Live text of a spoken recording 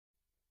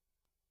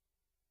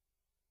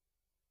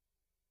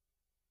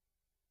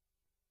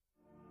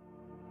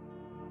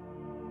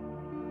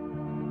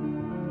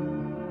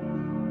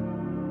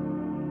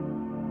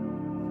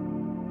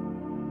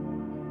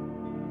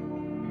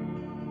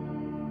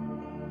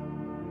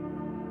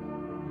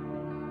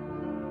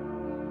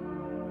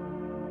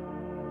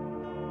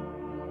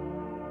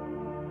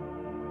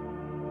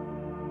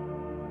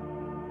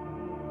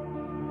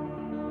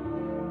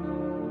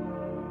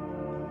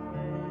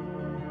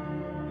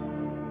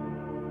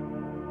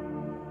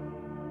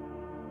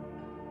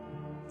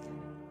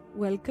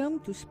Welcome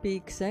to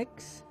Speak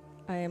Sex.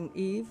 I am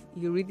Eve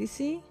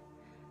Eurydice.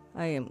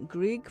 I am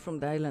Greek from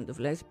the island of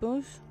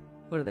Lesbos,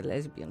 where the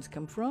lesbians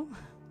come from.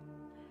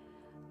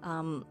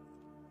 I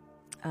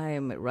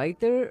am a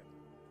writer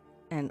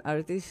and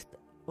artist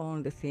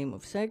on the theme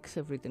of sex.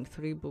 I've written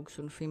 3 books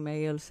on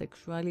female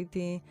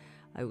sexuality.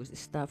 I was a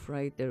staff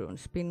writer on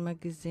Spin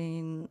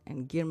magazine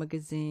and Gear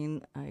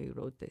magazine. I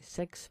wrote the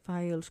Sex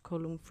Files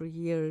column for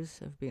years.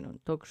 I've been on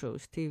talk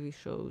shows, TV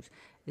shows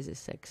as a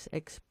sex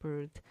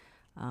expert.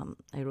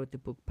 I wrote a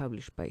book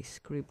published by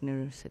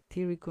Scribner,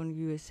 Satyricon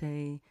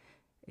USA,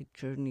 A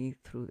Journey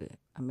Through the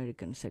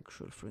American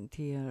Sexual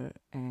Frontier,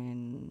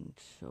 and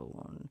so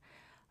on.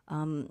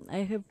 I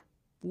have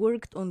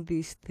worked on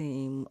this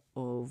theme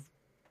of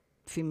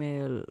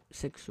female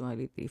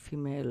sexuality,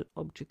 female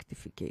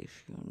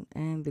objectification,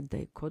 and the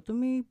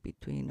dichotomy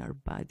between our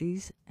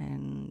bodies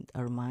and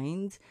our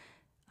minds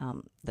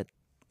that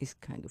is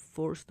kind of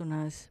forced on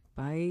us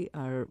by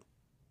our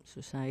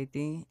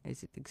society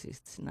as it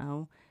exists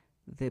now.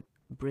 The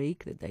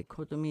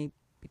dichotomy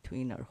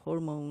between our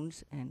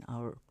hormones and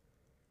our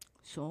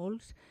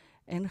souls,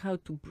 and how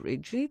to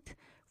bridge it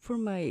for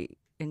my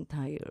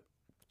entire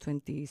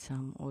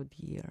 20-some-odd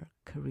year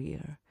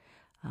career.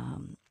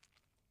 I'm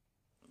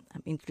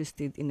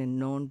interested in a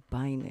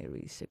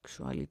non-binary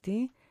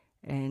sexuality,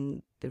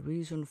 and the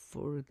reason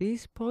for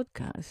this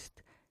podcast,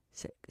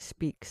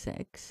 Speak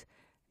Sex,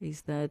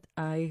 is that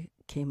I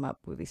came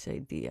up with this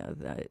idea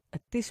that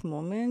at this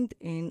moment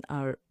in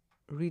our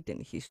written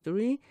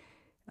history,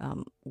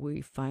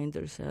 we find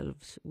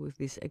ourselves with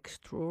this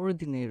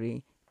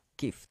extraordinary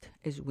gift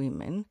as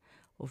women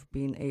of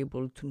being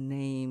able to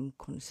name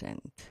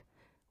consent.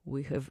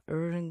 We have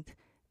earned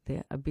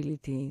the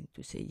ability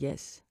to say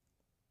yes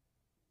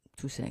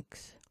to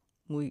sex.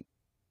 We,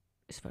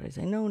 as far as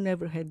I know,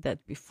 never had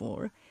that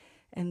before.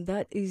 And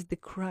that is the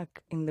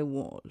crack in the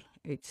wall.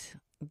 It's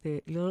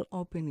the little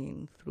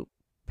opening through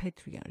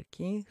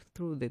patriarchy,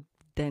 through the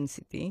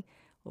density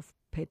of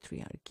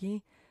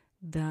patriarchy,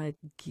 that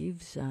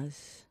gives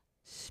us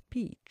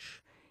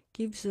speech,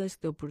 gives us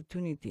the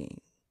opportunity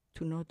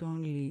to not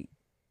only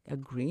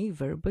agree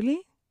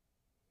verbally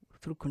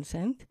through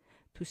consent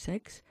to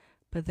sex,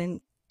 but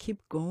then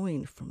keep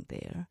going from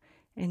there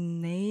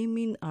and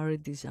naming our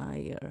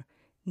desire,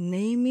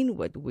 naming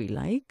what we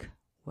like,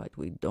 what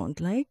we don't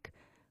like,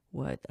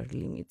 what our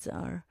limits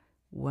are,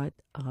 what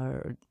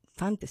our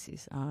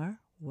fantasies are,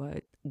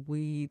 what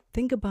we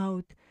think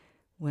about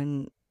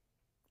when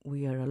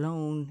we are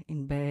alone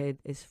in bed,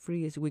 as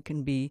free as we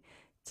can be,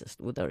 just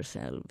with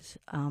ourselves.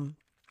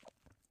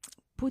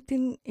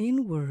 Putting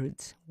in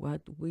words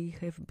what we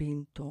have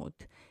been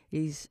taught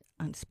is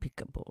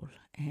unspeakable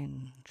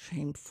and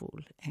shameful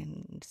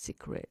and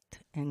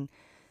secret and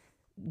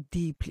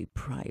deeply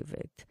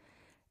private.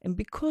 And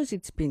because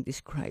it's been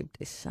described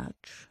as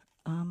such,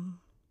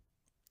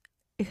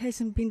 it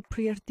hasn't been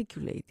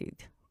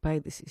pre-articulated by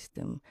the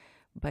system,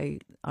 by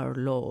our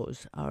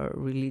laws, our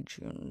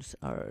religions,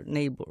 our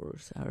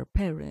neighbors, our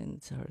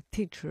parents, our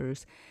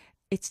teachers.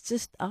 It's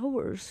just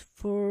ours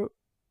for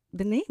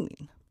the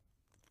naming.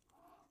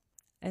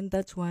 And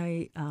that's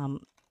why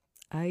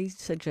I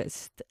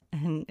suggest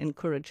and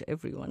encourage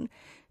everyone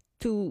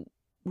to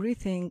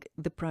rethink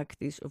the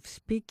practice of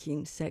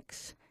speaking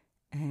sex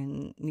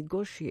and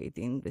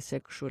negotiating the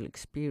sexual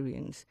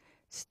experience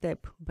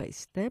step by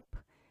step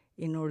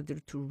in order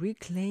to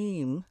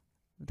reclaim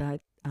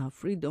that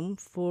freedom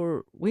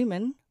for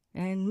women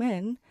and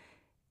men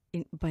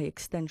by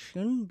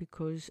extension,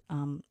 because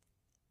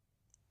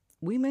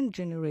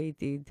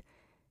women-generated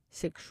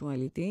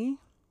sexuality,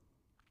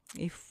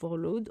 if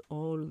followed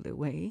all the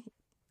way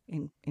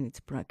in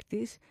its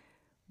practice,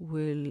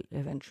 will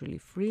eventually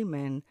free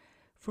men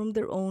from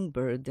their own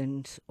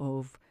burdens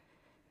of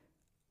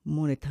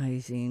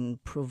monetizing,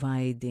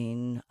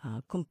 providing,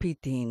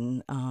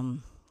 competing,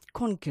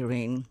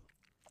 conquering,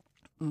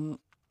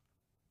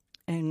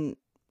 and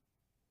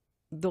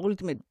the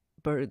ultimate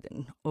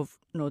burden of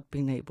not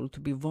being able to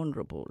be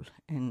vulnerable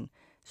and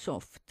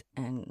soft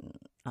and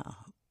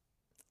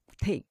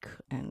take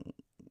and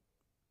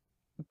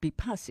be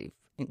passive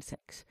in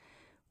sex,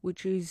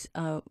 which is,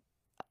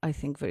 I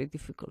think, very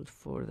difficult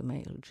for the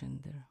male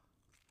gender.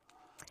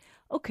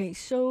 Okay,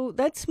 so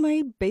that's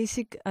my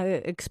basic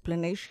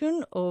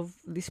explanation of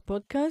this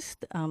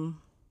podcast.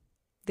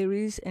 There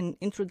is an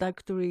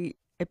introductory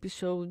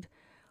episode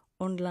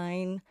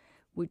online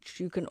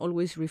which you can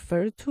always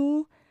refer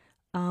to.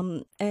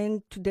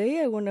 And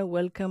today I want to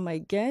welcome my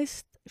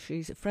guest.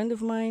 She's a friend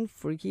of mine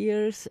for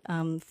years.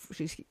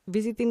 She's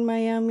visiting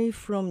Miami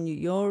from New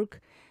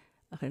York.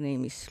 Her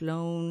name is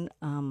Sloan.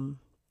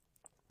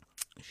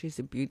 She's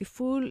a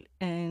beautiful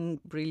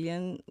and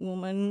brilliant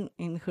woman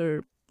in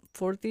her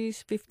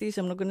 40s, 50s.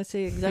 I'm not going to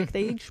say exact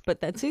age, but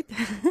that's it.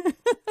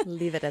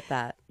 Leave it at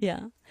that.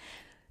 Yeah.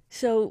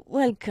 So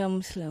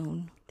welcome,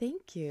 Sloan.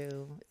 Thank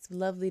you. It's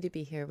lovely to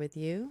be here with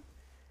you.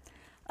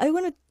 I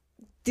want to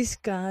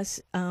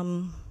discuss,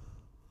 on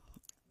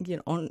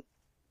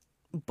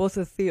both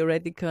a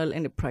theoretical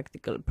and a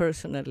practical,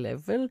 personal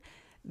level,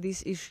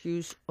 these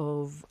issues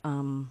of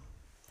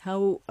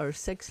how our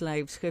sex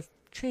lives have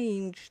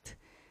changed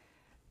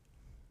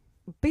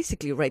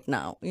basically right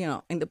now,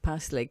 in the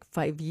past like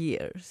 5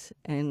 years,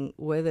 and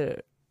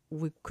whether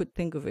we could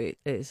think of it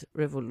as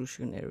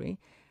revolutionary.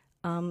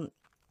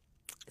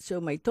 So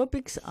my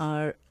topics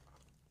are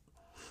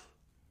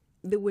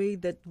the way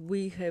that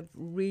we have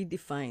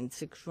redefined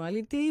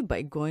sexuality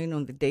by going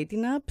on the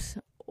dating apps,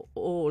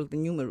 all the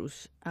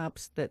numerous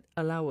apps that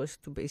allow us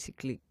to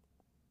basically,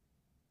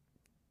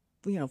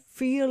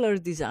 feel our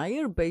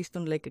desire based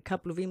on like a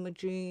couple of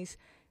images,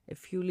 a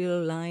few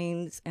little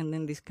lines, and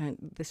then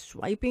the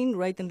swiping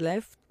right and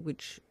left,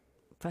 which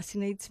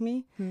fascinates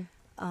me.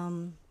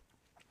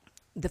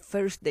 The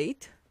first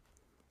date,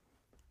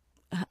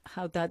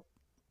 how that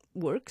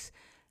works,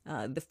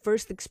 the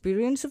first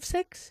experience of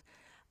sex,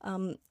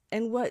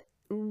 and what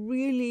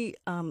really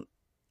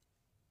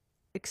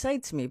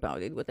excites me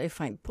about it, what I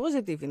find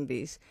positive in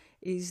this,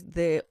 is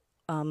the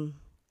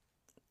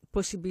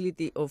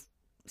possibility of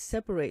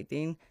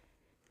separating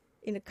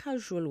in a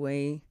casual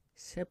way,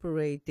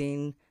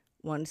 separating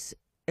one's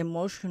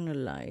emotional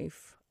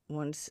life,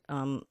 one's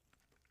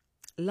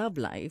love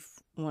life,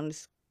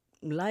 one's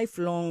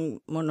lifelong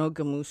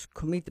monogamous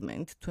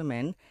commitment to a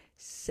man,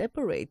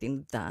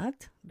 separating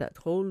that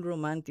whole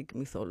romantic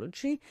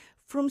mythology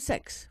from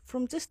sex,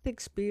 from just the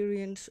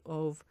experience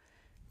of,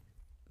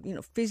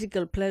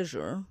 physical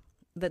pleasure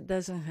that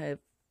doesn't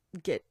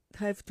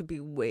have to be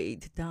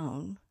weighed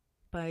down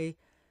by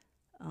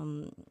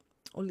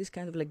all these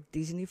kind of like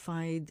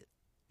Disneyfied,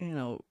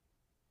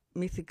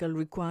 mythical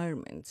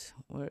requirements,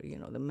 where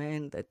the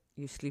man that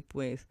you sleep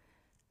with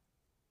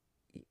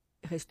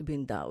has to be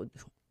endowed,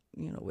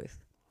 with.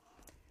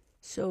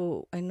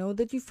 So I know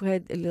that you've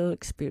had a little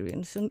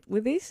experience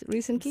with this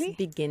recently. It's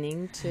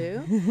beginning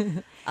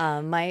to.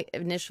 My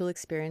initial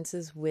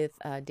experiences with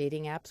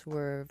dating apps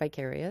were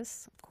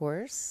vicarious, of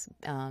course.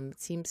 It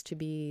seems to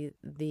be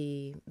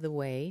the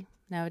way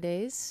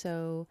nowadays.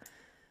 So,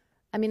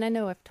 I mean, I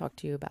know I've talked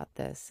to you about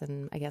this,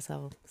 and I guess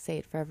I'll say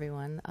it for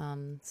everyone.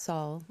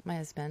 Saul, my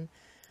husband,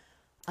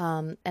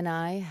 and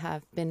I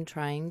have been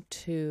trying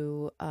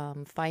to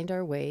find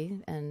our way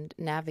and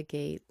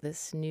navigate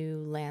this new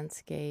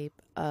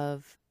landscape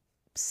of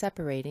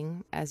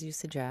separating, as you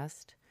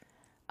suggest,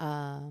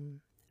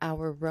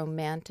 our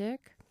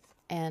romantic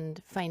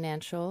and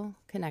financial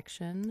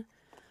connection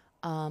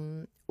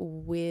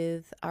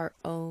with our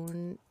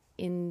own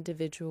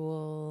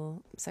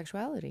individual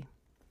sexuality.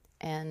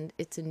 And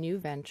it's a new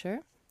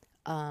venture.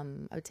 I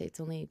would say it's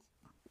only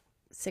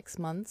 6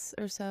 months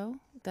or so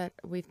that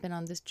we've been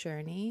on this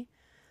journey.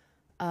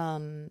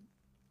 And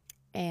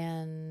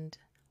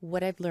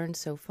what I've learned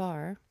so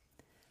far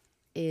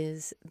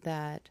is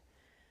that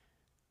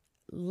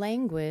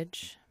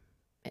language,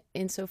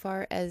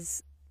 insofar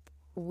as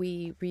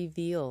we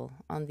reveal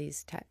on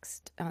these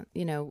texts, I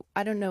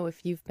don't know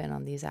if you've been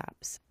on these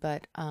apps,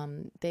 but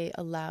they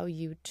allow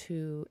you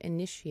to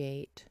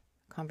initiate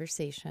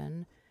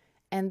conversation,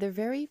 and they're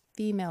very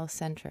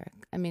female-centric.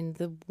 I mean,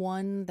 the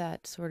one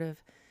that sort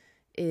of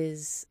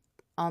is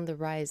on the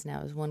rise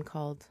now is one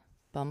called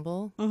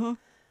Bumble,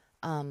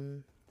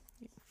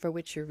 for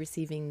which you're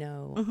receiving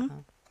no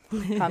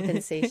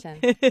compensation.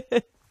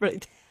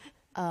 Right.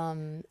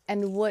 And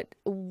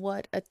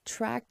what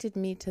attracted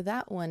me to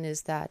that one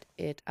is that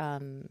it's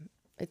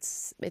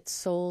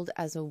sold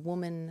as a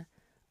woman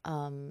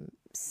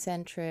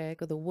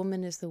centric, or the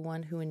woman is the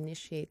one who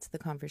initiates the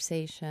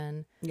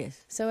conversation.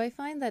 Yes. So I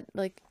find that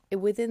like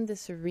within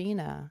this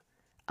arena,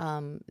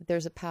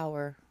 there's a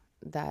power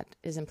that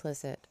is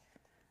implicit,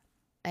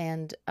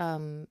 and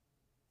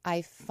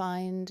I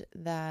find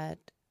that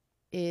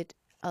it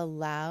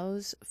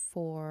allows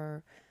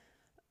for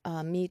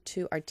me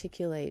to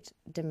articulate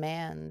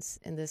demands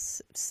in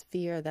this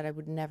sphere that I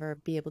would never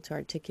be able to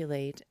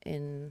articulate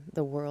in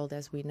the world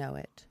as we know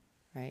it,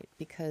 right?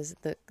 Because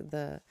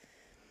the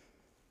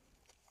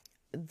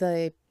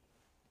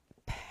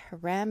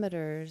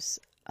parameters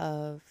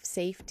of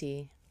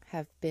safety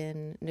have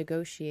been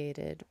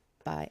negotiated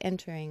by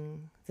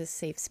entering this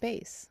safe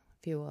space,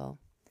 if you will.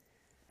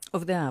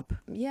 Of the app.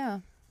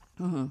 Yeah.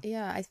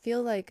 Yeah, I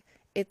feel like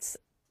it's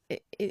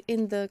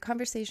in the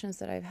conversations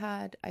that I've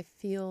had, I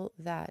feel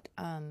that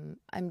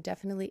I'm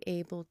definitely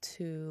able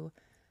to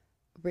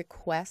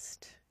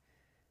request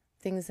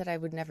things that I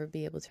would never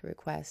be able to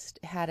request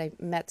had I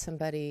met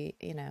somebody,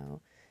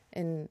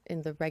 in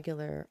the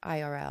regular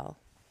IRL.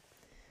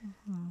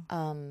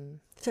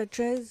 Such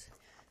as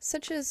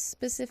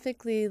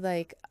specifically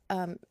like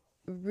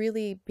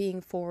really being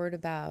forward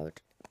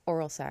about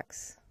oral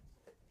sex,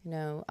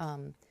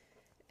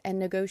 and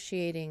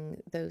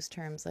negotiating those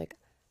terms, like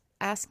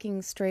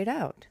asking straight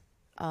out,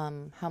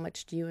 how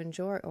much do you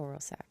enjoy oral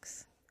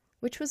sex?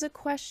 Which was a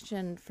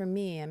question for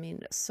me. I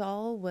mean,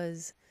 Saul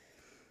was,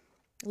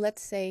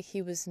 let's say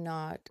he was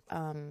not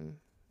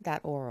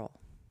that oral,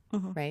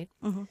 right?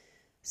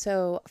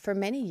 So for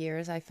many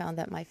years, I found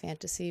that my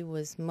fantasy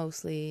was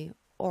mostly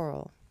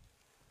oral.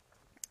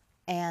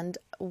 And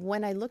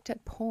when I looked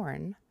at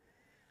porn,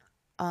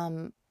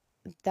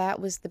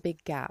 that was the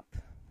big gap,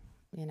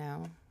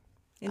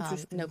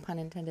 Interesting. No pun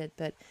intended,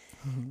 but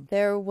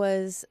there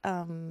was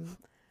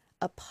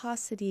a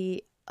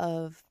paucity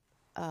of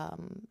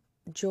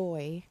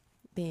joy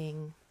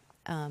being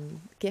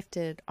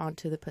gifted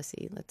onto the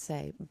pussy, let's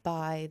say,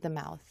 by the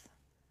mouth.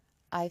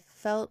 I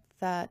felt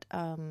that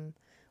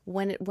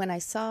when I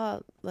saw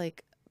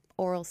like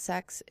oral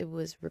sex, it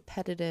was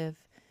repetitive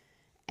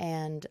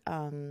and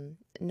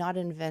not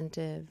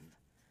inventive,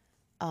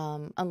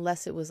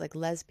 unless it was like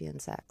lesbian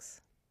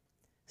sex.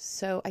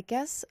 So I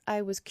guess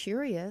I was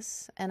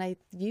curious, and I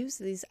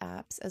used these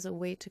apps as a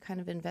way to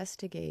kind of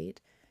investigate,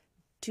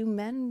 do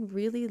men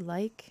really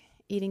like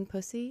eating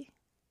pussy?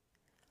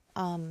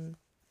 And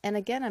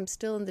again, I'm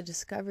still in the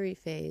discovery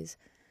phase,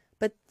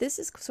 but this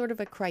is sort of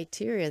a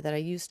criteria that I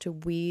use to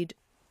weed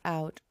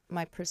out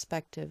my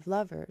prospective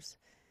lovers.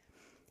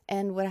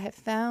 And what I have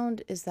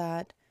found is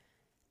that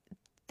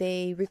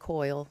they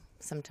recoil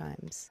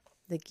sometimes.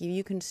 Like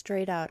you can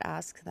straight out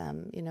ask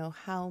them, you know,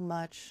 how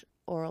much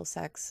oral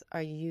sex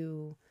are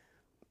you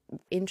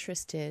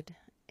interested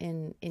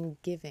in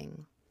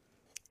giving?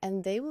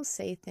 And they will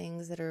say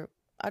things that are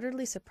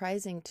utterly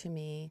surprising to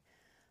me,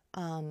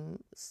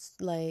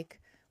 like,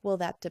 well,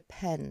 that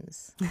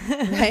depends,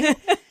 right?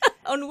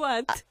 On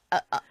what?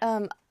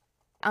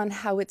 On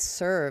how it's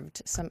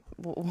served,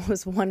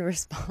 was one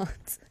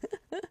response.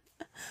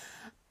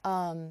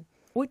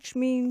 Which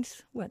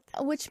means what?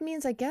 Which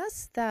means, I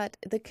guess, that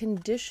the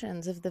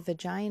conditions of the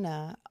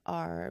vagina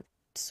are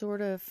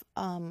sort of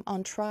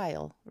on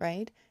trial,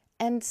 right?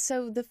 And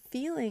so the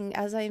feeling,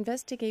 as I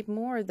investigate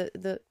more,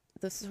 the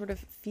sort of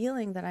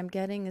feeling that I'm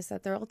getting is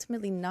that they're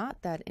ultimately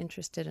not that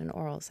interested in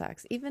oral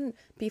sex. Even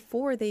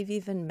before they've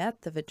even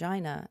met the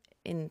vagina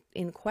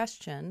in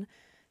question,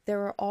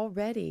 there are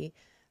already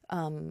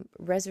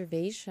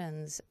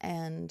reservations,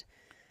 and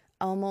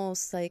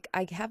almost like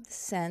I have the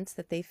sense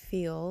that they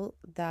feel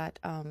that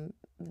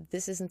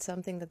this isn't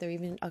something that they're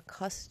even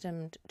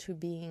accustomed to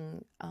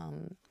being,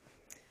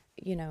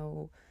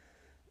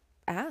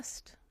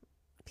 asked.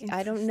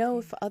 I don't know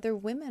if other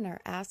women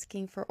are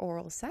asking for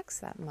oral sex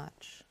that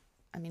much.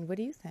 I mean, what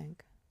do you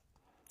think?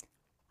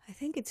 I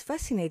think it's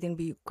fascinating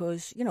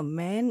because,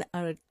 men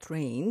are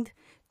trained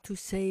to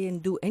say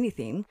and do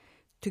anything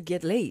to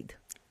get laid.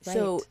 Right.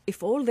 So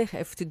if all they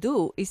have to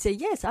do is say,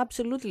 yes,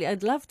 absolutely,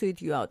 I'd love to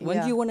eat you out. When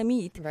do you want to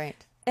meet?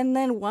 Right. And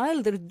then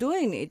while they're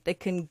doing it, they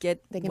can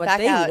get what back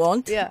they out.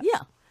 want. Yeah.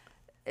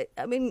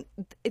 I mean,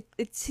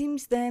 it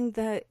seems then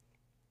that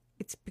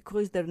it's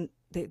because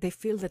they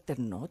feel that they're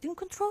not in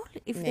control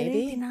if they're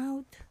eating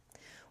out.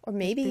 Or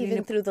maybe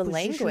even through the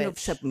language. Of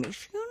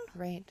submission.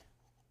 Right.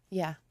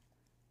 Yeah.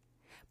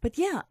 But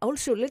yeah,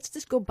 also, let's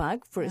just go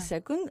back for a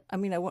second. I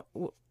mean,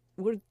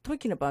 we're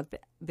talking about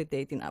the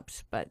dating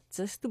apps, but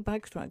just to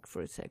backtrack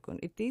for a second,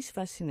 it is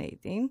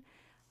fascinating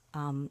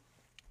and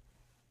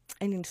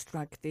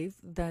instructive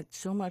that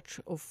so much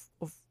of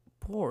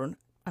porn,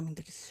 I mean,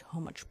 there is so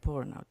much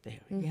porn out there,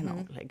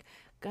 like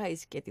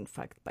guys getting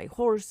fucked by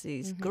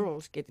horses,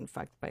 girls getting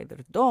fucked by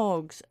their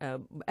dogs,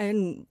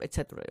 and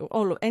etc.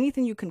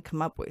 Anything you can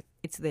come up with,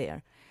 it's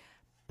there.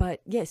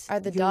 But yes, are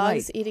the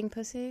dogs eating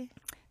pussy?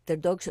 The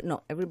dogs,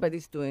 no,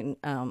 everybody's doing,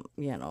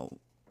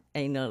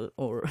 anal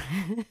or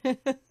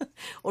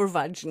or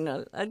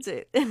vaginal. That's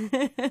it.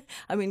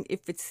 I mean,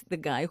 if it's the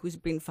guy who's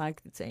been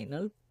fucked, it's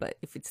anal. But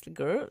if it's the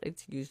girl,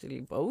 it's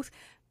usually both.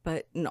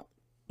 But no,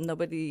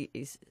 nobody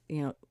is,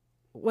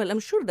 well,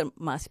 I'm sure there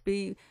must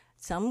be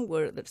some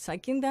where they're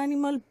sucking the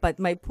animal. But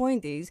my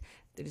point is,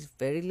 there is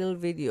very little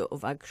video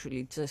of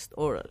actually just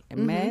oral. A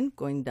man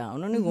going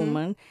down on a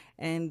woman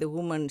and the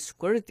woman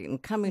squirting,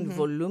 coming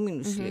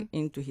voluminously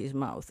into his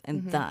mouth.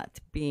 And that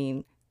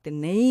being the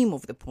name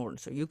of the porn.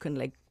 So you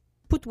can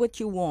put what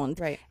you want,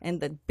 right,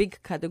 and that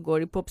big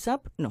category pops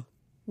up. No,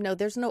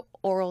 there's no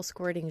oral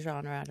squirting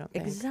genre, I don't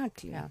think.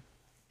 Exactly. Yeah.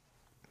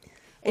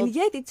 And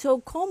yet it's so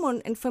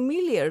common and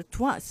familiar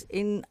to us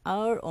in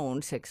our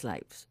own sex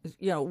lives,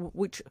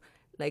 which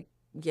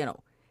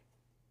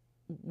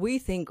we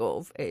think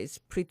of as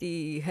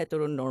pretty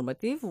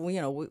heteronormative.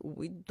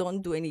 We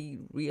don't do any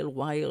real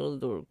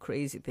wild or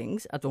crazy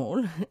things at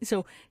all.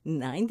 So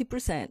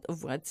 90%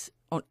 of what's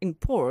in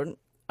porn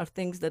are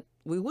things that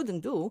we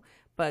wouldn't do,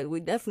 but we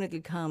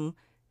definitely come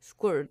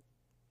squirt,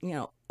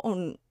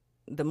 on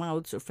the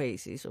mouths or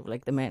faces of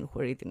the men who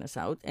are eating us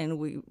out, and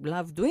we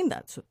love doing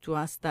that. So to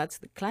us, that's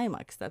the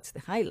climax, that's the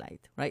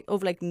highlight, right,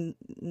 of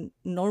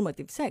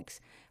normative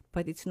sex,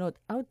 but it's not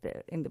out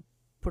there in the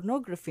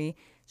pornography,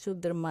 so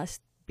there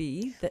must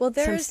be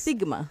some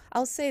stigma.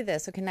 I'll say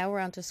this. Okay, now we're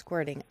on to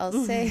squirting.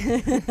 I'll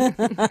say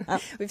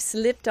we've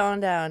slipped on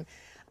down.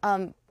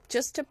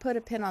 Just to put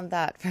a pin on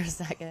that for a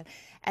second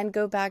and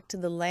go back to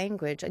the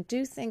language, I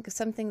do think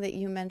something that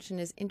you mentioned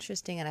is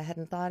interesting, and I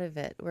hadn't thought of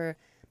it, where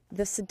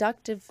the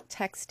seductive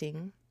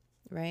texting,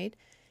 right?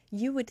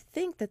 You would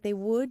think that they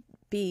would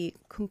be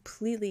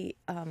completely,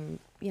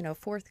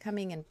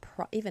 forthcoming and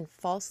even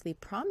falsely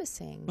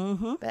promising.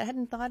 But I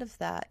hadn't thought of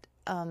that.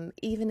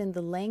 Even in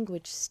the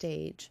language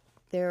stage,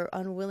 they're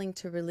unwilling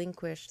to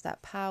relinquish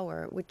that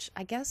power, which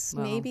I guess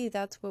maybe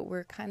that's what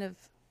we're kind of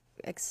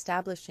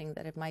establishing,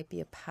 that it might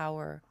be a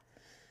power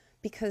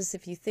because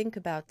if you think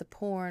about the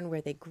porn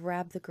where they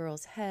grab the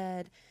girl's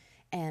head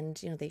and,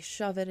 they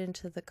shove it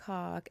into the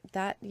cock,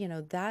 that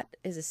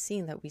is a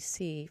scene that we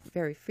see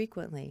very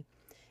frequently.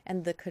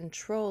 And the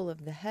control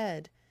of the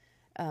head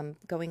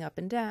going up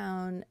and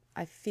down,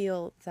 I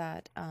feel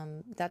that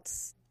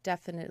that's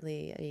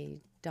definitely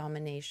a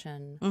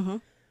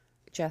domination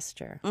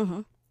gesture.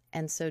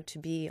 And so to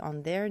be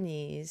on their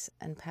knees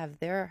and have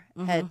their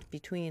head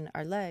between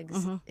our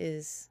legs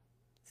is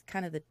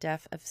kind of the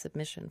depth of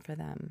submission for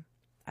them,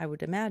 I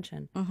would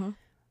imagine.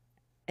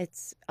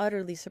 It's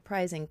utterly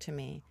surprising to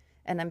me.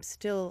 And I'm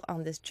still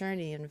on this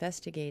journey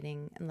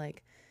investigating and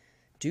like,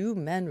 do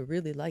men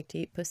really like to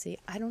eat pussy?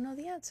 I don't know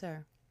the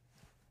answer.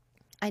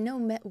 I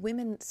know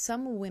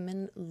some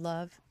women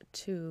love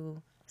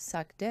to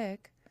suck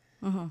dick.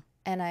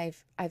 And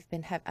I've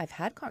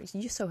had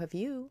conversations. So have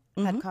you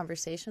had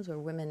conversations where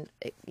women,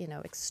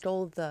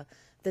 extol the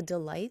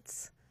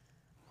delights?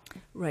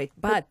 Right,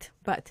 but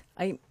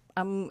I'm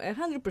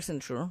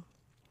 100% sure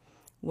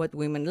what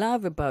women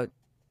love about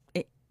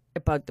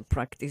the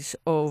practice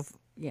of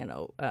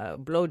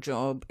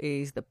blowjob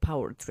is the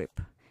power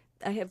trip.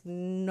 I have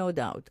no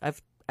doubt.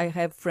 I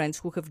have friends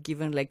who have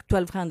given like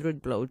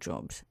 1,200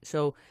 blowjobs.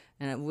 So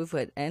we've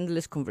had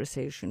endless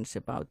conversations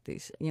about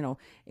this,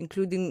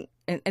 including,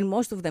 and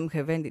most of them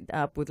have ended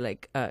up with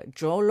like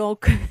jaw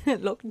lock,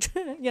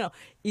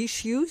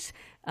 issues,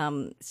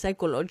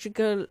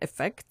 psychological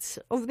effects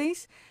of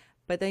this.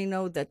 But I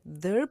know that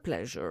their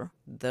pleasure,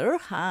 their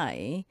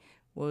high,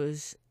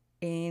 was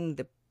in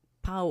the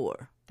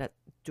power that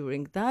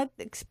during that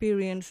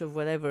experience of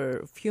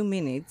whatever few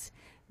minutes,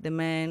 the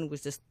man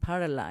was just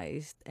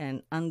paralyzed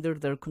and under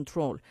their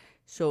control.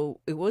 So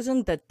it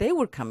wasn't that they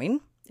were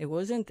coming. It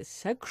wasn't a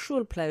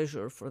sexual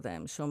pleasure for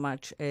them so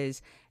much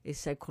as a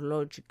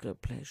psychological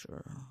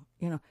pleasure.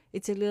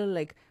 It's a little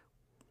like,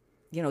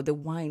 the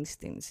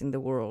Weinsteins in the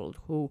world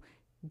who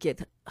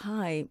get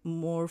high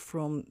more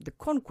from the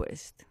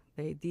conquest,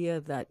 the idea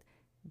that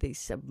they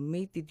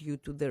submitted you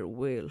to their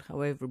will,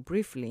 however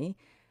briefly,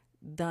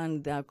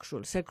 than the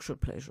actual sexual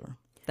pleasure.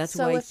 That's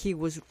why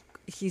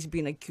he's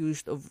been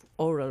accused of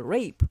oral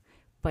rape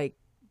by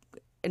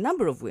a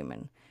number of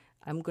women.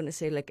 I'm going to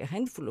say like a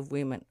handful of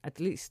women at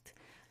least,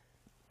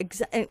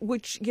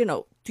 which,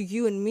 to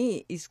you and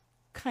me is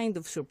kind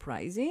of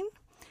surprising.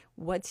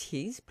 What's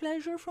his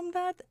pleasure from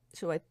that?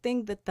 So I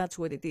think that that's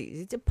what it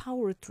is. It's a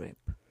power trip.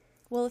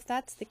 Well, if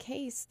that's the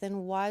case,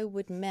 then why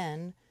would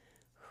men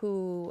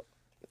who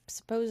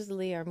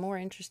supposedly are more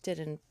interested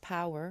in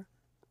power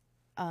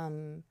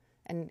and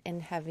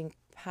having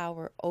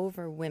power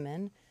over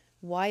women,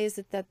 why is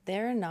it that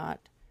they're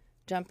not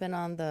jumping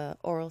on the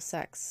oral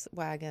sex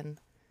wagon?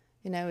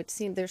 It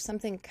seems there's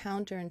something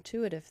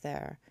counterintuitive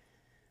there,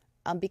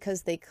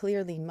 because they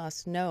clearly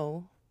must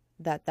know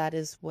that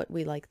is what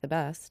we like the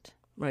best.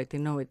 Right, they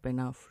know it by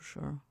now for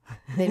sure.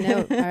 They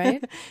know, all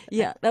right?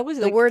 Yeah, that was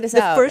the word is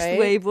out, the first right?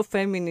 wave of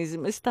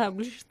feminism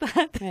established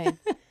that. Right.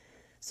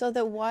 So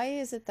why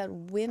is it that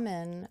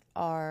women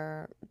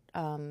are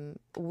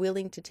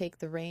willing to take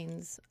the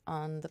reins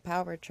on the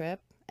power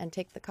trip and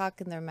take the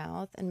cock in their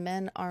mouth, and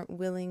men aren't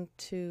willing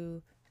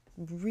to?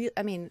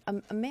 A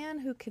man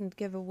who can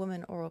give a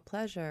woman oral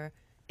pleasure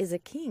is a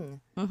king,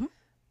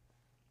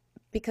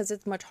 because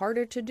it's much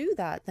harder to do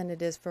that than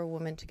it is for a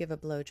woman to give a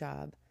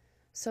blowjob.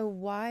 So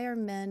why are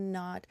men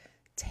not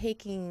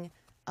taking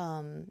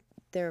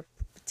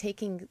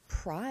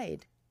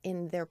pride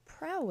in their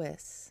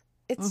prowess?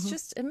 It's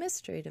just a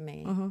mystery to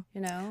me,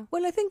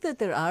 Well, I think that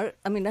there are.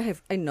 I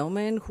know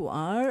men who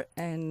are,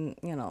 and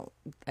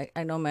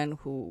I know men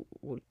who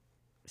will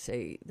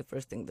say the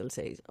first thing they'll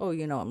say is, "Oh,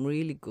 I'm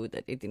really good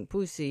at eating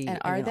pussy." And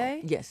are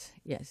they? Yes.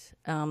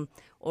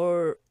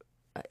 Or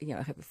I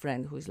have a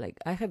friend who's like,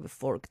 "I have a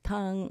forked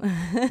tongue."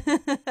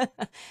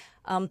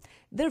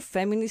 They're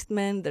feminist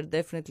men. They're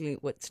definitely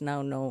what's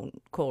now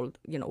called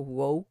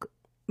woke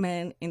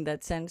men in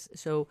that sense.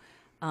 So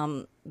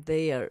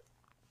they are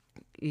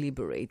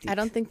liberated. I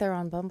don't think they're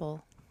on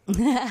Bumble.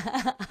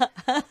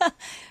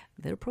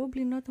 They're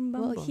probably not on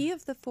Bumble. Well, he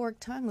of the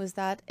forked tongue, was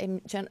that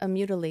a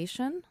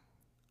mutilation?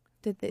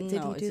 Did he do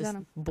that? Just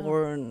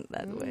born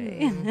that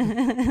way.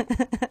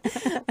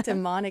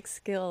 Demonic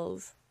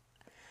skills.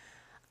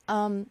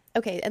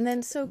 Okay, and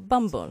then so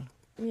Bumble.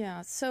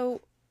 Yeah,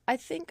 so I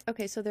think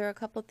so there are a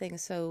couple of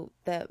things. So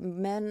the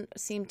men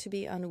seem to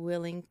be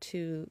unwilling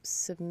to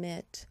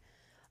submit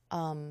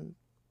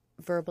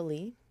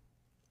verbally,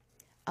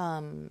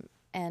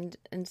 and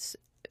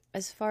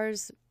as far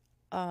as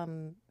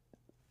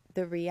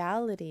the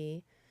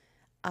reality,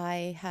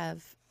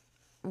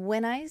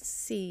 when I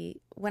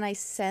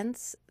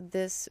sense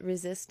this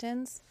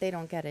resistance, they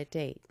don't get a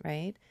date,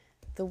 right?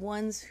 The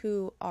ones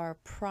who are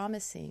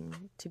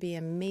promising to be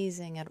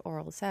amazing at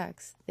oral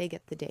sex, they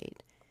get the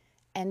date.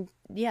 And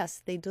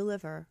yes, they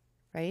deliver,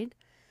 right?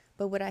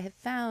 But what I have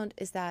found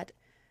is that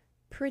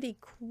pretty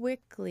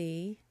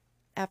quickly,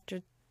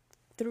 after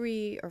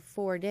 3 or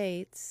 4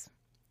 dates,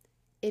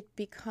 it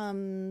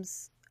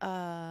becomes,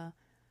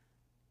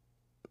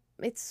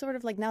 it's sort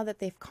of like now that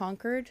they've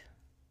conquered,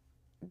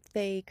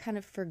 they kind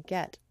of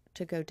forget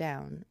to go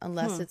down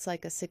unless it's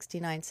like a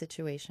 69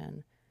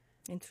 situation.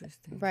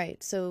 Interesting.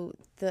 Right. So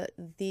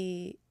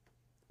the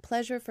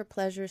pleasure for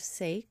pleasure's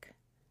sake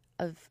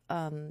of,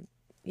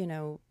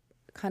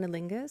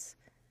 cunnilingus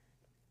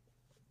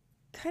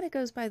kind of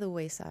goes by the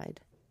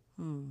wayside.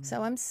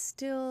 So I'm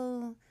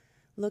still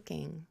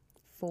looking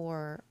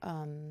for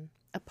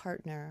a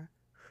partner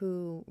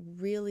who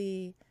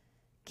really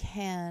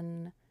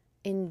can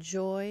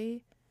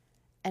enjoy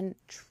and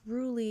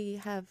truly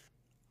have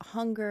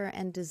hunger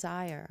and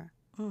desire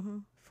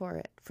for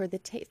it, for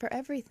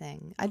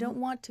everything. I don't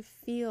want to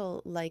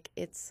feel like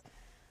it's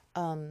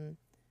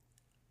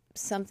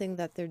something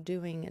that they're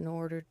doing in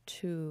order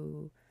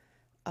to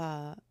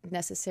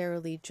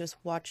necessarily just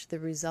watch the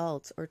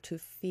results or to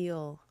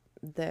feel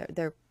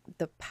the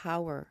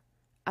power.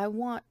 I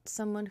want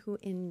someone who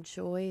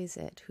enjoys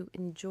it, who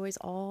enjoys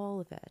all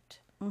of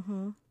it.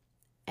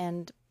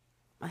 And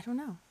I don't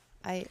know.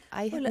 I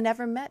have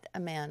never met a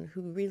man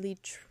who really,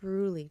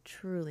 truly,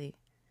 truly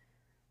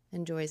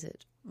enjoys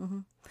it.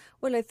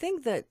 Well, I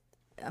think that,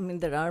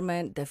 there are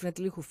men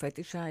definitely who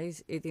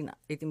fetishize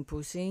eating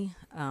pussy,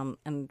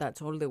 and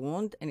that's all they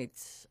want. And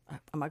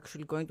I'm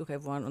actually going to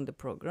have one on the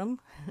program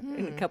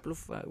in a couple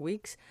of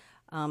weeks.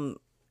 And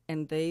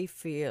they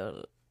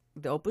feel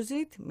the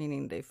opposite,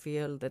 meaning they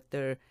feel that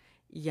their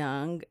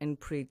young and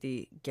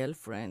pretty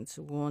girlfriends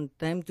want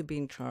them to be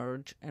in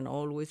charge and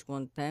always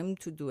want them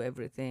to do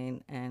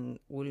everything and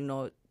will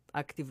not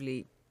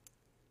actively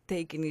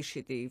take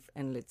initiative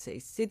and, let's say,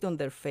 sit on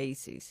their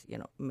faces,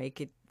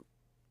 make it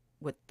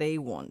what they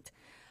want,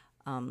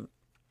 and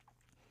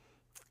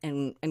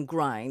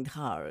grind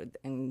hard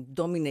and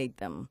dominate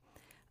them.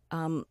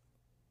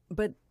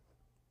 But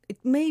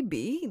it may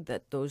be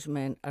that those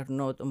men are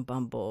not on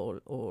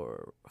Bumble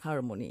or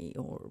Harmony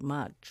or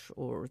Match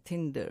or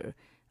Tinder.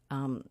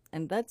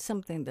 And that's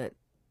something that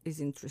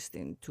is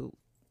interesting to,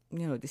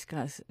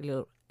 discuss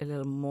a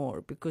little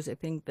more, because I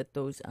think that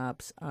those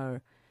apps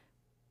are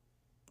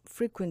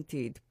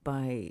frequented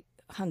by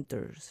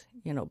hunters,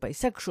 by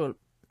sexual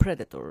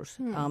predators.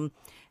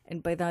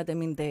 And by that, I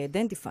mean, they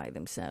identify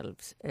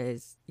themselves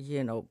as,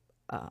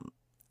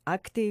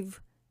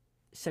 active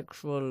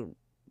sexual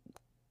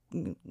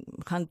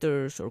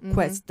hunters or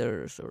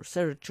questers or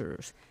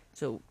searchers.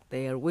 So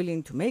they are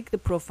willing to make the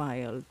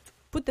profile,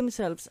 put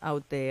themselves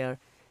out there.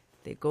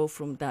 They go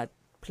from that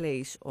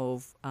place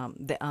of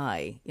the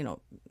I,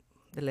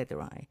 the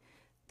letter I,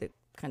 the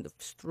kind of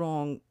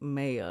strong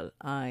male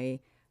I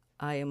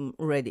am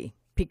ready,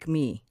 pick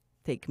me,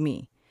 take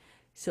me.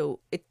 So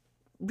it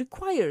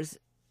requires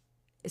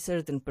a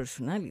certain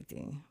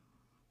personality,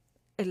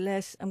 a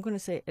less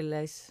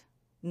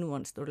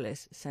nuanced or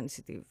less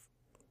sensitive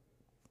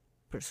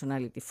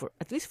personality, for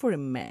at least for a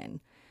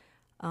man.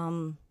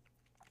 How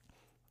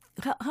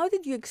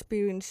did you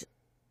experience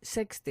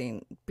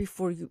sexting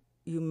before you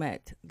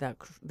met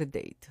the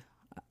date?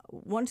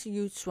 Once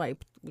you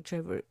swiped,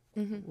 whichever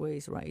way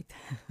is right,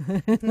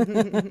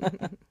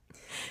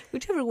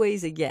 whichever way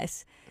is a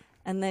yes,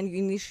 and then you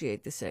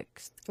initiate the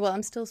sex. Well,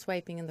 I'm still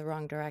swiping in the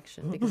wrong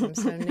direction because I'm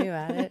so new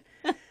at it.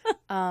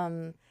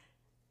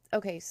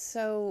 Okay,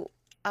 so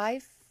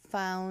I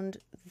found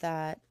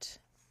that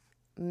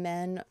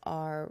men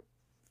are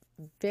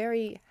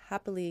very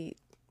happily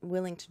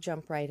willing to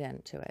jump right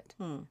into it,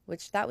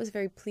 which that was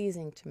very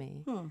pleasing to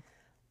me.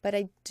 But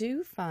I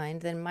do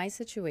find that in my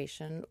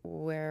situation,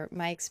 where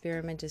my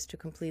experiment is to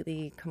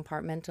completely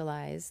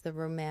compartmentalize the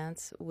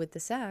romance with the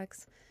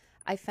sex,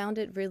 I found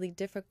it really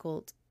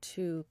difficult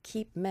to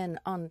keep men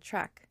on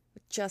track,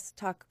 just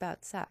talk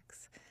about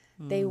sex.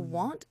 They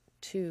want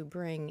to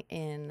bring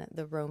in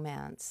the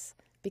romance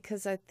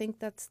because I think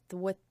that's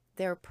what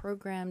they're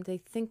programmed. They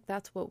think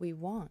that's what we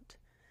want.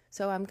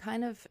 So I'm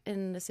kind of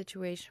in a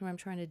situation where I'm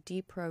trying to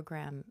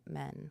deprogram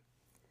men.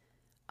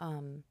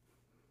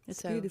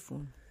 It's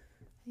beautiful.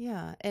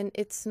 Yeah, and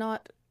it's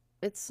not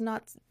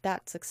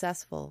that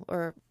successful,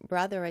 or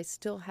rather, I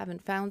still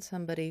haven't found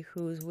somebody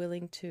who's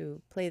willing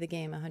to play the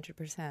game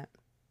 100%.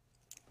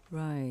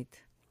 Right.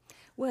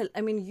 Well, I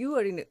mean, you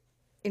are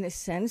in a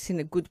sense in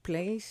a good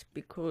place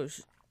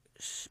because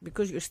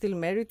you're still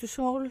married to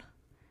Saul,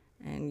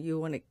 and you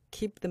want to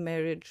keep the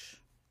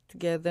marriage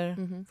together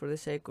for the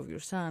sake of your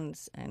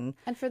sons and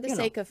for the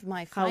sake of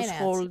my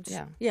households,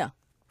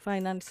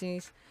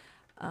 finances.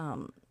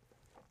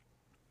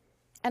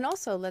 And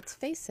also, let's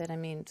face it, I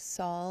mean,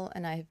 Saul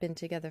and I have been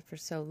together for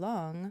so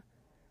long,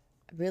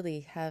 really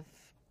have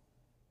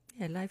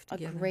life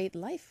together. A great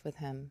life with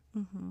him.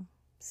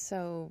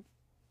 So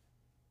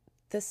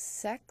the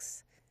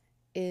sex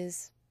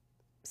is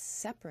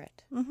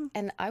separate.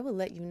 And I will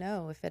let you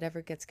know if it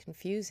ever gets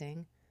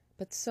confusing.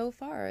 But so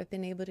far, I've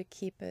been able to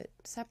keep it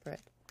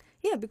separate.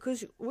 Yeah,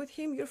 because with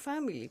him, you're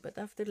family. But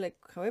after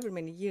however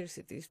many years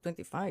it is,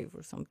 25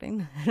 or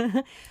something.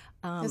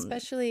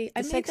 Especially,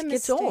 I made sex the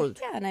gets mistake. old.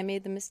 Yeah, and I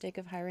made the mistake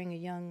of hiring a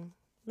young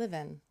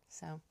live-in.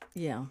 So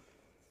yeah,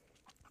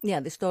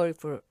 the story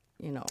for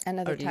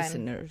another our time.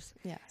 Listeners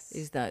Yes.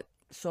 is that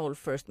Saul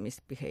first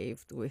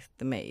misbehaved with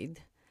the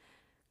maid,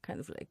 kind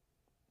of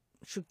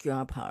shook you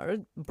up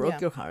hard,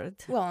 broke your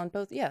heart. Well, on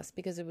both, yes,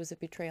 because it was a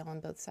betrayal on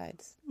both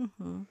sides.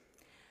 Mm-hmm.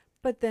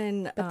 But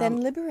then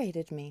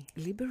Liberated me.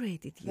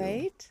 Liberated you.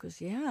 Right?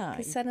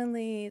 Because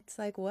suddenly it's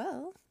like,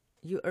 well,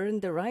 you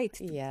earned the right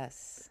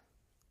yes,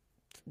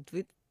 to do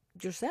it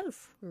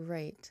yourself.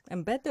 Right.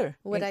 And better.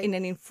 In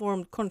an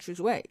informed, conscious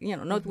way. You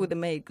know, not with a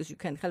maid, because you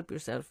can't help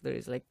yourself. There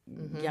is like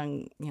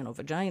young,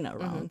 vagina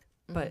around.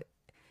 But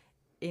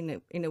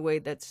in a way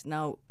that's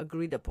now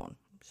agreed upon.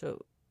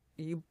 So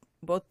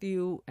both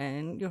you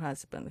and your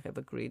husband have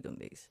agreed on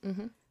this.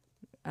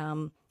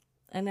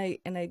 And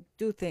I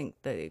do think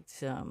that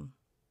it's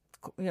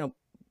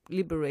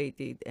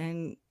liberated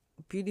and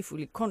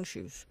beautifully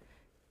conscious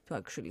to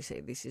actually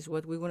say, this is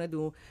what we're going to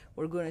do.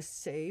 We're going to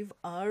save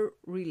our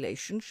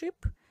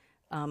relationship.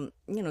 The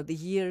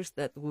years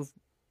that we've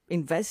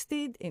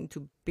invested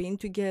into being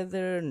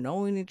together,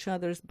 knowing each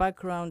other's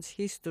backgrounds,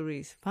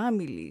 histories,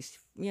 families,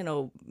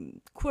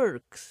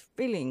 quirks,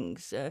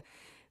 feelings,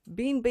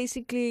 being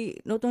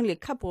basically not only a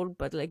couple,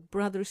 but like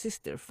brother,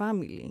 sister,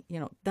 family.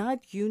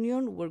 That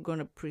union, we're going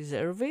to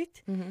preserve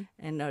it.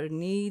 And our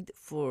need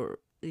for,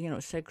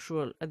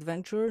 sexual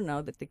adventure, now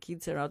that the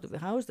kids are out of the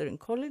house, they're in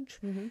college,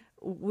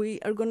 we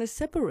are going to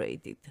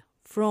separate it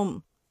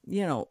from,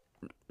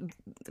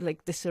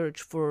 like the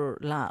search for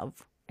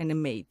love and a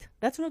mate.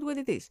 That's not what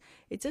it is.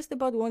 It's just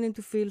about wanting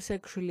to feel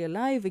sexually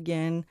alive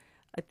again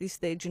at this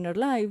stage in our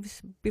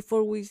lives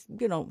before we,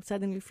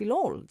 suddenly feel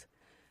old.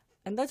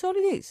 And that's all it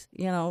is,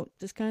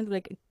 just kind of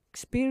like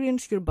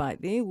experience your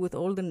body with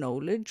all the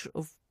knowledge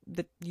of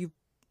that you've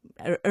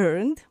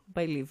earned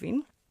by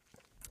living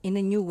in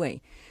a new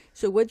way.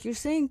 So what you're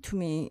saying to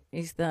me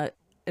is that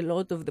a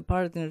lot of the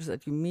partners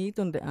that you meet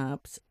on the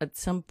apps at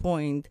some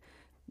point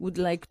would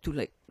like to,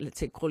 like, let's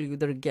say, call you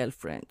their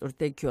girlfriend or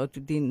take you out to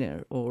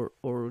dinner or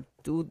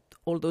do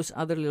all those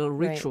other little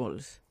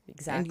rituals. Right.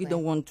 Exactly. And you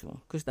don't want to,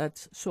 because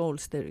that's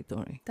soul's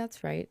territory.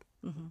 That's right.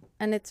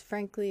 And it's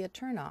frankly a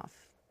turnoff.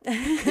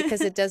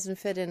 Because it doesn't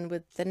fit in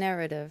with the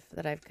narrative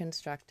that I've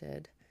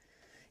constructed.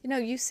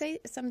 You say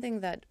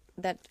something that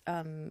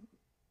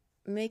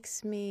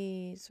makes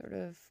me sort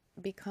of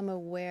become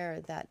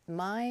aware that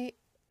my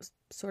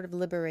sort of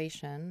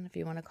liberation, if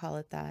you want to call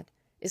it that,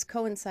 is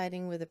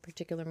coinciding with a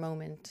particular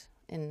moment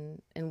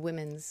in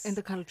women's... In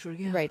the culture,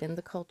 yeah. Right, in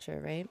the culture,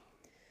 right?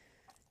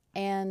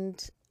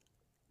 And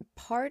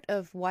part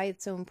of why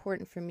it's so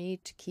important for me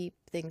to keep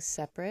things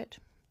separate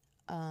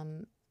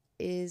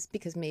is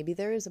because maybe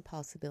there is a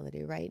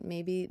possibility, right?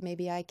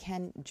 Maybe I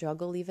can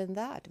juggle even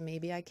that.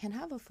 Maybe I can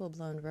have a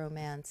full-blown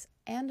romance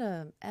and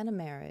a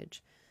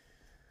marriage.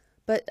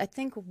 But I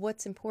think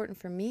what's important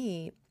for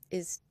me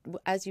is,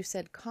 as you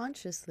said,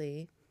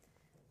 consciously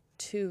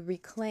to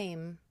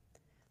reclaim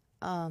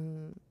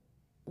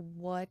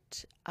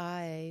what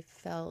I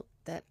felt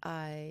that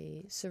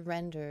I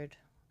surrendered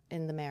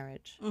in the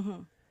marriage.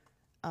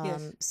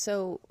 Yes.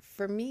 So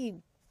for me,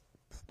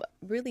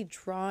 really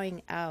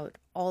drawing out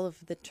all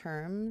of the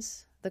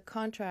terms, the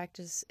contract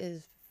is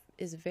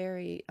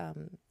very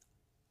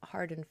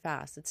hard and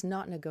fast. It's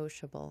not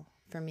negotiable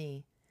for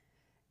me.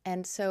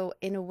 And so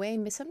in a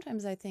way,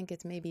 sometimes I think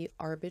it's maybe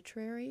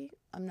arbitrary.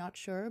 I'm not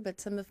sure.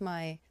 But some of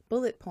my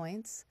bullet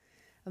points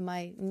of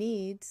my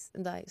needs,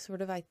 and I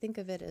think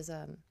of it as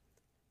a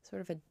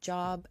sort of a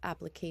job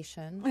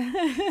application.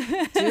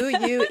 Do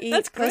you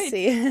eat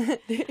pussy?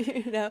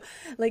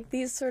 Like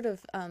these sort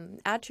of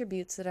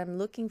attributes that I'm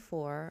looking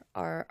for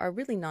are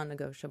really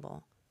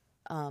non-negotiable.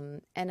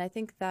 And I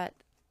think that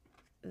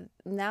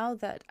now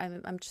that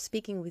I'm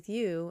speaking with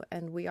you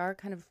and we are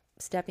kind of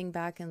stepping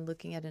back and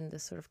looking at it in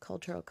this sort of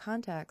cultural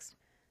context,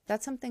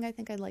 that's something I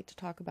think I'd like to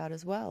talk about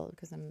as well,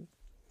 because I'm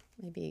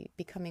maybe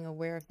becoming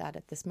aware of that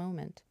at this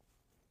moment.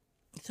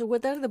 So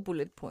what are the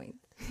bullet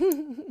points?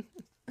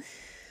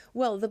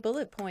 Well, the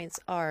bullet points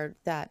are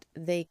that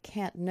they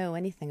can't know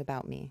anything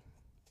about me,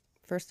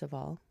 first of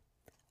all.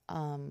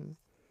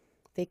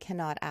 They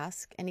cannot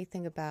ask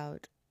anything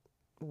about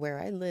where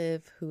I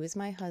live, who is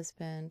my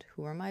husband,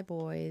 who are my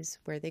boys,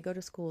 where they go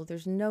to school.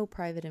 There's no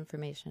private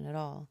information at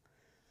all.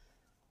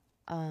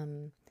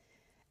 And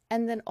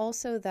then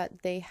also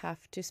that they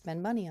have to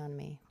spend money on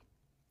me,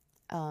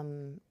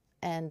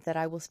 and that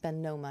I will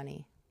spend no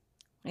money.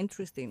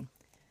 Interesting.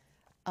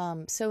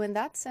 So in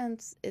that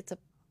sense, it's a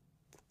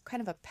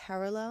kind of a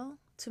parallel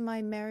to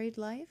my married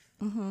life.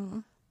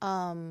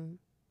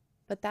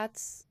 But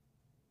that's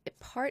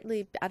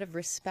partly out of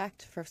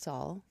respect for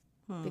Saul,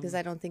 because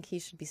I don't think he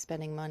should be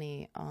spending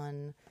money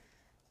on,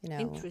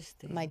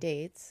 my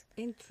dates.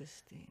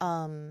 Interesting.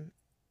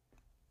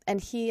 And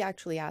he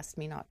actually asked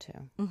me not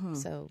to.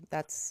 So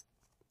that's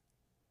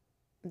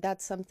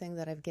something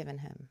that I've given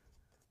him.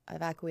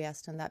 I've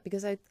acquiesced in that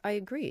because I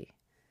agree.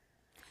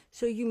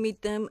 So you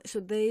meet them,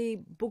 so they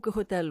book a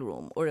hotel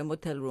room or a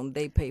motel room,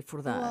 they pay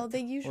for that? Well,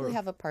 they usually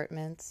have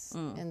apartments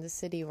in the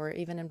city, or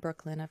even in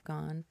Brooklyn I've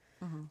gone.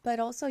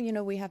 But also,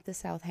 we have the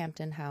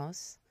Southampton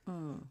house.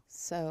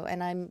 So,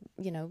 and I'm,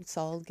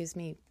 Saul gives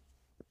me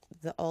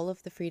all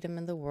of the freedom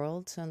in the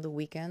world. So on the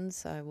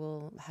weekends, I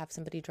will have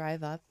somebody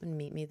drive up and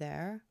meet me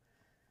there.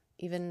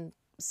 Even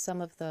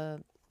some of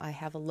the I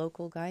have a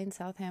local guy in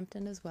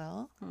Southampton as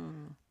well.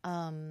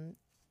 I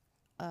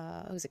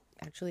was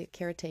actually a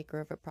caretaker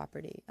of a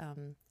property,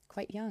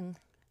 quite young.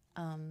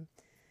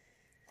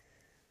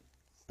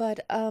 But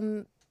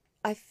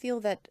I feel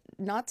that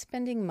not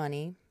spending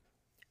money,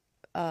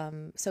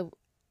 and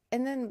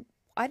then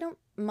I don't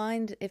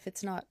mind if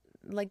it's not,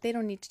 like, they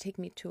don't need to take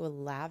me to a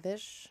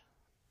lavish,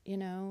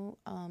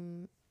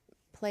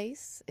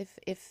 place.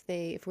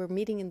 If we're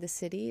meeting in the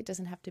city, it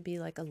doesn't have to be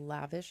like a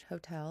lavish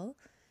hotel.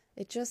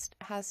 It just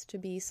has to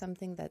be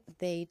something that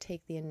they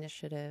take the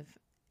initiative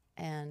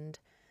and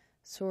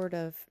sort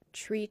of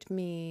treat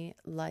me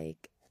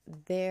like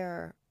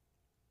their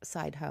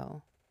side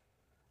hoe.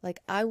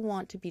 Like, I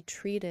want to be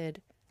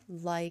treated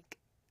like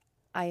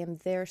I am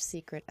their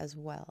secret as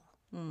well.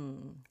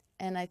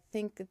 And I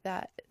think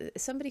that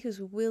somebody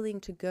who's willing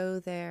to go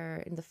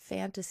there in the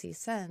fantasy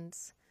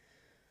sense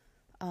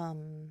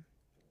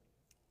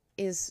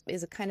is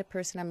a kind of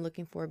person I'm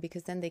looking for,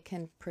 because then they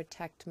can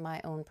protect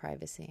my own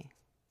privacy.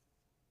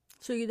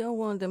 So you don't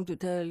want them to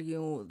tell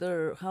you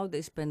how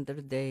they spend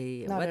their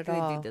day, Not what at they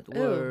all. did at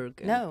work,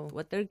 and no.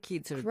 what their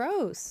kids are.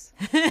 Gross.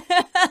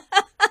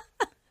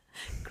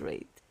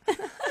 Great.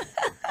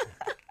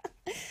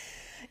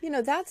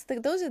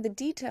 Those are the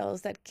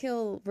details that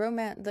kill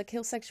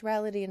kill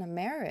sexuality in a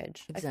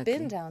marriage. Exactly. I've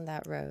been down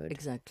that road.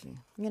 Exactly.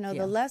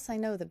 The less I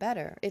know, the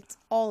better. It's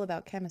all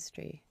about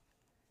chemistry.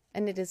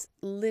 And it is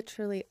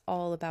literally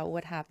all about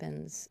what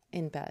happens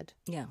in bed.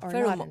 Yeah, or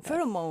not in bed.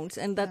 Pheromones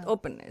and that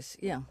openness,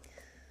 yeah.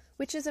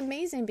 Which is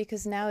amazing,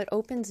 because now it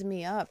opens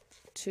me up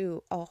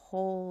to a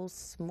whole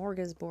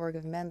smorgasbord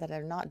of men that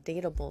are not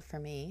dateable for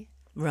me.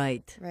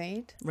 Right.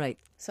 Right? Right.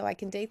 So I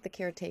can date the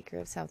caretaker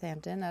of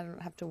Southampton. I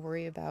don't have to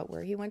worry about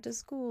where he went to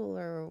school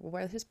or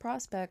where his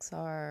prospects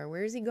are.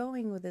 Where is he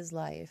going with his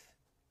life?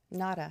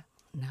 Nada.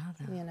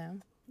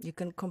 You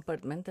can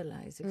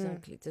compartmentalize,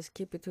 exactly. Just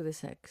keep it to the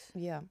sex.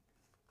 Yeah.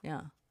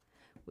 Yeah.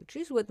 Which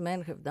is what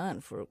men have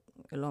done for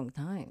a long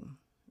time.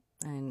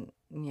 And,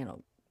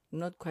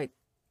 not quite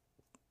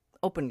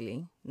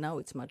openly. Now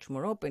it's much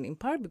more open, in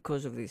part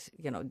because of these,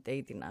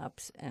 dating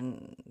apps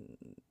and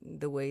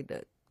the way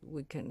that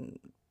we can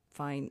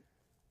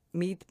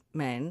meet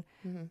men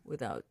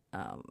without,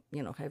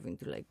 having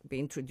to be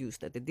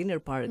introduced at the dinner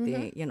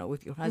party,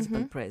 with your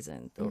husband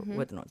present or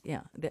whatnot.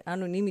 Yeah, the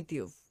anonymity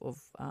of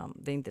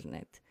the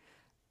internet.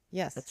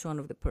 Yes. That's one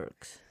of the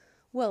perks.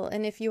 Well,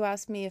 and if you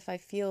ask me if I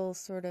feel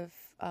sort of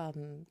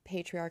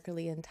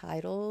patriarchally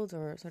entitled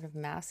or sort of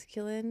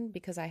masculine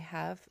because I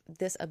have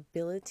this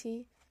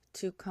ability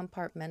to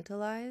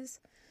compartmentalize,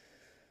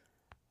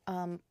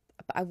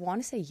 I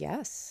want to say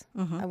yes.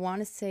 I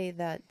want to say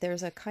that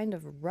there's a kind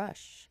of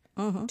rush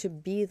to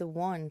be the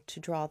one to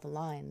draw the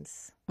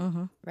lines,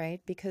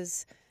 right?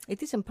 Because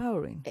it is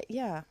empowering.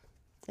 Yeah,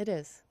 it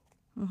is.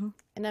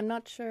 And I'm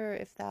not sure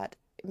if that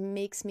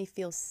makes me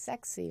feel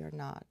sexy or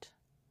not,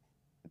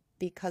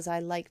 because I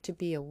like to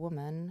be a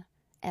woman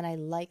and I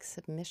like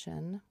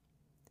submission,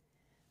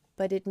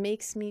 but it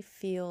makes me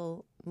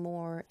feel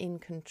more in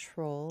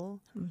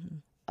control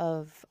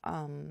of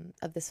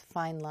this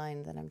fine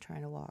line that I'm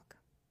trying to walk.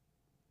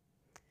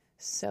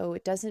 So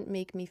it doesn't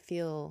make me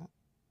feel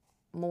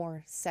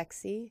more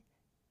sexy.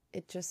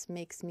 It just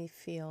makes me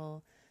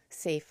feel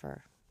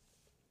safer,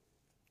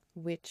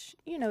 which,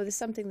 is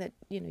something that,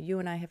 you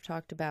and I have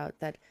talked about,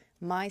 that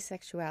my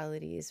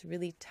sexuality is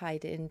really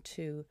tied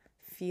into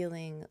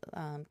feeling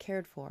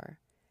cared for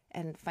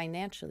and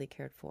financially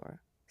cared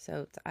for.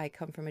 So I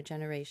come from a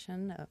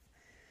generation of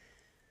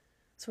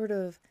sort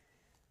of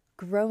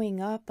growing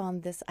up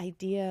on this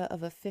idea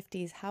of a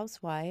 50s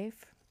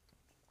housewife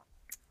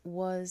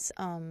was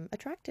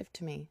attractive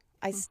to me.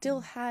 I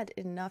still had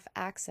enough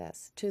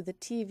access to the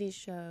TV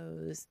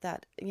shows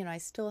that, I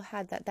still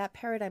had that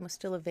paradigm was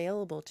still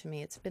available to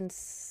me. It's been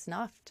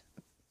snuffed.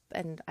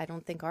 And I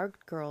don't think our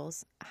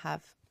girls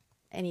have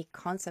any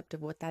concept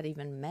of what that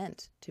even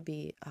meant, to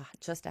be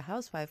just a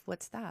housewife.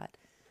 What's that?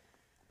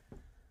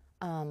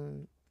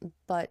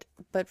 But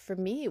for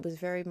me, it was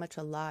very much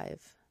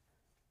alive.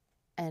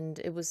 And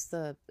it was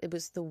the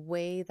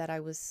way that I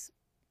was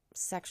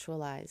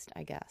sexualized,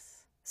 I guess.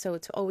 So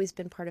it's always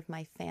been part of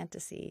my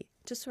fantasy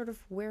to sort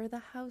of wear the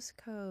house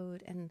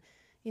coat and,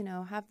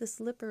 have the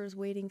slippers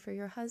waiting for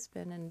your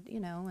husband. And,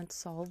 and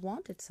Saul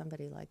wanted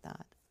somebody like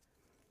that.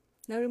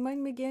 Now,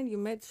 remind me again, you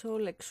met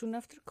Saul soon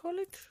after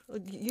college? Or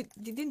you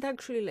didn't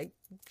actually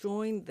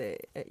join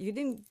you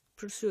didn't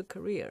pursue a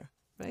career,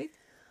 right?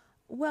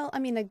 Well, I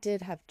mean, I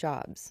did have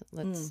jobs,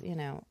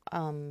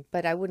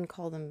 but I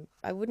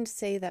wouldn't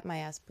say that my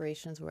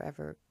aspirations were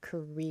ever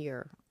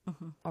career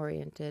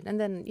oriented. And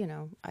then,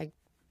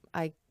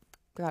 I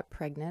got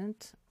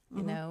pregnant,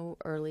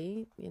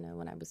 early,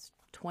 when I was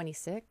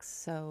 26.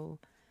 So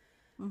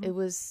it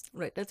was...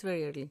 Right, that's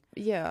very early.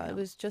 Yeah, it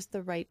was just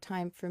the right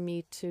time for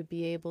me to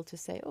be able to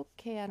say,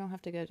 okay, I don't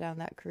have to go down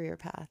that career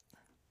path.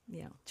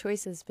 Yeah.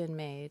 Choice has been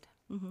made.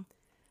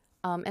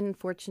 And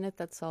fortunate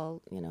that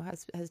Saul,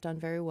 has done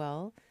very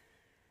well.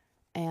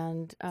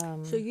 And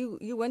so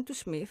you went to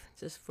Smith,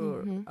 just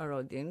for our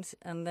audience,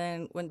 and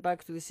then went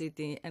back to the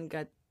city and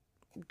got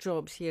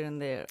jobs here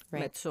and there,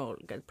 Right. met Sol,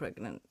 got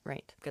pregnant,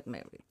 Right. got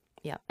married.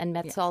 Yeah. And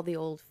met Sol the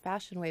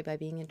old-fashioned way by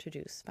being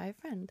introduced by a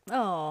friend.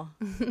 Oh,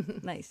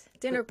 nice.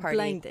 Dinner party.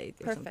 Blind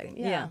date or Perfect. something.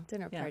 Yeah.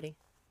 Dinner party.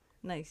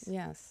 Nice.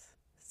 Yes.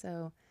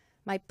 So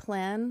my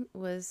plan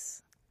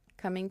was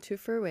coming to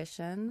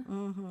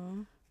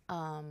fruition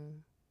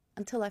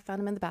until I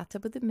found him in the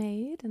bathtub with the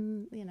maid,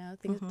 and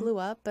things blew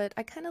up. But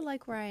I kind of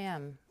like where I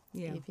am.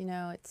 Yeah. If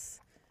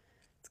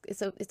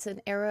it's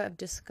an era of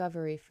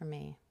discovery for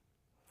me.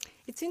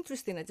 It's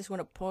interesting. I just want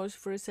to pause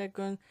for a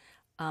second.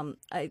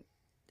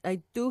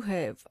 I do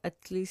have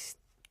at least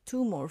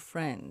 2 more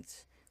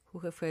friends who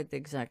have had the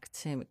exact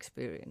same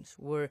experience,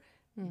 where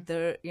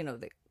they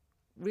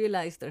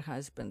realized their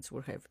husbands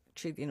were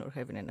cheating or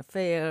having an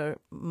affair,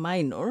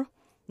 minor,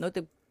 not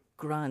a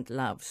grand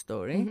love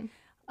story.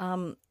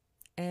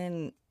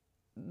 And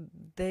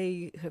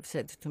they have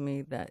said to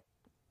me that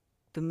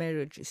the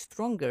marriage is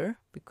stronger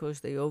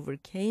because they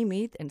overcame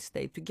it and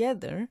stayed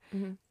together,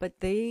 but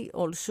they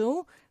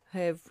also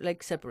have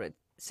separate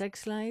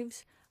sex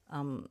lives,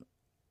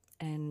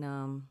 and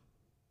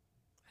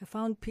have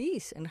found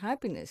peace and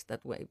happiness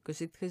that way,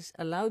 because it has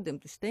allowed them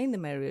to stay in the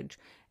marriage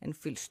and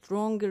feel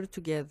stronger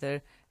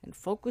together and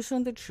focus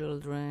on the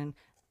children,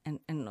 and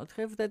not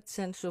have that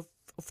sense of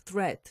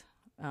threat,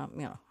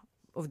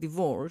 of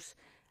divorce,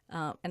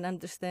 and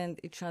understand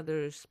each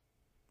other's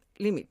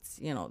limits,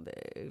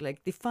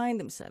 define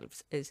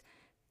themselves as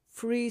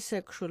free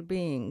sexual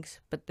beings,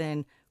 but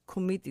then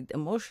committed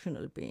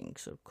emotional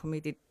beings, or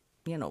committed,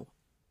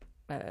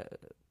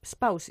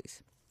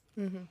 spouses.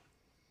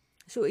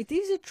 So it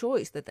is a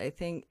choice that I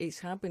think is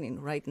happening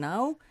right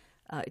now.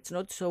 It's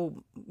not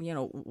so,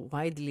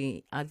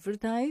 widely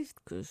advertised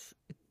because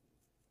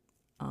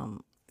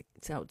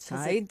it's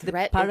outside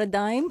the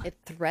paradigm. It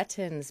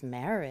threatens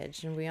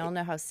marriage, and we all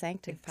know how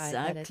sanctified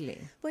that is.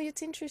 Exactly. Well,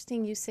 it's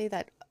interesting you say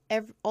that.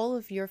 All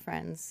of your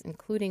friends,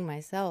 including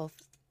myself,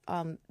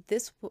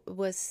 this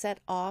was set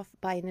off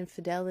by an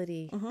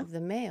infidelity of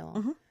the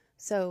male.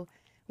 So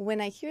when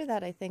I hear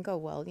that, I think, oh,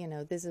 well,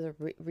 this is a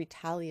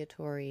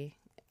retaliatory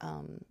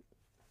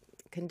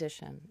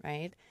condition,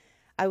 right?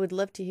 I would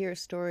love to hear a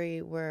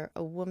story where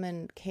a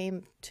woman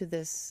came to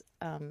this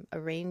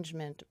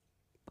arrangement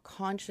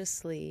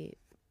consciously,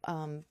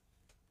 and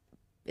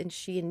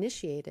she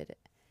initiated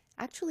it.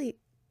 Actually,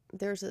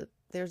 there's a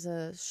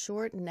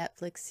short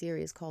Netflix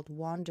series called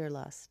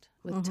Wanderlust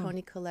with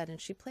Toni Collette,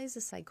 and she plays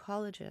a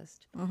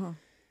psychologist.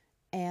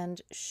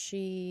 And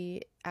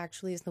she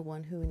actually is the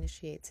one who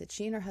initiates it.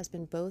 She and her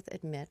husband both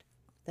admit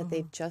that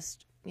they've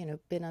just,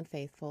 been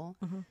unfaithful.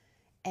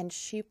 And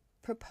she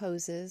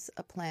proposes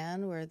a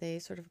plan where they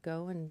sort of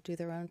go and do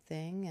their own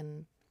thing,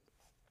 and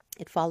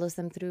it follows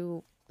them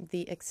through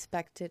the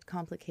expected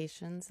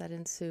complications that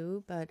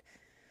ensue. But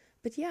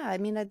yeah, I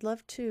mean, I'd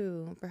love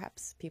to,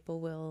 perhaps people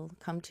will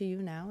come to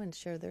you now and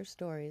share their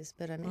stories,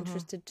 but I'm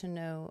interested to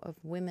know of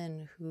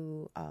women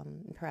who,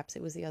 perhaps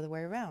it was the other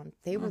way around.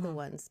 They were the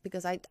ones,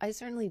 because I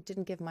certainly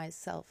didn't give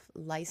myself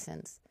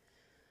license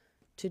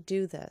to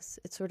do this.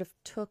 It sort of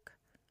took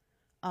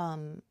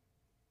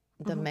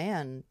the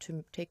man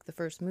to take the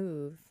first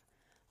move.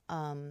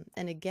 And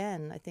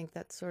again, I think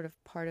that's sort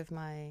of part of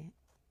my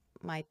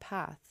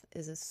path,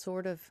 is a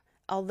sort of,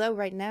 although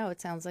right now it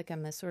sounds like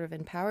I'm a sort of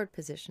empowered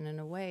position in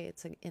a way,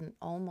 it's in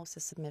almost a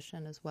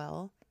submission as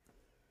well.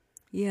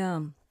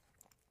 Yeah.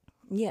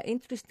 Yeah,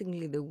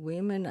 interestingly, the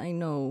women I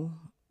know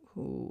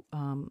who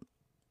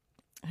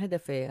had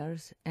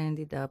affairs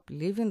ended up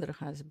leaving their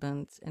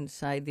husbands and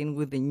siding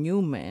with the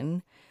new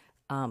men,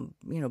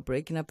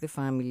 breaking up the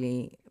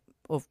family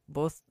of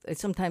both.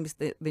 Sometimes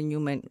the new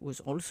man was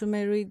also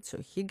married, so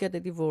he got a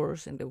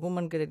divorce and the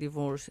woman got a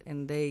divorce,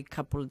 and they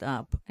coupled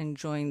up and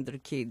joined their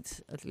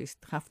kids at least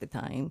half the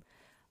time.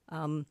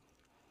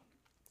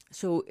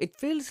 So it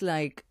feels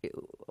like,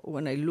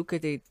 when I look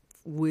at it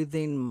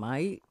within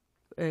my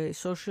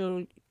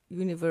social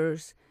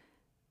universe,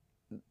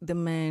 the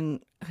men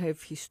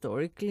have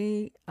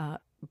historically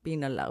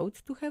been allowed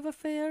to have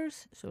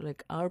affairs. So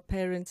like our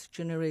parents'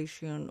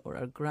 generation or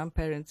our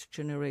grandparents'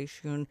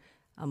 generation,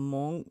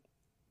 among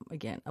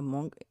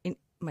in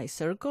my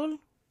circle,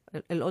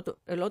 a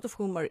lot of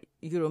whom are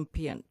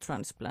European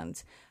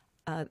transplants,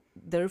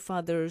 their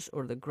fathers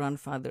or the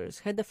grandfathers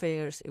had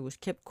affairs. It was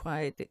kept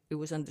quiet. It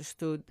was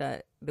understood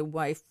that the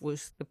wife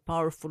was the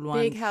powerful one.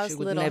 Big house,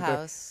 little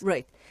house.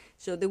 Right.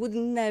 So they would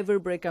never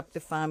break up the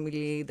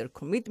family. Their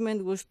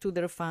commitment was to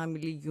their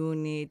family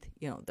unit.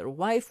 Their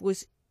wife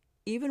was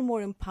even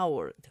more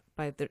empowered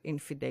by their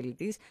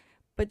infidelities,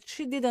 but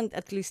she didn't,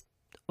 at least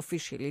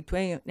officially,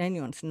 to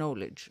anyone's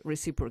knowledge,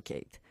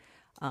 reciprocate.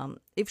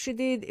 If she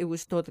did, it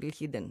was totally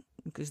hidden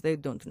because they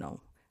don't know.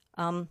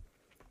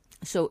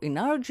 So in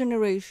our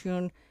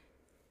generation,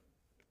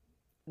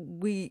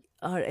 we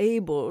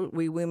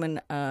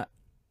women,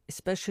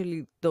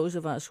 especially those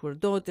of us who are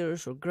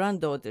daughters or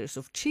granddaughters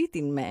of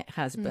cheating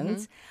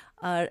husbands,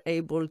 are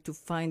able to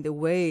find a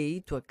way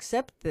to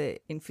accept the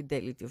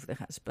infidelity of the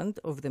husband,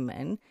 of the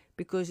man,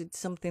 because it's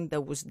something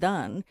that was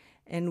done,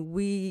 and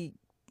we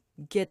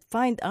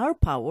find our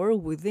power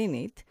within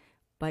it,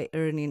 by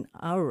earning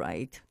our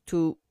right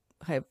to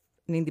have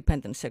an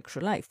independent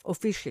sexual life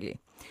officially.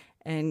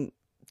 And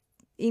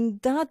in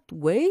that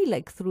way,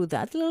 like through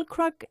that little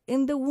crack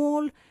in the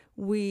wall,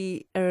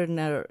 we earn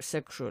our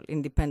sexual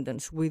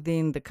independence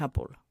within the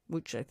couple,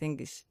 which I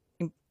think is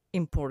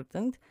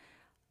important.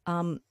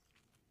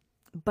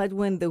 But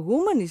when the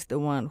woman is the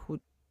one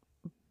who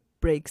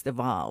breaks the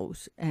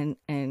vows and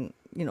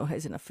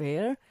has an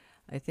affair,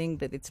 I think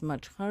that it's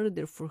much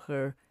harder for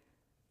her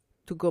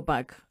to go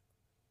back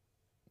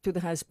to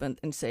the husband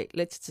and say,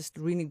 let's just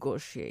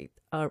renegotiate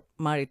our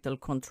marital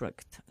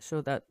contract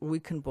so that we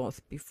can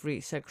both be free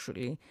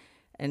sexually.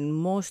 And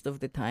most of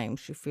the time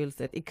she feels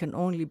that it can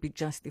only be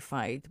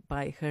justified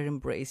by her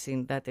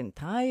embracing that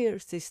entire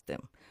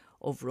system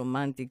of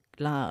romantic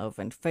love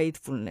and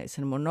faithfulness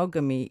and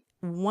monogamy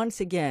once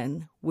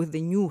again with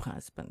the new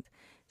husband.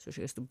 So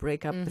she has to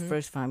break up the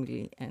first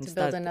family and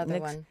build another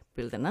one.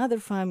 Build another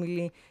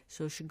family.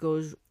 So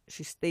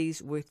she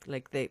stays with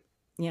like the,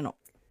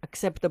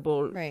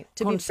 acceptable right.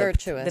 To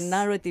concept. Be virtuous. The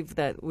narrative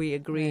that we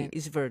agree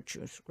is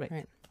virtuous.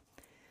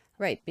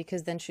 Right,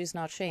 because then she's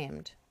not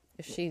shamed.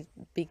 If she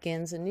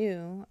begins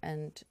anew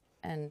and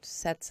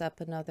sets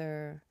up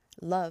another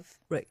love.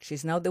 Right.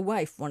 She's now the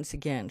wife once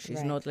again.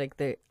 She's not like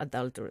the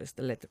adulteress,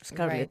 the letter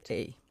Scarlet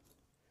A.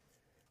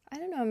 I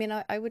don't know. I mean,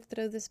 I would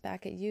throw this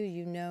back at you.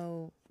 You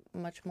know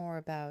much more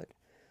about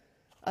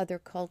other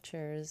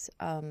cultures.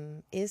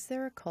 Is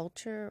there a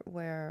culture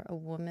where a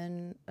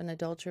woman, an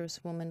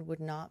adulterous woman, would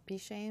not be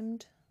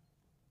shamed?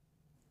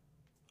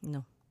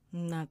 No,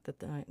 not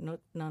that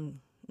none.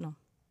 No.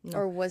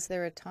 Or was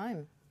there a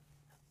time?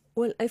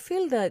 Well, I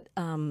feel that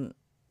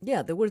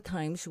there were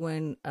times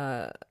when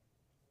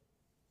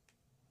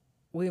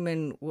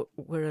women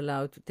were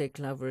allowed to take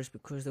lovers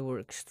because they were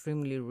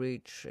extremely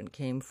rich and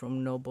came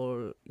from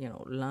noble,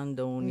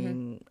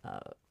 landowning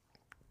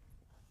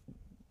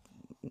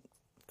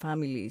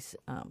families,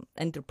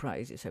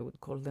 enterprises, I would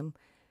call them.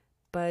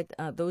 But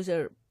those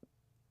are,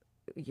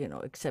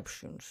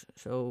 exceptions.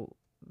 So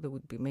there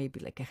would be maybe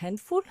like a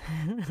handful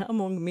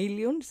among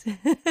millions.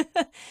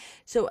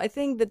 So I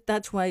think that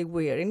that's why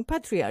we are in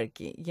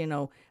patriarchy.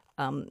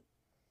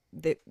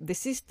 The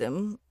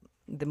system,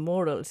 the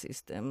moral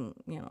system,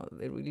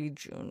 the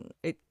religion,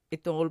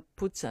 it all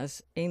puts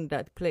us in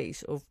that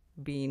place of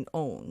being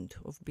owned,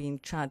 of being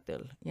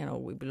chattel.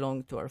 We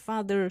belong to our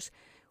fathers,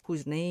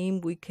 whose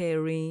name we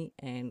carry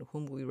and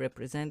whom we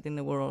represent in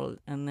the world.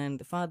 And then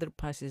the father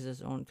passes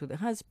us on to the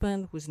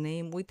husband, whose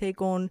name we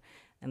take on,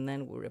 and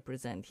then we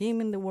represent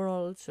him in the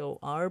world. So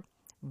our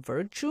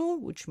virtue,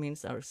 which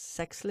means our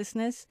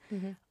sexlessness,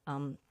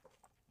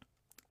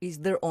 is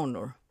their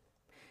honor.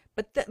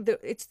 But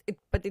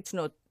it's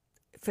not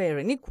fair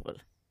and equal.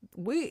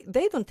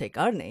 They don't take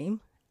our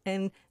name,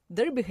 and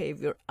their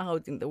behavior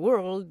out in the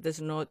world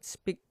does not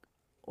speak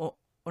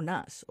on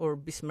us or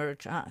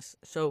besmirch us.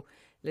 So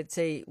let's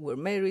say we're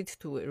married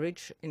to a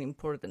rich and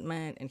important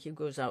man and he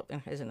goes out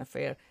and has an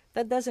affair.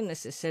 That doesn't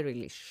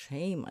necessarily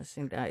shame us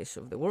in the eyes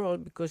of the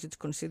world because it's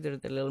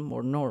considered a little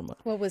more normal.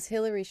 Well, was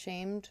Hillary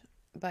shamed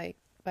by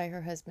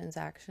her husband's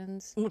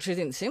actions? Well, she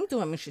didn't seem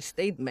to. I mean, she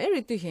stayed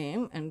married to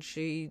him and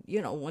she,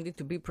 wanted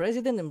to be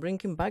president and bring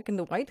him back in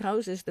the White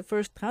House as the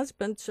first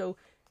husband. So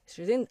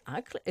she didn't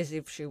act as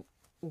if she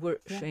were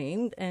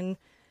shamed. And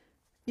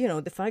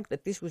the fact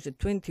that this was a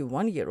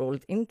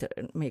 21-year-old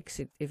intern makes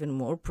it even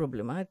more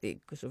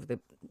problematic because of the,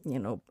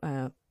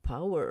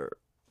 power,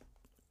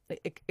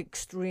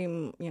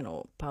 extreme,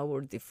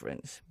 power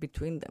difference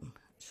between them.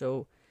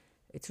 So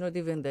it's not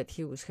even that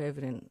he was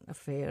having an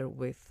affair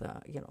with,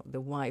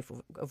 the wife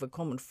of a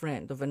common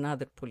friend of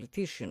another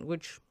politician,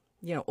 which,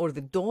 or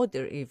the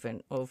daughter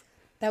even of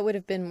that would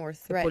have been more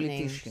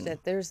threatening.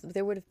 That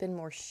there would have been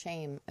more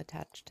shame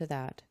attached to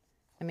that.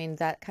 I mean,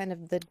 that kind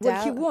of the doubt.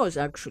 Well, he was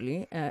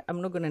actually.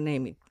 I'm not going to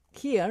name it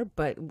here,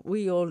 but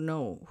we all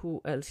know who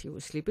else he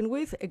was sleeping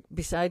with.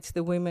 Besides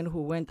the women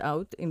who went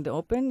out in the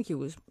open, he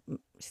was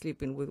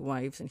sleeping with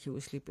wives and he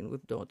was sleeping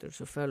with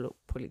daughters of fellow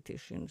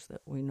politicians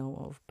that we know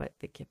of, but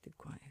they kept it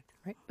quiet.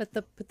 Right, but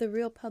the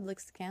real public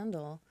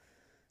scandal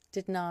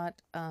did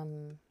not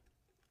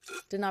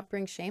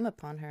bring shame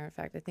upon her. In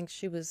fact, I think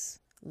she was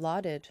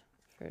lauded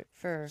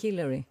for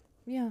Hillary.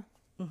 Yeah.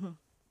 Mm-hmm.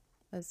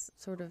 As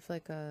sort of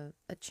like a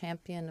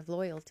champion of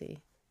loyalty.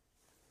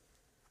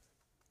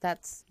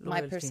 That's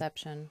my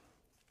perception.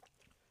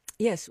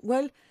 Yes,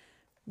 well,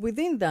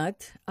 within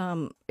that,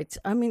 I'm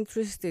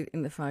interested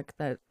in the fact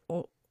that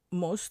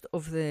most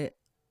of the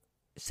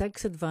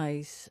sex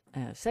advice,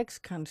 sex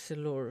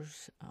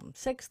counselors,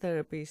 sex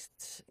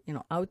therapists,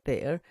 out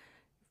there,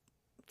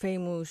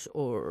 famous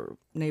or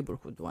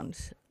neighborhood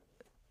ones,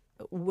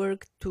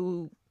 work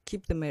to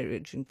keep the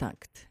marriage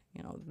intact.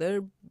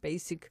 Their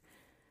basic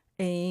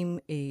aim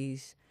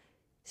is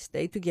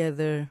stay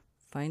together,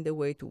 find a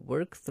way to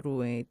work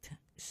through it.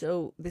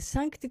 So the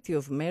sanctity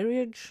of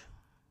marriage,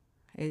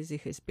 as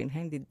it has been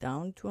handed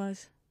down to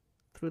us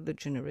through the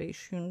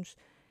generations,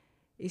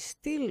 is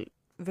still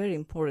very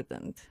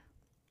important.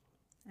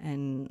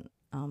 And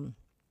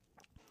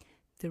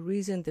there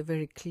isn't a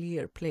very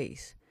clear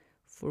place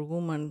for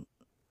women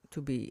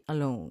to be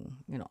alone,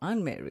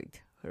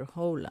 unmarried her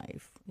whole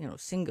life,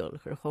 single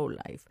her whole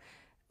life,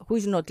 who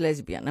is not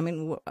lesbian. I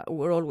mean,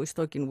 we're always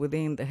talking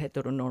within the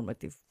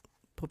heteronormative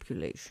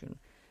population.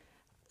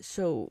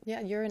 So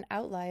yeah, you're an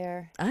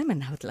outlier. I'm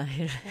an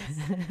outlier.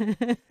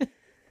 Yes.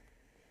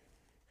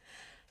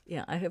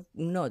 Yeah, I have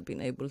not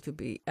been able to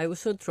be. I was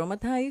so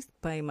traumatized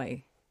by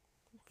my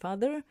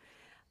father.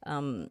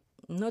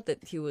 Not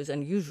that he was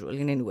unusual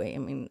in any way. I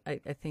mean,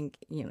 I think,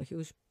 he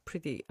was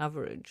pretty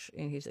average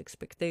in his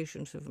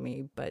expectations of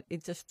me, but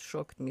it just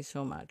shocked me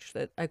so much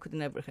that I could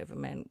never have a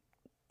man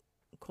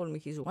call me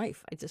his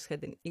wife. I just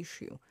had an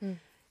issue.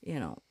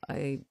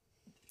 I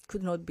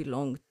could not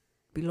belong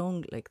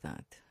like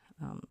that.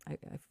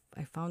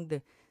 I found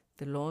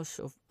the loss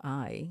of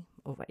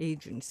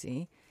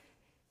agency,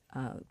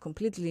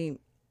 completely,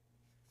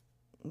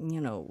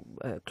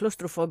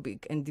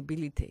 claustrophobic and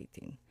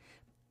debilitating.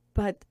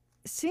 But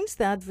since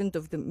the advent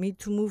of the Me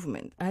Too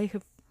movement, I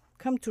have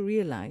come to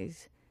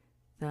realize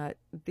that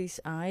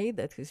this I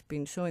that has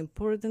been so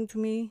important to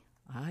me,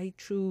 I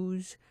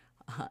choose,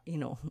 I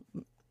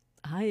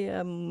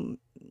am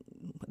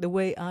the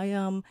way I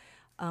am,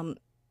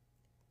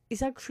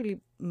 is actually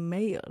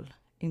male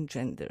in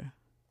gender.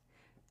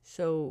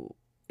 So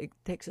it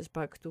takes us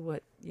back to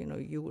what,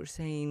 you were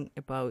saying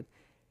about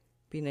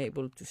being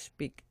able to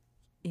speak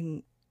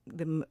in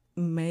the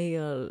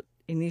male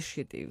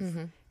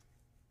initiative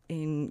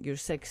in your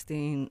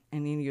sexting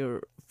and in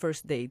your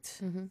first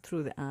dates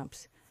through the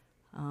apps.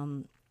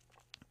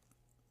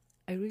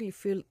 I really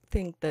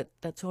think that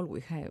that's all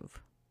we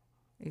have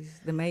is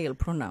the male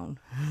pronoun.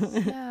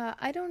 Yeah,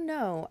 I don't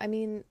know. I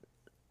mean,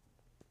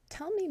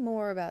 tell me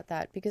more about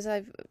that, because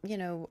I've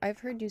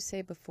heard you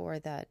say before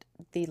that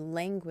the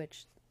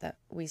language that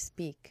we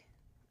speak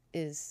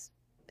is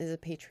a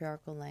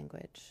patriarchal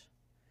language.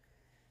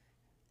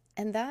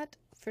 And that,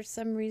 for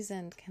some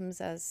reason, comes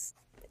as,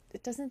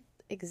 it doesn't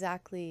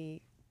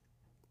exactly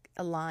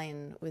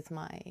align with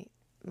my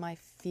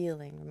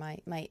feeling,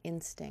 my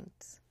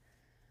instincts.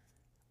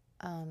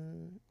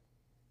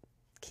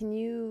 Can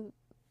you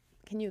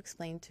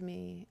explain to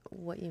me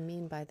what you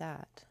mean by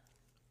that?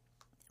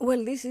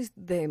 Well, this is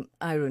the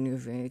irony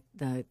of it,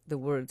 that the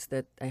words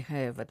that I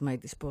have at my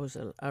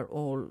disposal are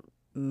all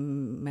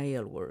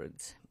male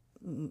words.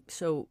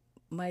 So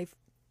my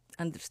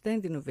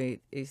understanding of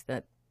it is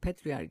that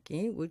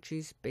patriarchy, which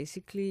is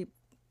basically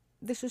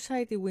the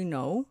society we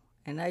know,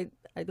 and I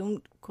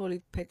don't call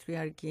it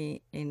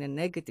patriarchy in a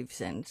negative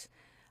sense,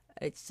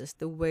 it's just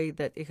the way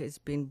that it has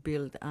been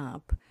built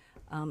up.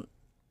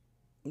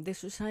 The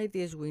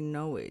society as we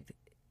know it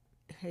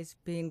has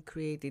been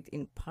created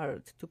in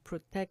part to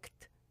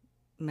protect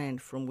men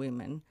from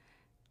women,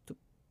 to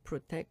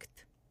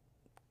protect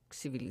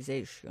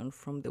civilization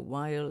from the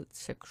wild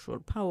sexual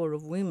power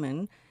of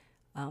women,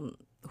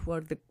 who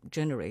are the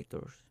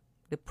generators,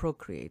 the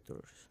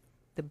procreators,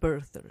 the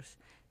birthers.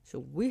 So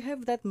we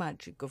have that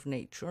magic of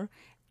nature,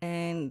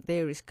 and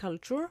there is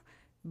culture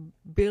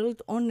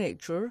built on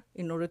nature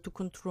in order to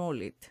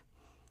control it.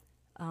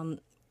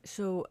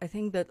 So I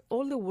think that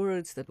all the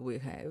words that we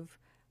have,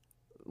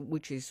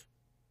 which is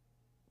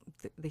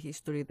the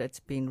history that's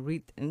been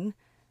written,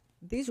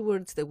 these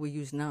words that we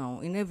use now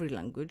in every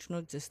language,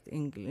 not just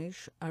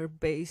English, are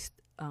based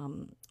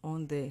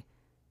on the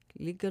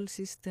legal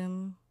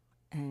system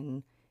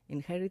and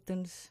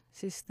inheritance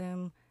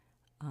system,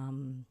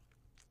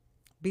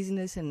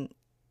 business and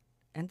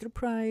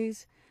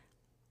enterprise,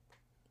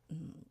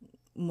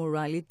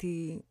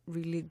 morality,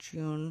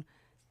 religion,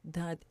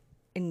 that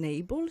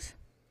enables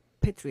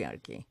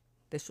patriarchy,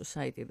 the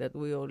society that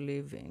we all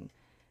live in.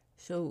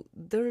 So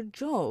their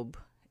job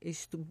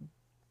is to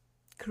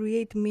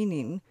create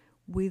meaning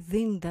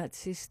within that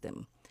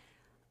system.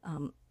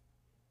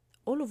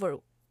 All of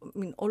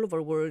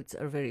our words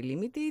are very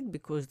limited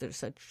because there's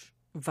such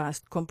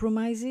vast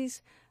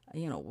compromises.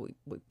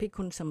 We pick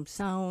on some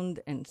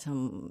sound and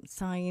some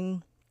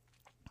sign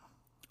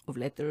of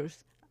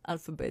letters,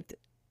 alphabet,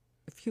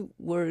 a few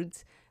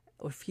words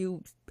or a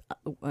few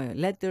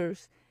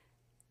letters,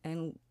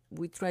 and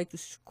we try to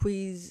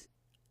squeeze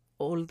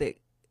all the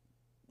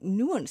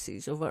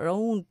nuances of our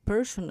own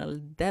personal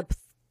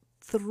depth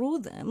through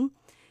them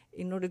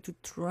in order to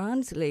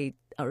translate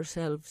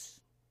ourselves,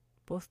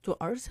 both to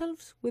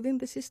ourselves within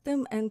the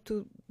system and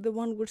to the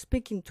one we're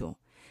speaking to.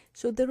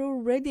 So they're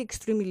already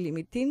extremely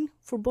limiting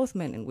for both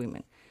men and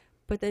women.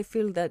 But I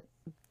feel that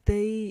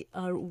they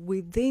are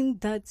within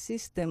that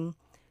system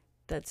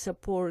that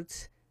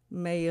supports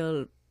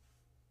male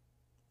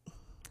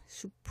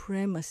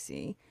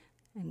supremacy.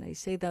 And I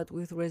say that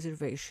with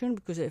reservation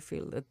because I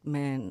feel that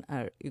men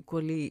are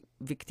equally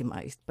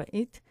victimized by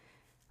it.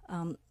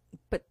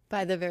 But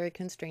by the very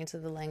constraints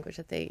of the language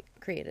that they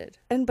created.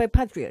 And by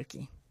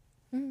patriarchy.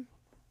 Mm.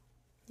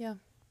 Yeah.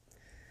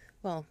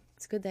 Well,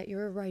 it's good that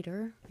you're a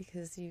writer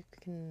because you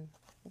can,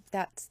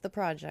 that's the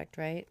project,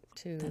 right?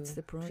 That's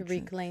the project. To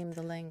reclaim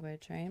the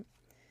language, right?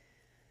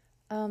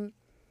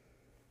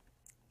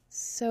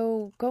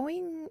 So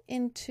going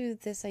into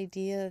this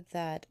idea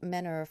that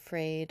men are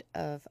afraid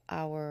of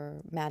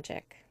our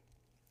magic,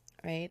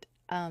 right?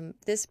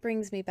 this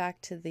brings me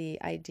back to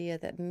the idea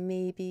that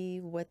maybe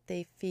what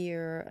they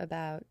fear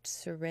about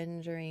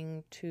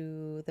surrendering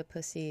to the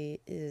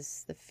pussy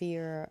is the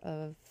fear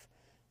of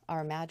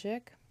our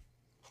magic.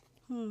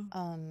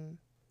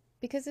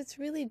 Because it's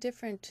really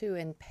different to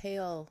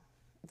impale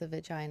the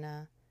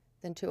vagina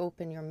than to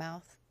open your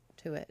mouth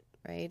to it,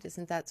 right?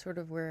 Isn't that sort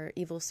of where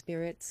evil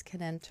spirits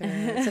can enter?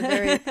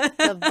 It's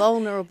a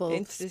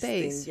vulnerable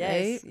space,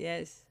 right?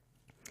 Yes.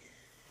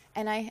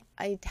 And I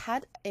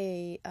had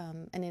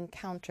an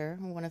encounter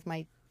on one of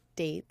my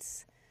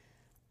dates,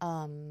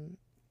 and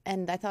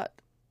I thought,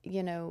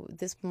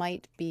 this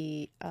might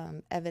be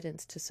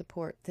evidence to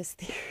support this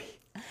theory.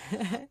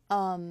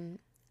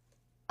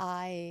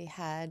 I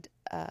had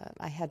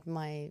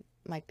my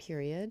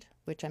period,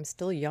 which I'm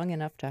still young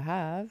enough to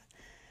have,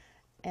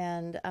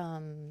 and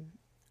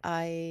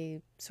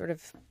I sort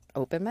of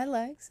opened my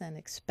legs and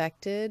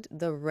expected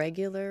the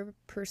regular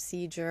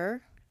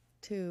procedure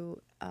to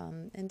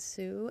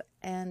ensue,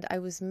 and I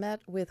was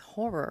met with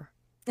horror.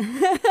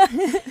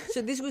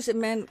 So this was a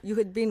man you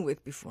had been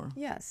with before?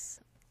 Yes.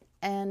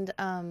 And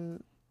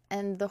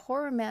the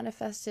horror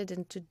manifested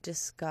into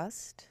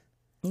disgust.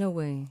 No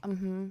way.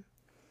 Mm-hmm.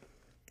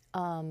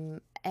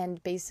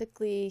 And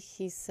basically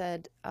he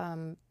said,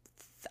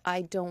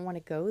 I don't want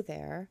to go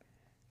there.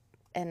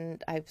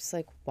 And I was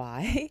like,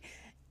 why?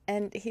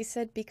 And he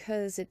said,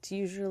 because it's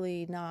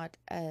usually not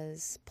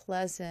as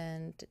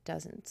pleasant, it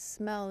doesn't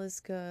smell as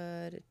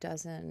good, it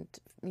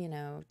doesn't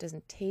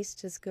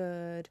taste as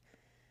good.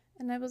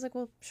 And I was like,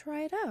 well,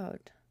 try it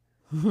out.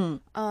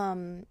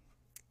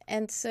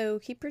 And so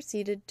he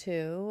proceeded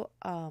to,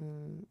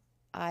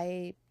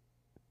 I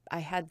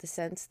had the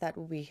sense that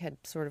we had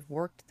sort of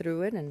worked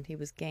through it and he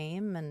was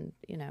game and,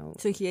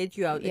 So he ate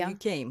you out Yeah. and you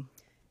came?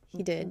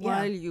 He did,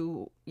 While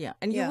yeah.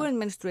 And you Yeah. weren't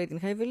menstruating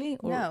heavily?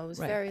 Or, No, it was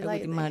very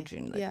lightly. I would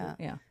imagine that.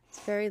 Yeah. It's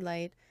very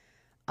light.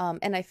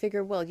 And I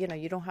figure, well, you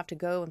don't have to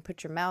go and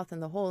put your mouth in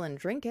the hole and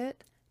drink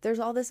it. There's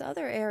all this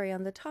other area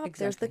on the top.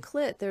 Exactly. There's the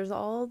clit. There's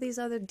all these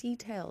other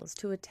details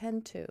to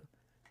attend to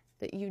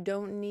that you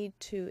don't need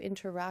to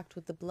interact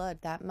with the blood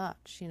that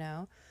much,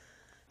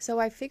 So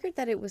I figured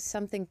that it was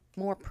something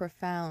more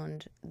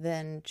profound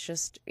than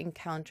just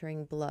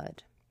encountering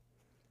blood.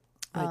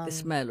 Like the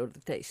smell or the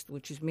taste,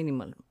 which is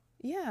minimal.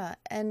 Yeah,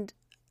 and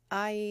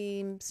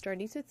I'm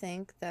starting to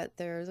think that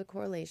there's a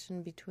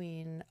correlation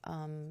between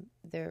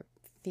their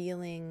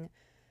feeling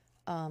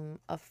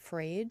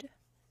afraid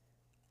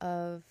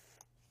of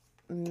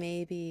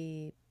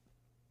maybe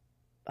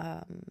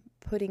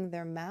putting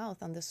their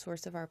mouth on the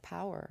source of our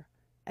power.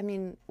 I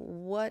mean,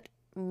 what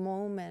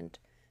moment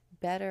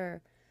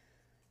better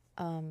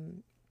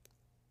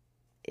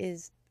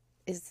is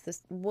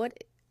this?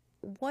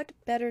 What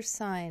better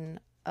sign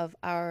of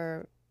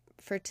our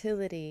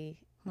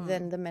fertility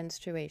than the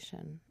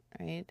menstruation,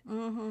 right?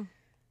 Mm-hmm.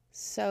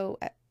 So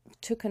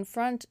to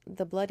confront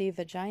the bloody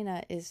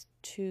vagina is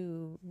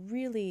to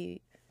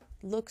really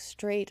look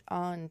straight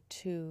on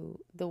to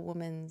the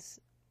woman's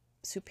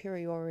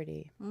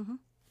superiority. Mm-hmm.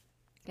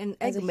 An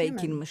As a egg-making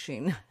human.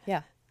 machine.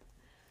 Yeah.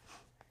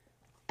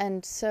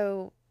 And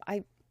so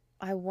I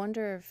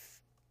wonder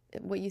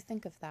what you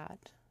think of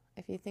that.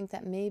 If you think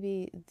that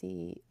maybe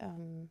the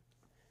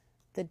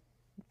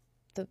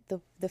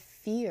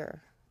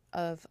fear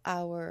of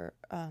our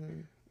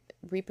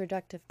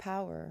reproductive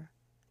power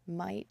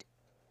might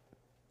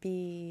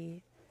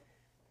be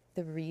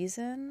the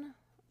reason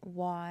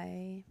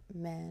why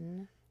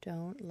men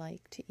don't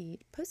like to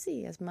eat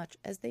pussy as much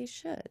as they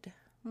should.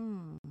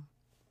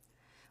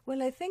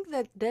 Well, I think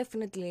that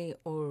definitely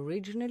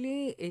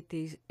originally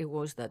it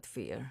was that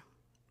fear.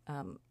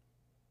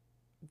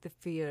 The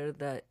fear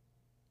that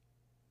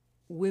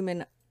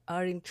women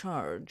are in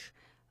charge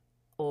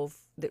of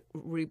the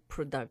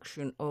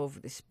reproduction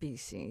of the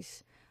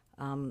species.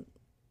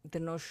 The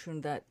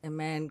notion that a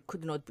man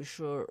could not be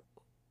sure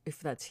if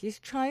that's his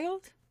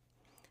child.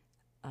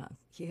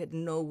 He had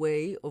no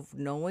way of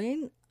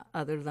knowing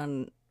other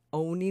than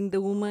owning the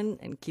woman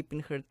and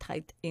keeping her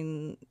tight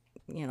in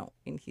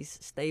his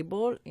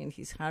stable, in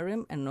his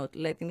harem, and not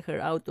letting her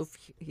out of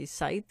his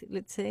sight,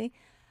 let's say.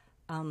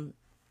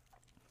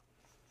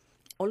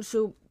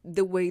 Also,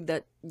 the way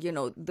that,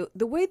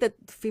 the way that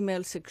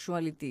female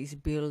sexuality is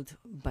built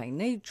by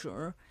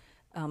nature,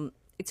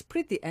 it's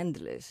pretty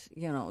endless.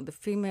 The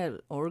female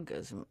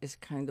orgasm is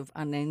kind of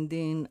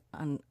unending,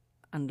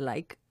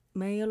 unlike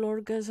male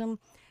orgasm.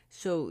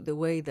 So the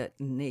way that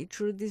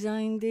nature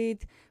designed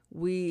it,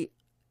 we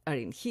are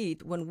in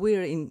heat. When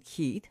we're in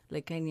heat,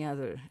 like any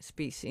other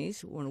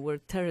species, when we're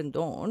turned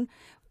on,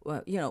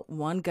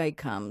 one guy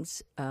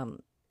comes,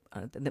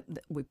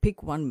 we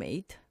pick one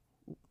mate.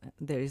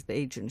 There is the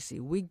agency.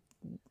 We,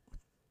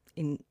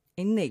 in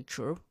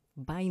nature,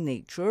 by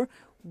nature,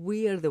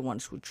 we are the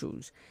ones who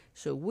choose.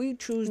 So we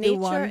choose the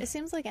one. It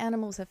seems like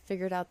animals have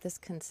figured out this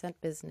consent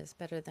business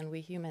better than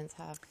we humans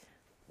have.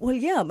 Well,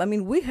 yeah, I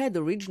mean, we had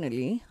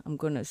originally, I'm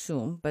going to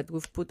assume, but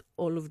we've put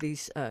all of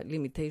these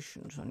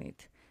limitations on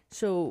it.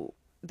 So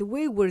the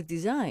way we're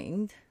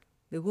designed,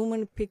 the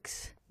woman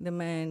picks the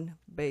man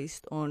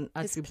based on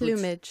His attributes.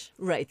 plumage.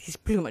 Right, his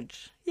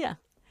plumage. Yeah.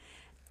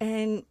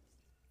 And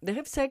they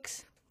have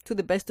sex to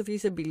the best of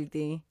his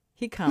ability.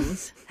 He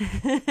comes.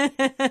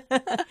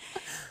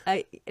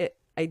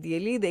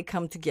 Ideally, they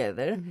come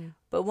together. Mm-hmm.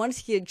 But once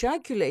he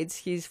ejaculates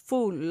his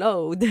full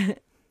load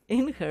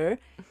in her,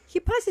 he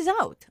passes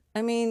out.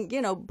 I mean,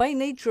 by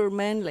nature,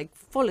 men like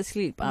fall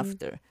asleep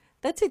after.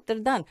 That's it. They're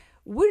done.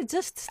 We're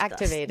just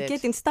Activated.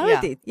 getting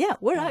started. Yeah,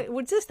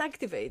 we're just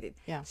activated.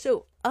 Yeah.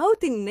 So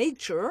out in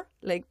nature,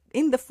 like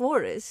in the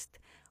forest,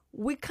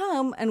 we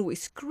come and we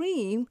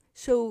scream.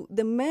 So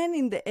the men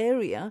in the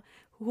area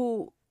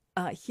who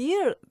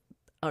hear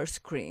our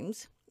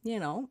screams,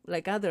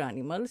 like other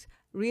animals,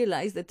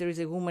 realize that there is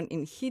a woman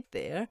in heat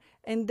there,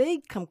 and they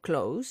come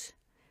close.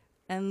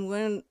 And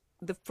when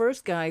the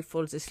first guy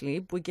falls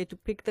asleep, we get to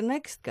pick the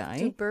next guy.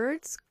 Do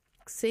birds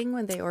sing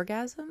when they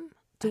orgasm?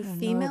 I Do don't know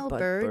female about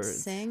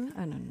birds sing?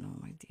 I don't know,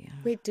 my dear.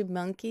 Wait, do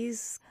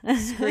monkeys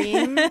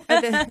scream?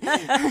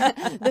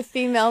 The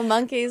female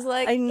monkeys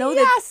like, I know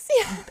yes!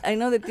 I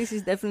know that this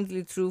is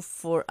definitely true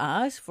for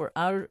us, for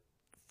our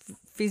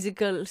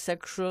physical,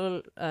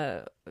 sexual,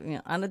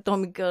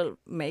 anatomical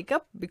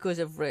makeup, because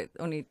I've read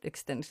on it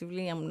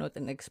extensively. I'm not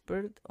an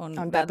expert on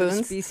other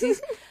baboons.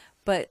 species.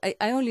 But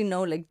I only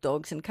know like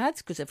dogs and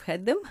cats because I've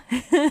had them.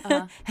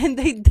 And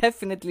they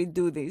definitely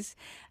do this.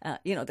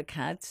 The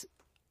cats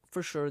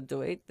for sure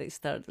do it. They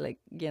start like,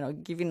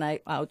 giving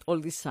out all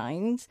these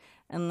signs,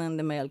 and then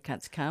the male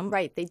cats come.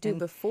 Right, they do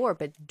before,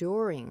 but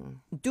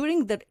during.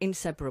 During, they're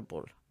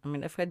inseparable. I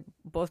mean, I've had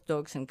both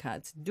dogs and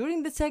cats.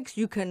 During the sex,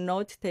 you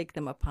cannot take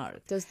them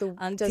apart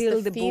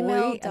until the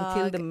female boy, dog...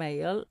 until the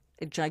male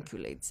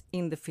ejaculates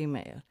in the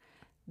female.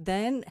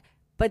 Then,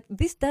 but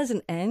this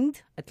doesn't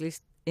end, at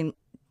least in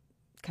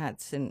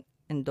cats and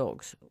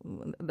dogs.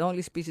 The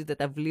only species that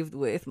I've lived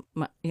with,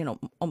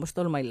 almost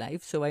all my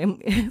life, so I am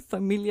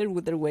familiar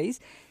with their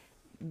ways.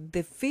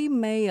 The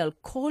female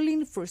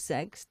calling for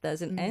sex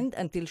doesn't end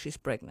until she's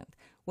pregnant.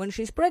 When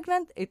she's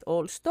pregnant, it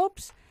all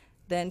stops.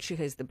 Then she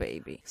has the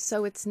baby.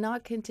 So it's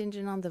not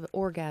contingent on the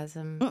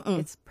orgasm.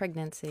 It's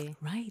pregnancy.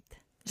 Right.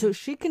 So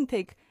she can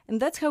take, and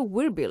that's how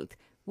we're built.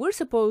 We're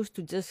supposed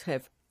to just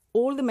have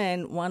all the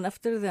men, one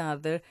after the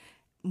other.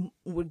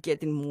 We're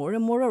getting more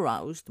and more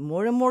aroused,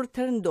 more and more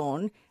turned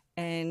on,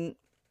 and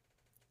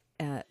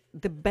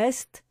the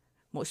best,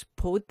 most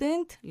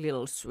potent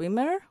little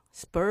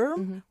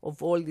sperm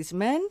of all these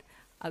men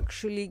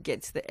actually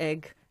gets the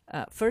egg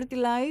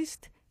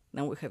fertilized.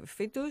 Then we have a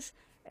fetus,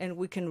 and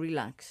we can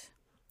relax.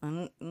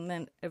 And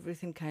then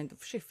everything kind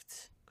of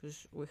shifts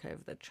because we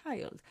have that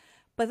child.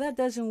 But that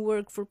doesn't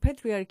work for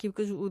patriarchy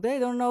because they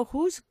don't know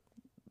whose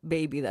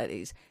baby that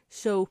is.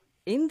 So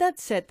in that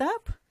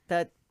setup,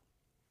 that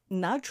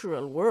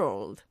natural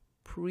world,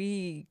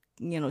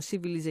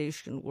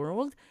 civilization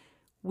world,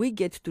 we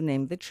get to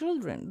name the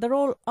children. They're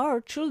all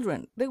our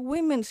children, the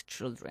women's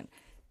children.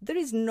 There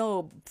is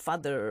no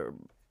father,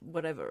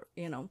 whatever,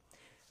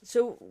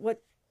 So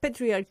what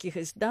patriarchy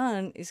has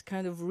done is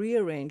kind of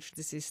rearrange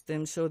the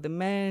system so the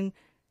men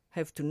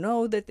have to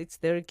know that it's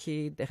their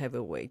kid. They have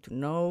a way to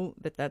know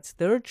that that's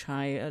their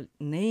child,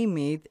 name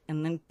it,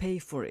 and then pay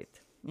for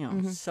it,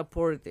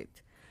 support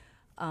it.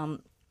 And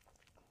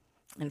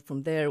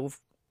from there, we've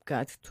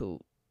got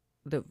to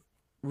the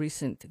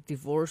recent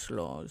divorce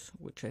laws,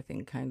 which I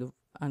think kind of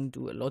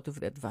undo a lot of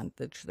the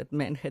advantage that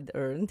men had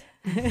earned.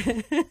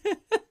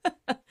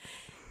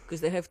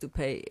 Because they have to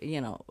pay,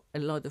 a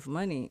lot of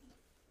money.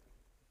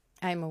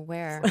 I'm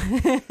aware.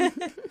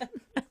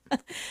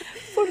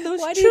 For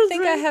those Why children. do you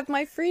think I have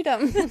my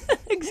freedom?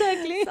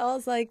 Exactly. So I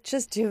was like,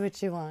 just do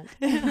what you want.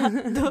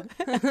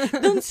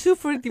 Don't sue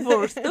for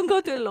divorce. Don't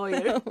go to a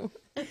lawyer.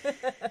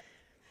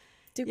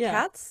 Do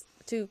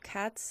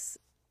cats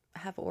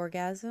have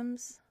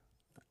orgasms?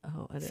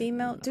 Oh, I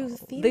don't Do know.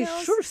 females? They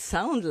sure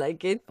sound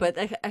like it, but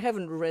I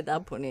haven't read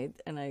up on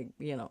it, and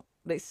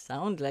they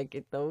sound like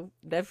it though.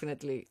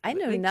 Definitely. I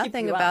know They keep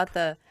nothing you about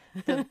up.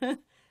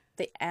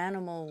 the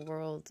animal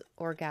world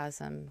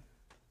orgasm,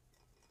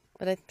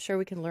 but I'm sure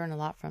we can learn a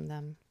lot from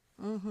them.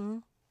 Mm-hmm.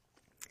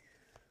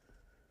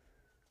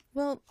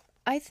 Well,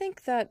 I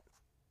think that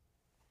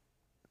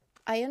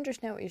I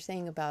understand what you're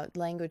saying about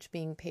language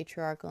being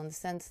patriarchal in the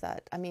sense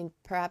that,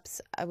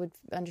 perhaps I would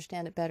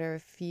understand it better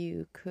if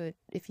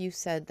you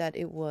said that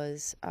it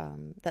was,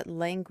 that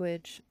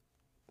language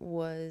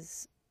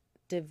was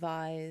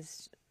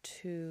devised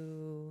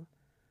to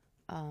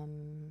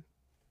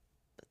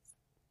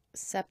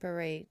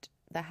separate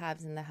the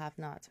haves and the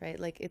have-nots, right?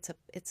 Like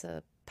it's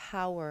a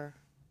power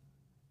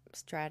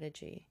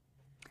strategy.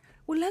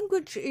 Well,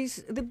 language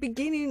is the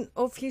beginning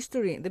of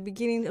history, the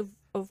beginning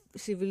of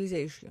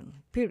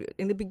civilization, period.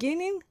 In the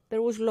beginning,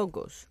 there was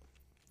logos.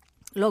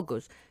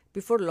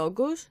 Before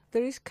logos,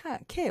 there is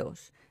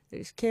chaos. There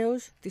is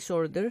chaos,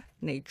 disorder,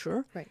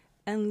 nature. Right.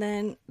 And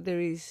then there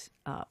is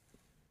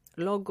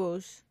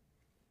logos,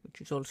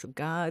 which is also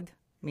God,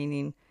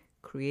 meaning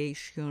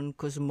creation,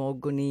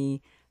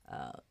 cosmogony,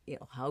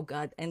 how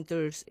God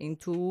enters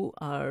into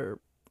our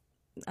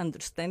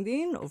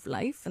understanding of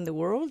life and the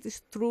world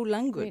is through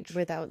language.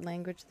 Without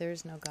language, there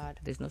is no God.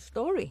 There's no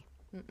story.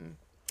 Mm-mm.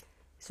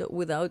 So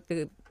without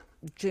the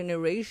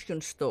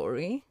generation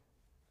story,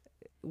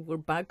 we're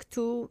back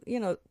to,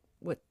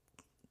 what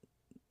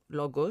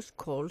Logos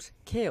calls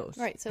chaos.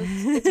 Right. So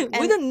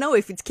we don't know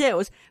if it's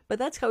chaos, but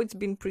that's how it's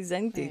been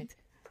presented.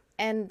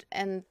 Right.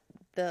 And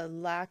the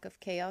lack of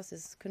chaos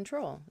is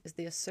control, is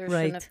the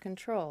assertion of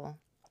control,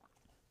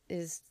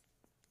 is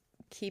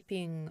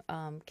keeping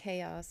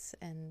chaos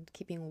and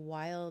keeping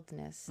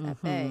wildness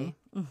at bay.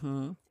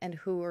 Mm-hmm. And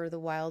who are the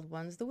wild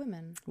ones? The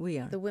women. We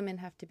are. The women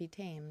have to be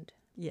tamed.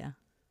 Yeah.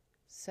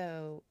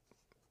 So,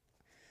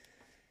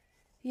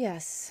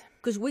 yes.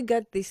 Because we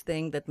got this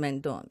thing that men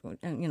don't,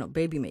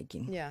 baby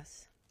making.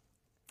 Yes.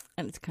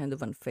 And it's kind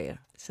of unfair.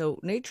 So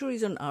nature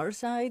is on our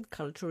side,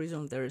 culture is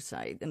on their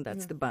side, and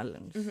that's the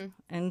balance. Mm-hmm.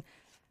 And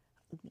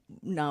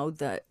now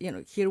that,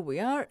 here we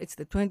are, it's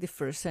the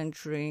 21st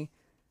century.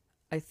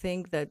 I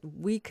think that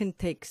we can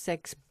take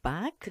sex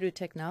back. Through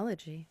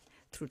technology.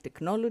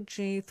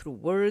 Through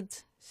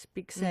words,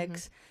 speak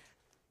sex,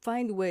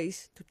 find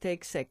ways to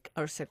take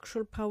our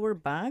sexual power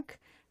back,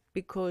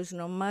 because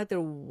no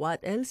matter what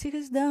else it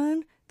has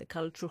done, the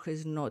culture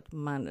has not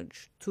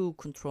managed to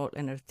control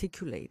and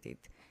articulate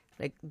it.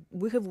 Like,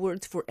 we have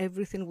words for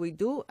everything we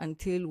do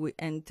until we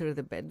enter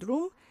the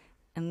bedroom,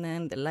 and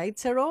then the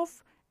lights are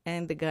off,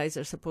 and the guys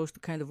are supposed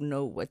to kind of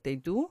know what they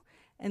do.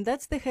 And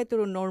that's the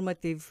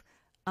heteronormative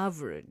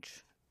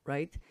average,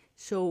 right?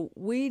 So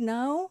we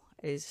now,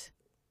 as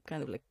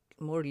kind of like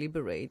more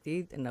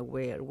liberated and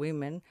aware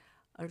women,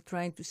 are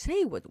trying to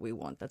say what we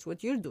want. That's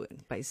what you're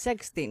doing by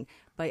sexting,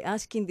 by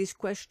asking these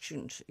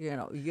questions.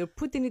 You're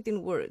putting it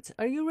in words.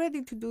 Are you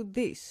ready to do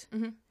this?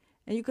 Mm-hmm.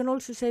 And you can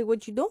also say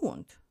what you don't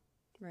want,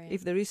 right?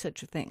 If there is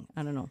such a thing.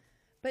 I don't know.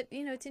 But,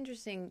 it's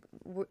interesting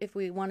if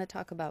we want to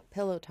talk about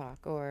pillow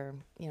talk or,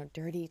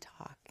 dirty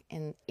talk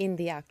in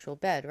the actual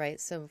bed, right?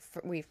 So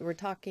we're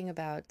talking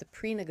about the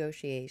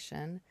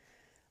pre-negotiation,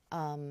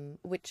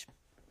 which,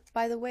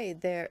 by the way,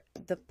 the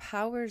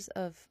powers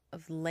of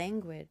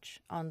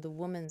language on the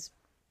woman's,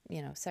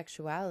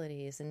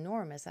 sexuality is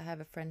enormous. I have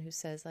a friend who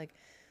says, like,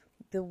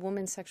 the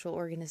woman's sexual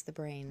organ is the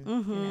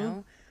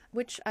brain,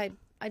 which I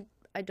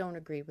don't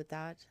agree with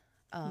that.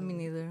 Me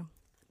neither.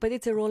 But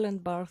it's a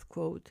Roland Barthes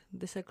quote.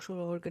 The sexual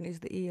organ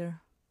is the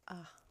ear.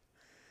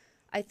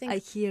 I think I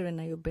hear and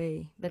I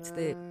obey. That's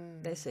the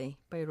essay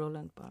by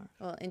Roland Barthes.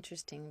 Well,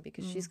 interesting,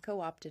 because she's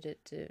co-opted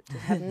it to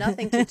have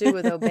nothing to do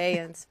with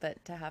obeyance,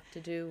 but to have to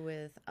do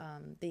with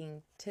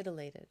being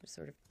titillated,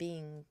 sort of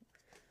being,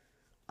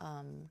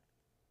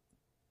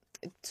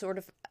 sort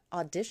of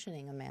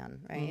auditioning a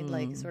man, right?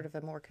 Like sort of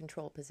a more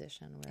control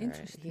position where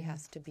he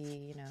has to be,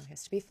 he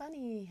has to be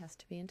funny, he has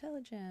to be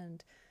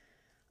intelligent.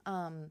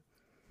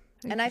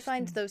 And I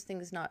find those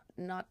things not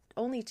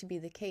only to be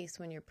the case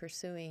when you're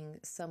pursuing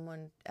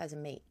someone as a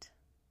mate,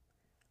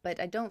 but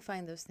I don't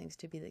find those things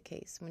to be the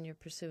case when you're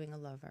pursuing a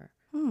lover.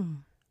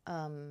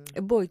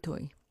 A boy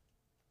toy.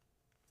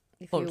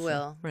 If also, you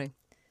will. Right.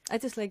 I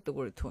just like the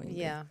word toy.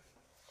 Yeah.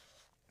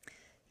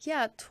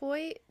 Yeah,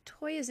 toy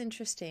is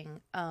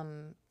interesting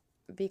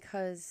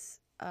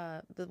because,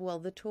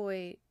 the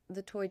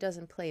toy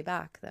doesn't play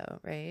back though,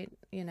 right?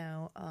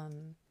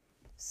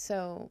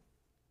 So...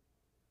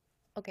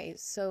 Okay,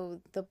 so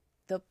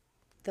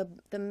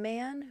the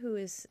man who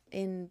is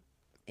in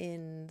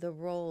the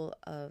role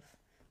of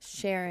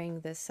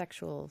sharing this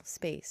sexual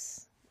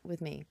space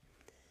with me,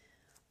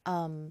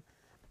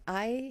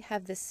 I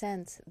have the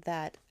sense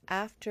that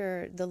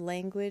after the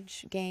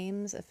language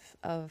games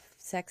of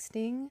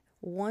sexting,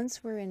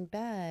 once we're in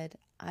bed,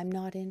 I'm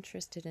not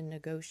interested in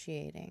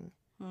negotiating.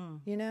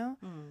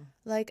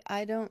 Like,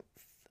 I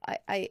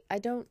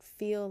don't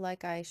feel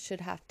like I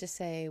should have to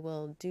say,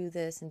 well, do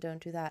this and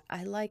don't do that.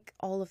 I like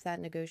all of that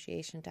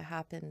negotiation to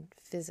happen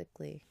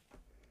physically.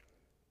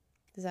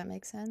 Does that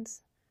make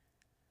sense?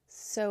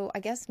 So I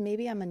guess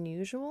maybe I'm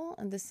unusual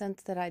in the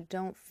sense that I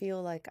don't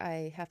feel like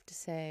I have to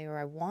say, or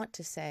I want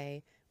to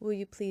say, will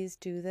you please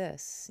do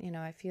this?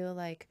 I feel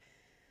like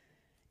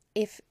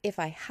if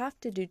I have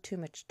to do too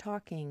much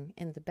talking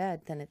in the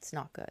bed, then it's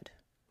not good.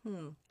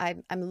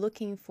 I'm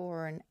looking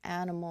for an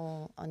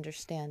animal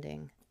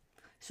understanding.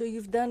 So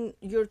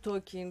you're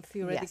talking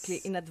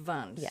theoretically in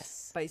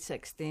advance by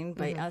sexting,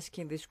 by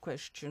asking these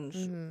questions.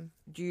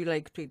 Do you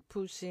like to eat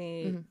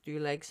pussy? Do you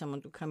like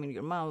someone to come in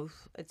your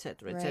mouth,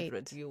 etc.,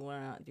 etc.? Do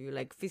you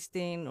like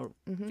fisting or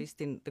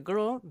fisting the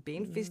girl,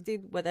 being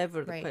fisted,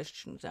 whatever the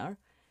questions are?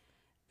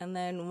 And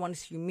then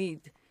once you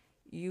meet,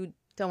 you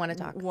don't want to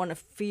talk. Want to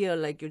feel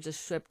like you're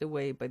just swept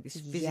away by this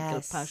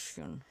physical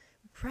passion.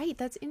 Right,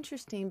 that's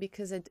interesting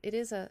because it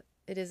is a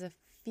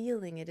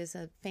feeling, it is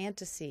a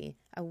fantasy.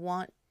 I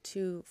want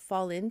to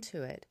fall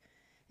into it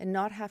and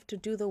not have to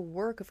do the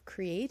work of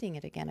creating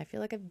it again. I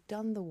feel like I've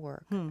done the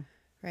work,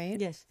 right?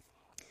 Yes.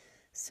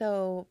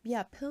 So,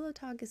 yeah, pillow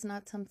talk is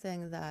not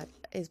something that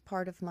is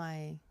part of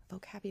my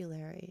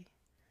vocabulary,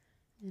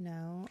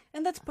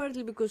 And that's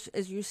partly because,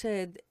 as you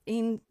said,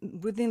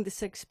 within the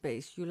sex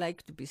space, you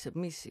like to be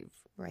submissive.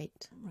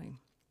 Right.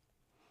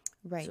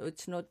 Right. So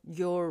it's not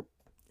your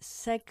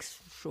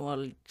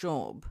sexual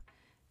job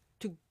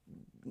to,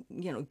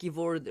 give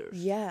orders.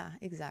 Yeah,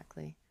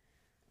 exactly.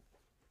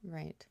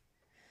 Right.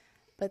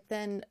 But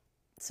then,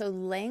 so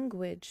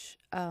language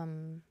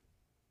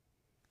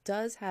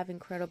does have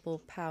incredible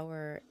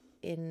power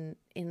in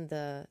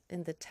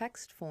the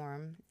text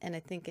form, and I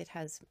think it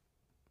has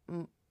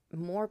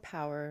more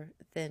power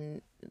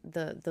than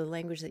the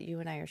language that you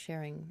and I are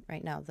sharing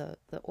right now, the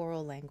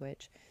oral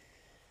language.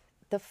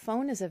 The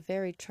phone is a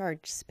very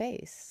charged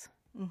space,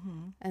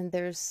 and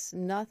there's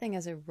nothing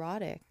as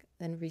erotic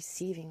than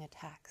receiving a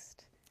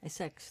text. A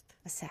sext.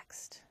 A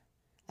sext.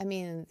 I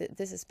mean,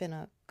 this has been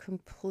a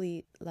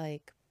complete,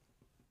 like,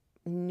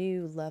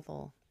 new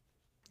level,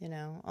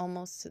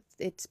 almost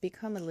it's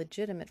become a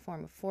legitimate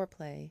form of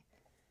foreplay.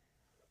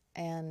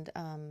 And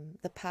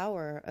the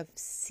power of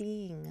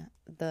seeing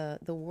the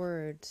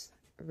words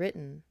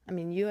written. I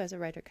mean, you as a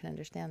writer can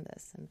understand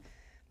this. And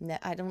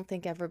I don't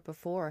think ever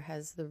before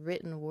has the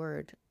written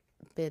word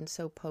been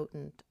so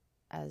potent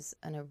as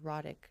an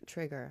erotic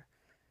trigger.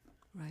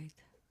 Right.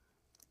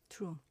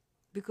 True.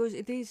 Because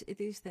it is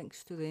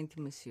thanks to the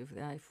intimacy of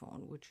the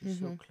iPhone, which is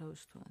so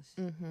close to us.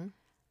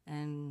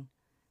 And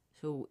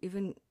so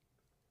even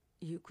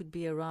you could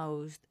be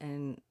aroused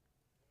and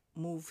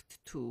moved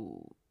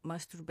to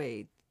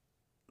masturbation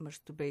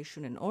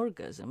and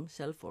orgasm,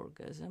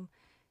 self-orgasm,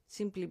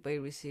 simply by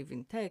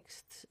receiving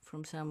texts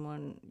from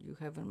someone you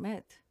haven't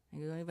met.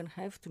 And you don't even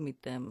have to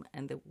meet them,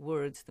 and the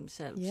words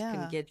themselves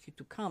can get you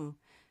to come,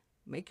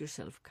 make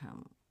yourself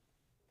come,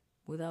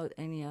 without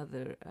any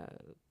other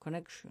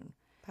connection.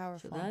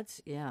 Powerful. So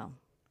that's,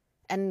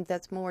 And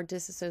that's more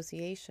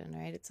disassociation,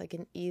 right? It's like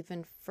an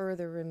even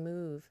further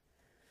remove.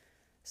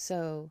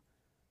 So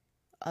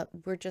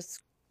we're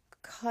just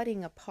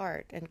cutting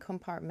apart and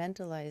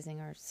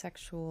compartmentalizing our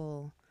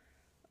sexual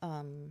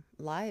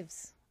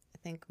lives, I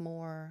think,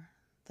 more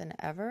than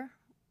ever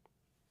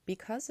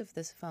because of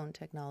this phone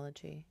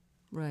technology.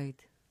 Right.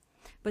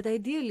 But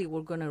ideally,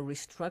 we're going to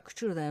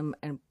restructure them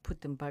and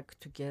put them back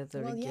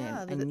together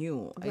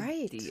anew,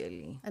 right.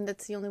 Ideally. And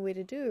that's the only way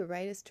to do it,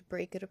 right, is to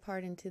break it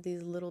apart into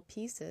these little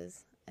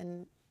pieces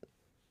and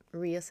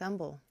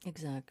reassemble.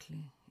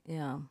 Exactly,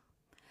 yeah.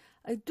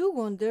 I do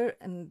wonder,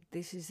 and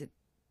this is a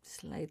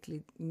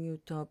slightly new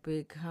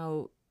topic,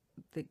 how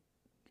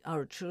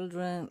our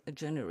children,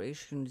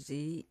 Generation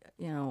Z,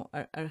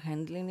 are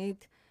handling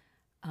it.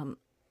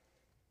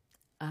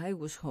 I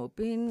was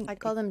hoping... I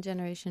call them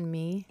Generation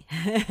Me.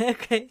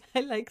 Okay,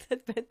 I like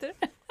that better.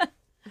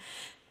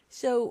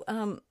 So,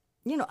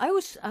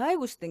 I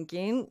was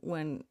thinking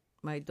when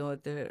my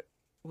daughter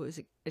was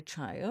a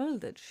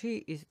child that she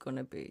is going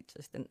to be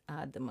just an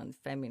adamant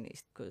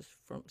feminist, because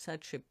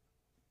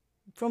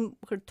from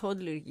her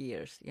toddler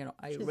years,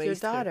 I She's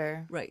raised your daughter.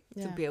 her, right,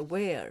 Yeah. to be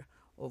aware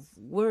of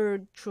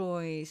word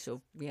choice,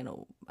 of,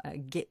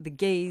 the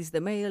gaze,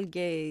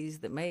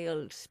 the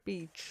male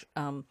speech,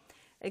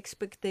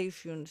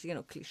 expectations,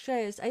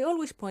 cliches. I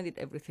always pointed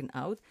everything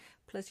out.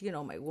 Plus,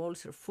 my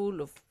walls are full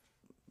of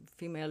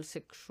female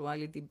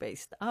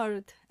sexuality-based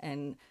art,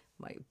 and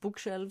my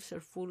bookshelves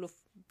are full of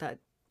that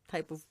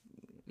type of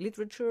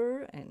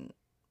literature and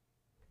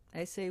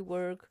essay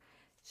work.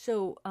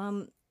 So,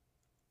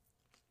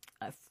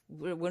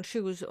 when she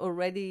was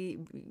already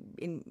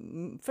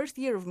in first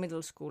year of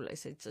middle school, I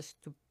said,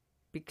 just to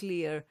be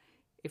clear,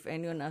 if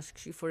anyone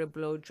asks you for a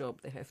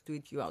blowjob, they have to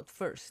eat you out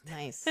first.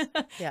 Nice.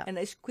 Yeah. And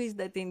I squeezed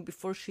that in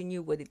before she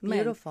knew what it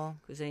meant. Beautiful.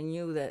 Because I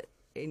knew that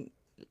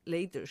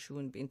later she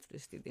wouldn't be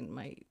interested in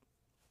my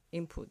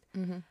input.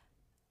 Mm-hmm.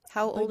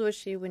 How old was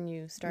she when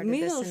you started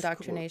this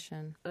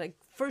indoctrination? School, like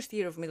first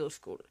year of middle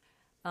school.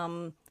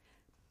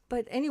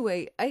 But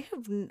anyway,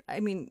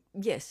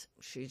 yes,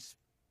 she's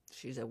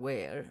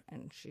aware,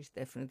 and she's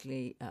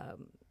definitely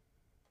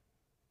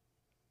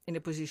in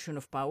a position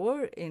of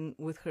power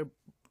with her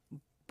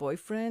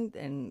boyfriend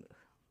and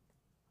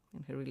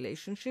in her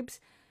relationships,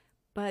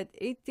 but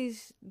it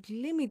is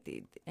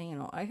limited.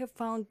 And, I have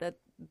found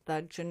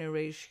that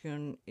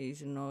generation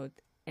is not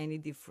any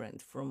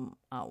different from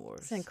ours.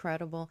 It's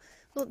incredible.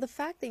 Well, the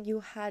fact that you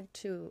had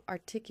to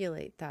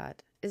articulate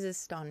that is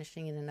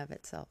astonishing in and of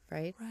itself,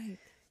 right? Right.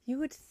 You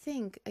would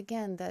think,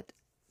 again, that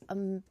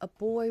a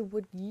boy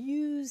would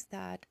use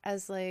that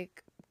as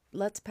like,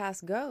 let's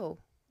pass go.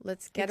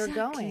 Let's get her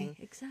going.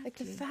 Exactly. Like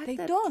the fact they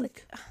that, don't.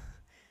 like,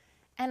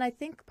 and I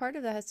think part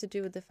of that has to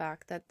do with the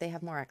fact that they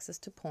have more access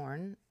to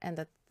porn, and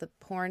that the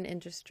porn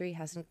industry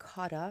hasn't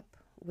caught up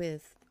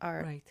with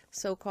our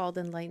so-called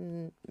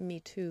enlightened Me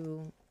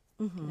Too,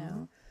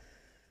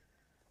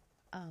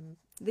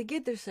 They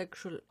get their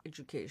sexual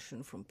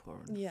education from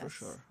porn, for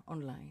sure,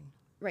 online.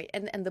 Right,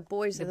 and the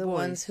boys are the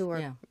ones who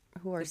are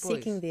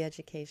seeking the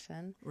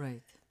education.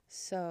 Right.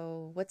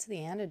 So what's the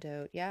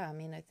antidote? Yeah, I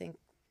mean, I think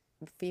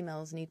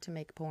females need to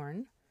make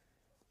porn.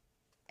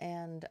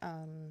 And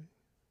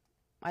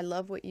I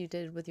love what you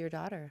did with your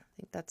daughter. I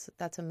think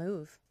that's a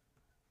move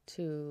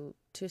to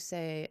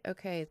say,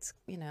 okay, it's,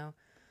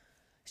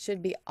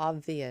 should be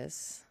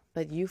obvious,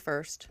 but you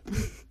first.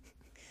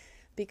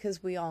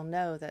 Because we all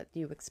know that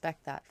you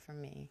expect that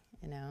from me,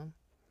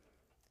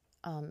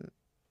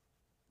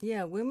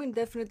 Yeah, women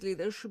definitely,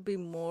 there should be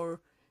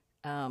more,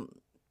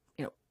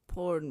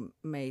 porn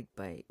made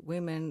by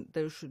women.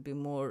 There should be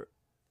more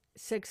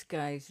sex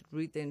guides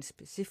written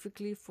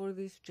specifically for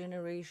this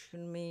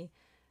generation.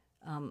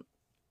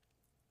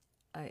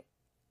 I,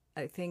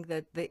 I think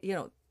that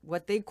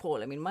what they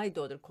call, I mean, my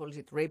daughter calls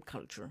it rape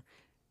culture.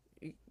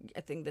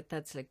 I think that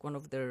that's like one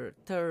of their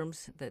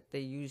terms that they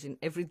use in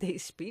everyday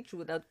speech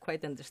without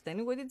quite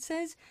understanding what it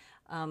says.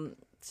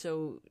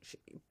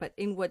 But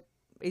in what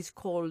is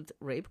called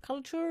rape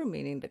culture,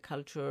 meaning the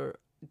culture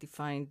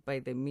defined by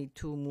the Me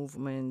Too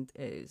movement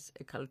as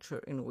a culture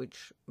in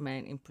which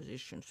men in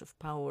positions of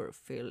power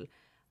feel,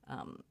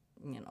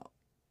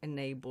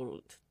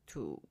 enabled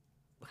to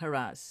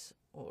harass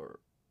or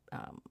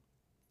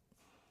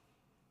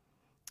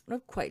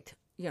not quite,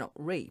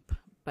 rape,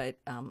 but,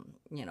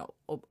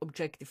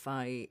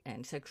 objectify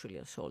and sexually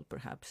assault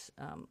perhaps,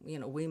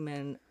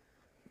 women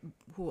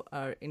who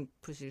are in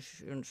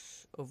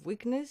positions of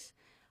weakness,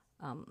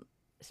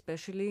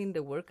 especially in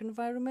the work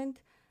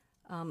environment.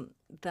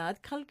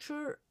 That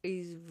culture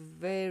is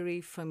very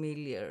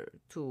familiar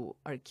to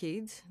our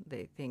kids.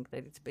 They think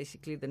that it's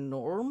basically the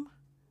norm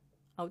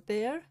out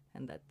there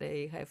and that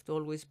they have to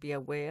always be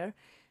aware.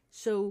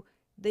 So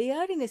they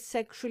are in a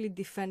sexually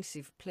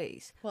defensive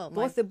place,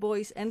 both the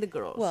boys and the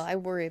girls. Well, I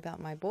worry about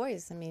my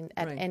boys. I mean,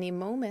 at Right. any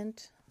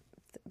moment,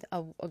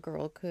 a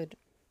girl could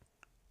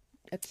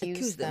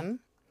accuse them.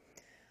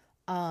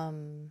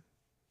 And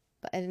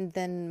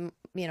then,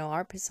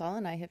 our Pascal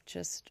and I have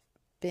just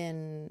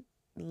been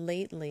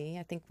lately,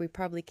 I think we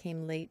probably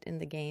came late in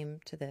the game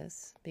to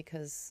this,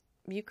 because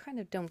you kind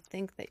of don't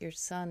think that your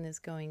son is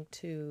going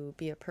to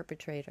be a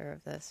perpetrator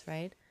of this,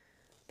 right?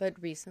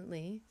 But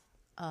recently,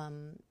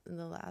 in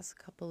the last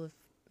couple of,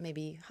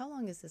 maybe, how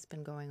long has this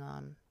been going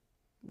on?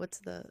 What's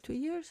the 2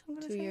 years, I'm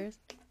going to say. 2 years?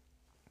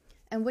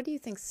 And what do you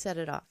think set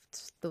it off?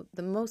 It's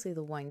the mostly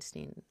the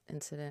Weinstein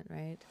incident,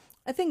 right?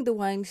 I think the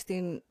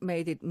Weinstein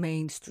made it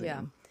mainstream.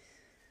 Yeah.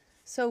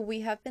 So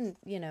we have been,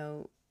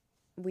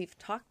 we've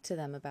talked to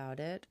them about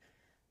it,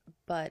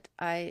 but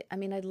I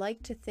mean, I'd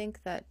like to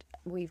think that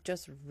we've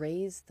just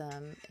raised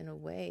them in a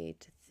way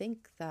to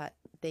think that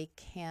they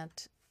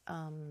can't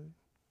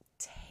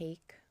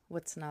take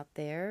what's not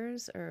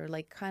theirs, or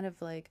kind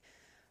of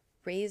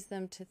raise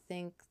them to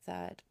think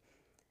that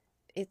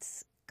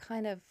it's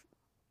kind of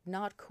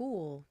not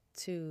cool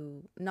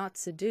to not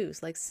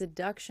seduce. Like,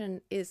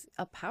 seduction is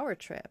a power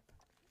trip,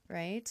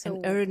 right? So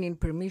And earning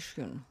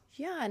permission.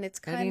 yeah, and it's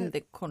Earning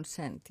the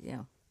consent,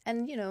 yeah.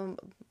 and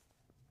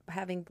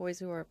having boys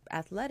who are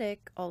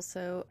athletic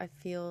also, I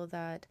feel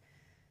that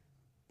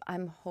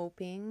I'm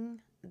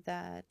hoping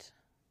that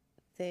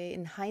they,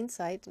 in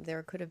hindsight,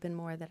 there could have been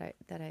more that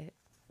I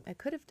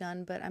could have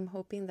done, but I'm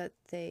hoping that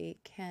they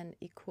can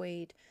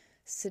equate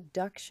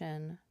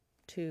seduction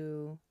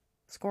to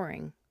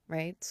scoring,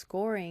 right?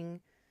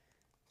 Scoring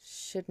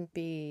shouldn't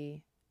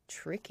be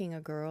tricking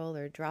a girl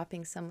or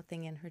dropping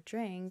something in her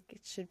drink.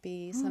 It should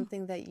be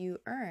something that you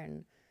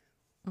earn.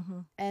 Mm-hmm.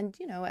 And,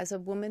 as a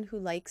woman who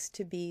likes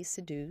to be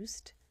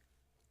seduced,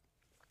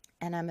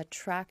 and I'm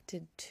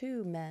attracted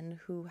to men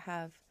who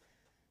have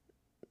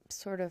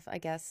sort of, I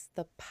guess,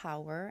 the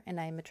power, and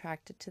I'm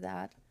attracted to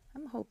that,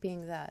 I'm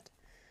hoping that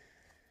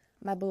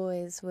my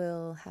boys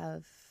will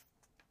have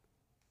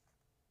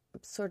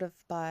sort of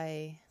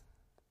by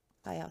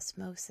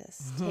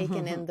osmosis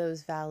taken in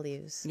those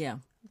values. Yeah.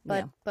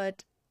 But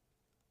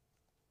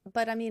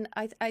I mean,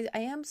 I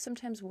am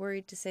sometimes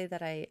worried to say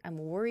that I'm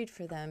worried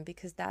for them,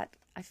 because that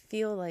I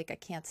feel like I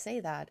can't say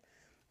that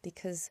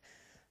because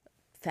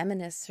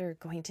feminists are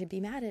going to be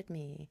mad at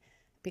me,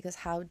 because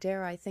how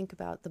dare I think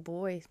about the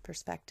boy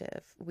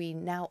perspective?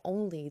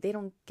 They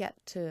don't get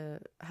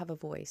to have a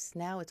voice.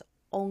 Now it's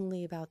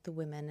only about the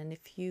women. And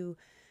if you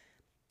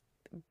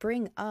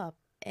bring up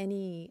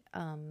any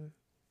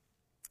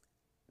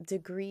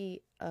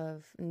degree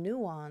of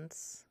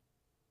nuance,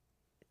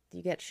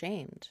 you get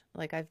shamed.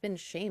 Like, I've been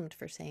shamed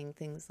for saying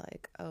things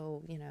like,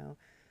 oh,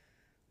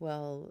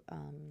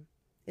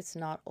 it's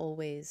not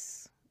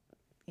always,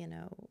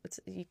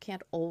 you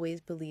can't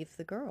always believe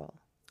the girl.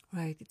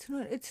 Right.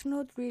 It's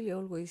not really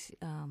always,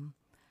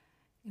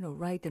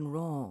 right and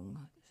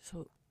wrong,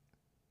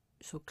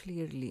 so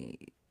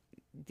clearly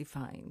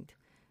defined.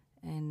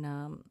 And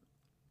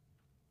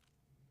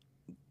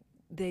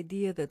the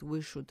idea that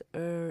we should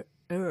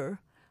err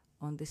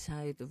on the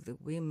side of the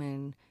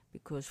women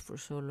because for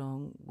so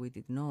long we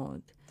did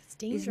not. It's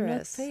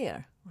dangerous. It's not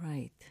fair.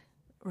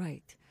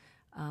 Right.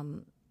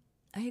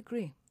 I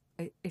agree.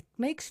 It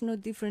makes no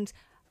difference.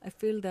 I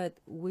feel that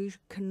we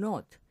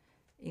cannot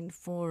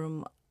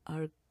inform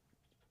our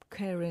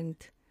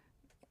current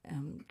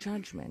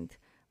judgment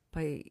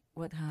by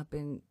what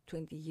happened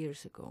 20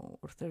 years ago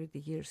or 30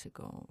 years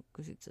ago,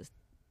 because it's just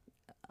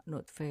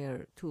not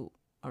fair to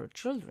our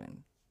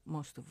children,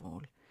 most of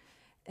all.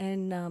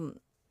 And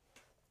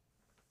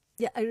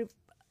I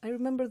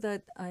remember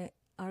that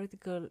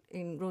article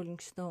in Rolling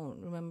Stone.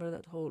 Remember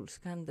that whole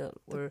scandal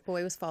where the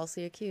boy was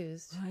falsely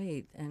accused.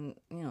 Right, and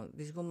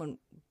this woman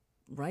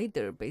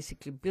writer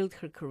basically built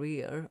her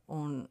career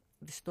on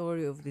the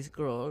story of this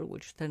girl,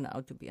 which turned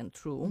out to be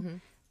untrue.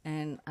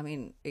 And I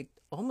mean, it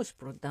almost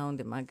brought down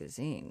the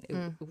magazine.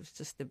 It was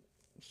just a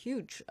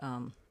huge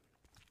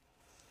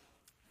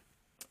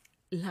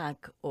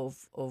lack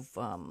of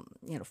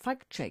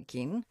fact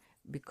checking,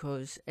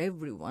 because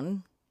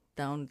everyone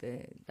down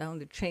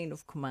the chain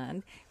of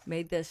command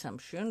made the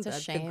assumption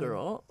that the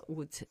girl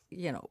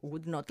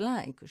would not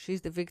lie, because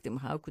she's the victim.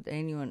 How could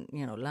anyone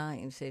lie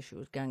and say she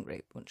was gang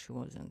raped when she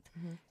wasn't?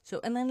 So,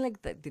 and then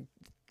like the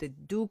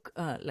Duke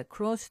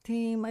lacrosse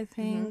team, I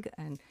think,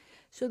 and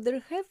so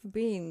there have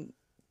been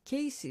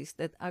cases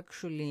that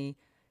actually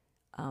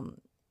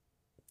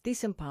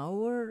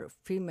disempower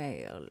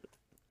female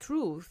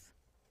truth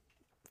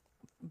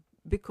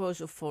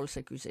because of false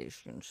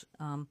accusations.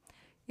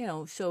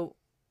 So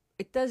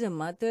it doesn't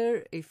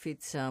matter if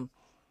it's,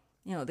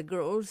 the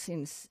girls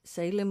in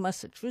Salem,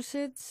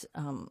 Massachusetts,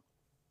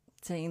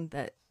 saying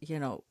that,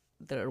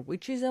 there are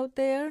witches out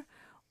there,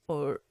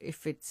 or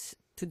if it's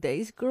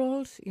today's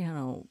girls,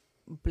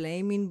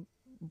 blaming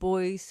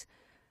boys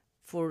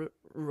for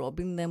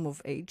robbing them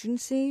of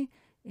agency.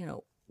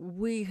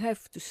 We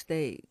have to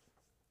stay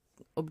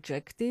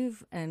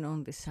objective and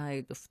on the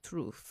side of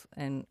truth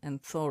and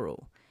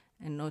thorough,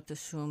 and not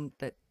assume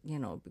that,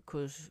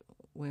 because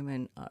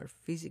women are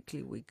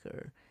physically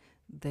weaker,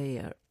 they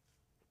are,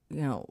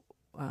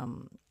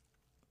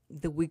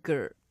 the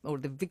weaker or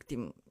the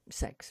victim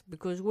sex,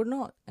 because we're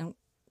not. And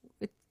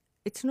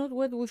it's not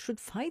what we should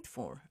fight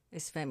for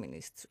as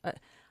feminists.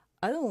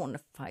 I don't want to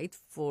fight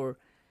for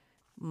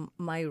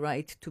my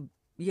right to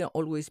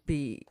always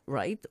be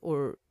right,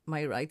 or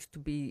my right to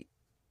be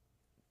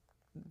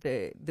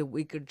the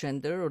weaker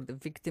gender or the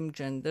victim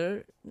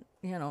gender.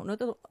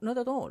 Not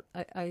at all.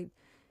 I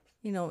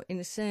in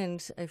a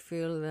sense, I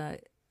feel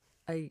that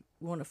I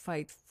want to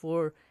fight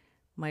for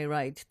my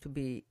right to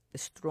be the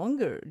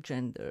stronger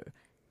gender,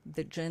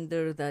 the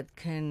gender that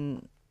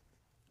can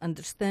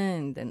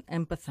understand and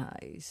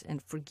empathize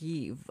and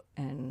forgive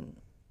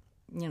and,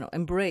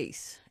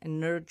 embrace and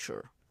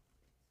nurture,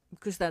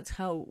 because that's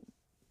how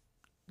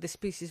the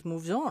species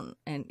moves on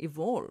and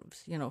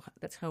evolves.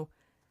 That's how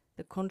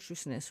the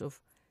consciousness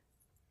of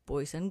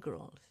boys and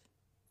girls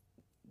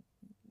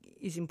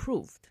is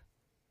improved.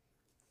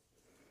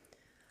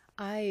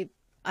 I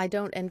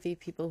don't envy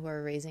people who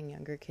are raising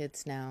younger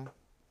kids now.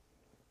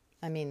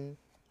 I mean,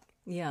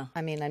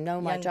 I know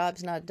my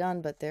job's not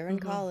done, but they're in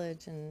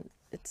college, and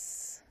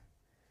it's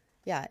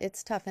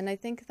tough. And I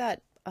think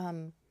that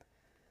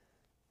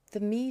the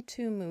Me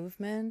Too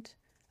movement,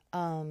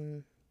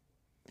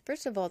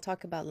 first of all,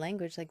 talk about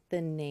language. Like,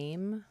 the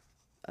name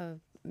of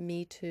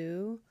Me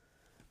Too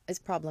is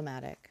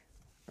problematic,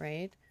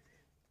 right?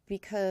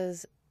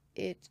 Because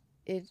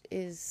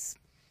it's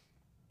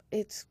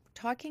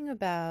talking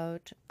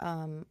about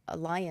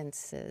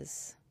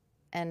alliances,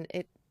 and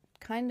it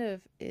kind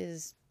of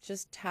is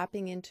just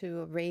tapping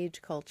into a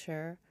rage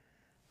culture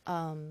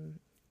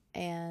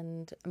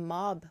and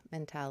mob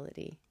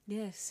mentality.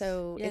 Yes.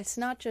 So it's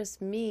not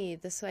just me.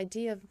 This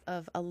idea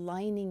of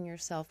aligning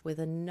yourself with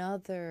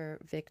another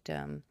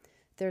victim.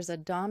 There's a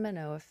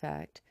domino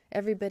effect.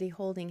 Everybody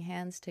holding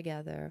hands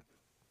together,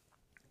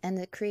 and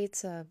it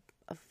creates a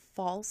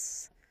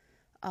false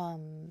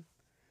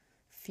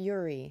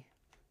fury,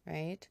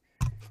 right?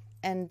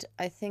 And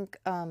I think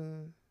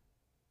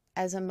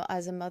as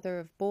a mother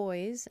of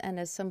boys, and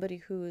as somebody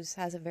who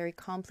has a very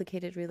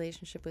complicated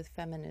relationship with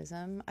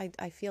feminism,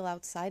 I feel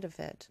outside of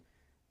it,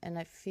 and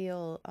I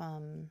feel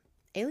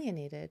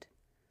alienated,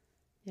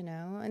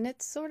 and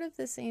it's sort of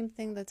the same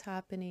thing that's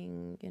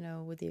happening,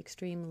 with the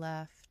extreme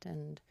left,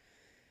 and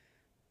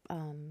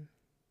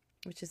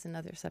which is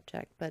another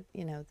subject, but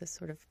the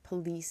sort of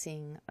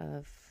policing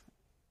of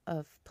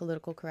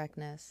political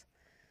correctness.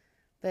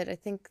 But I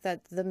think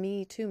that the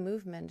Me Too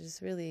movement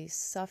is really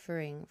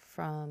suffering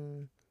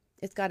from,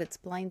 it's got its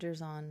blinders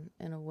on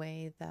in a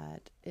way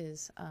that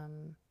is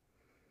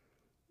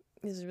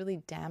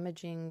really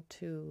damaging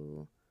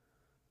to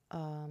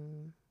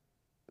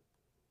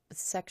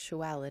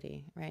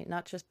sexuality, right?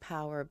 Not just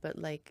power, but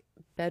like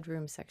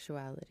bedroom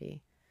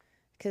sexuality.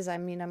 Because I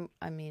mean,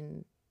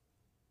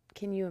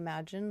 can you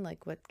imagine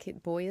like what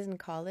boys in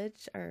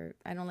college are?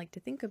 I don't like to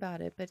think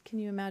about it, but can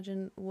you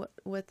imagine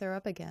what they're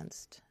up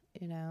against?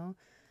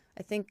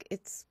 I think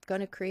it's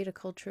going to create a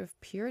culture of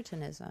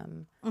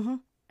puritanism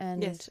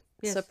and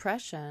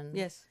suppression.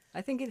 Yes,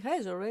 I think it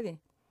has already.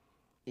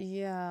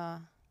 Yeah.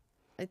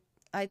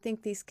 I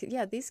think these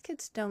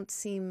kids don't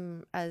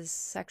seem as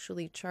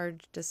sexually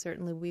charged as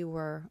certainly we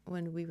were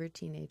when we were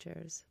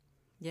teenagers.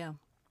 Yeah,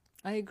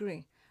 I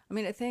agree. I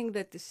mean, I think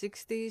that the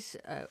 60s,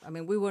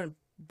 we weren't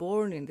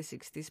born in the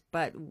 60s,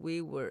 but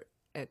we were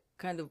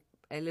kind of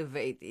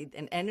elevated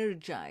and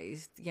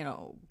energized,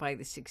 by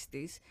the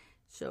 60s.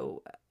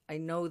 So I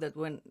know that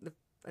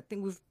I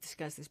think we've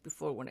discussed this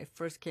before, when I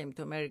first came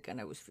to America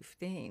and I was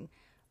 15,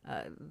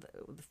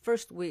 the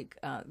first week,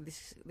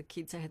 the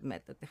kids I had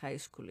met at the high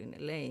school in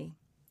LA,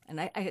 and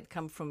I had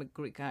come from a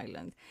Greek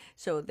island.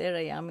 So there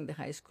I am in the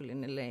high school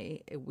in LA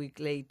a week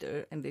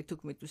later, and they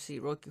took me to see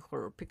Rocky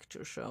Horror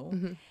Picture Show.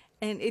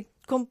 And it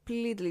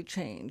completely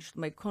changed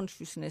my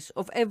consciousness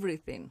of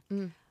everything.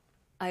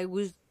 I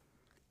was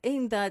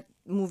in that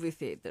movie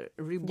theater,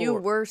 reborn. You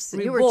were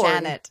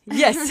Janet.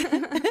 Yes.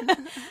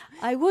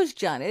 I was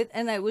Janet,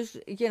 and I was,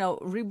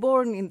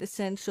 reborn in the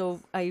sense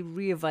of I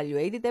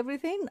reevaluated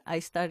everything. I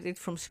started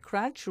from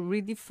scratch,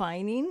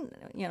 redefining,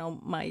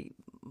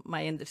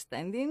 my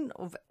understanding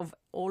of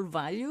all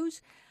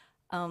values.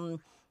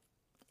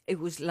 It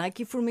was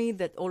lucky for me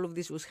that all of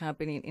this was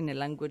happening in a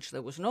language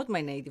that was not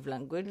my native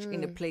language,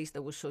 in a place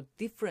that was so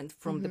different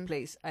from the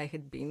place I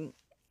had been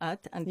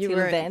at until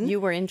then.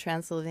 You were in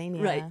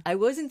Transylvania. Right. I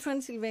was in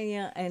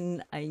Transylvania,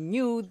 and I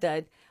knew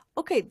that,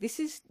 okay, this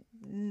is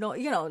not,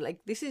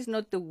 this is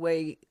not the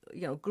way,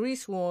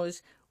 Greece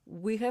was.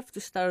 We have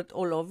to start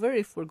all over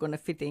if we're going to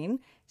fit in.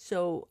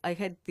 So I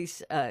had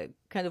this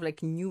kind of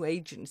like new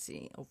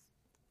agency of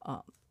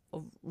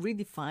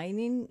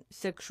redefining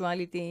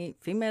sexuality,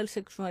 female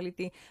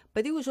sexuality,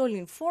 but it was all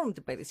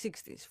informed by the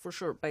 60s, for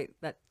sure, by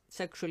that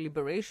sexual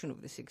liberation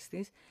of the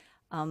 60s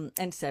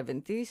and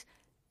 70s.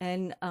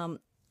 And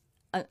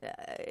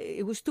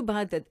it was too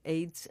bad that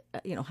AIDS,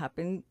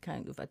 happened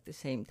kind of at the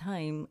same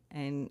time,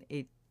 and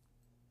it,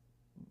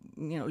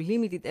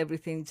 limited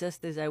everything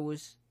just as I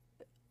was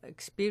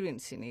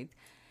experiencing it.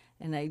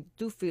 And I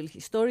do feel,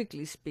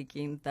 historically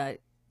speaking, that,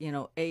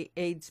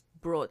 AIDS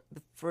brought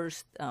the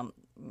first,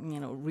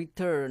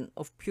 return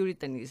of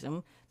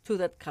Puritanism to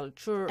that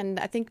culture. And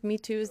I think Me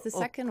Too is the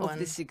second one. Of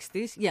the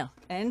 60s, yeah.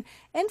 And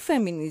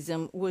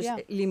feminism was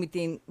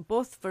limiting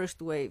both first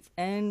wave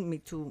and Me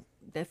Too,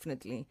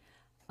 definitely.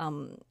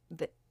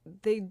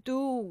 They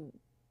do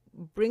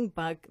bring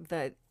back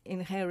that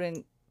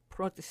inherent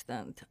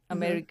Protestant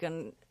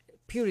American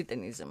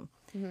Puritanism,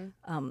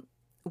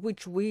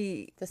 which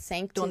we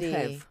don't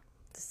have.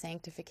 The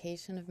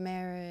sanctification of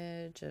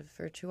marriage, of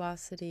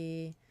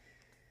virtuosity.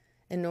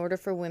 In order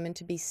for women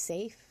to be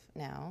safe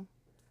now,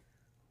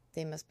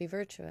 they must be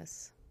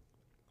virtuous.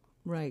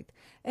 Right.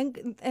 And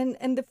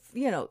the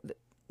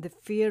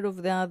fear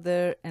of the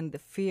other and the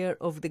fear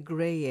of the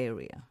gray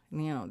area.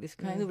 This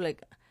kind of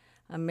like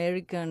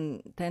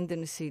American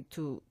tendency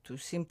to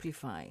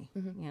simplify,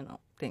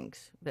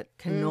 things that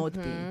cannot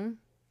be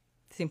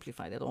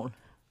simplified at all.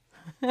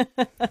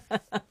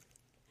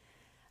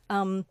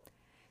 I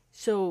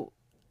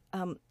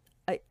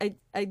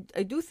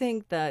do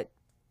think that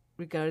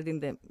regarding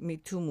the Me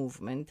Too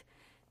movement,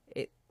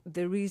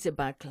 there is a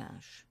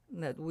backlash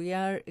that we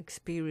are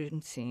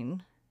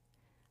experiencing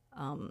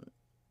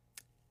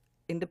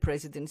in the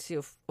presidency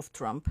of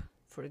Trump,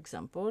 for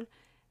example,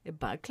 a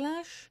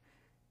backlash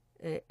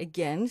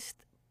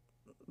against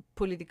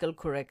political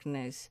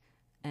correctness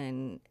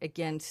and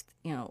against,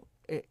 a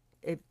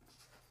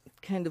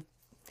kind of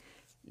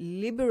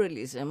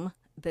liberalism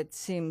that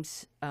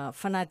seems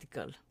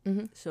fanatical.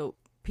 So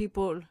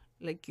people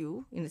like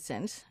you, in a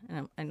sense,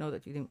 and I know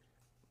that you didn't,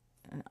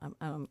 I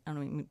don't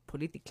mean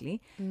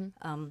politically,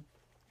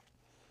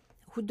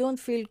 who don't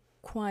feel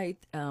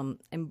quite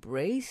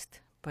embraced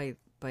by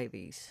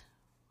these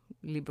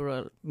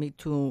liberal, Me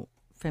Too,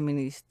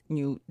 feminist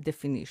new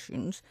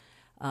definitions,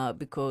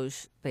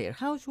 because they are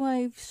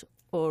housewives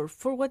or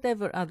for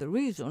whatever other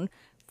reason,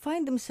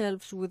 find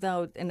themselves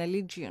without an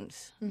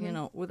allegiance,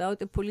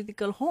 without a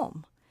political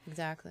home.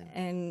 Exactly.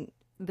 And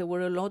there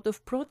were a lot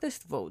of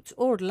protest votes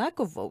or lack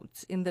of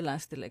votes in the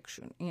last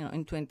election,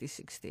 in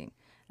 2016.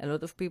 A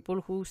lot of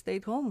people who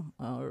stayed home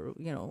or,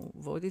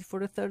 voted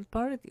for a third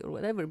party or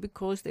whatever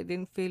because they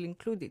didn't feel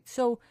included.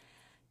 So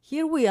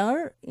here we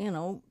are,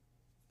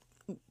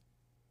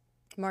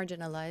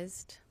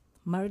 marginalized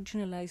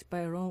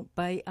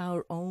by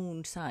our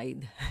own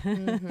side.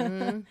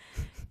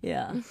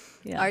 Yeah.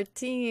 Our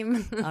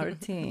team. Our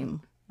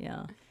team.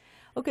 Yeah.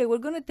 Okay, we're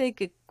going to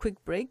take a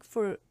quick break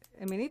for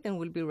a minute and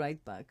we'll be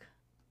right back.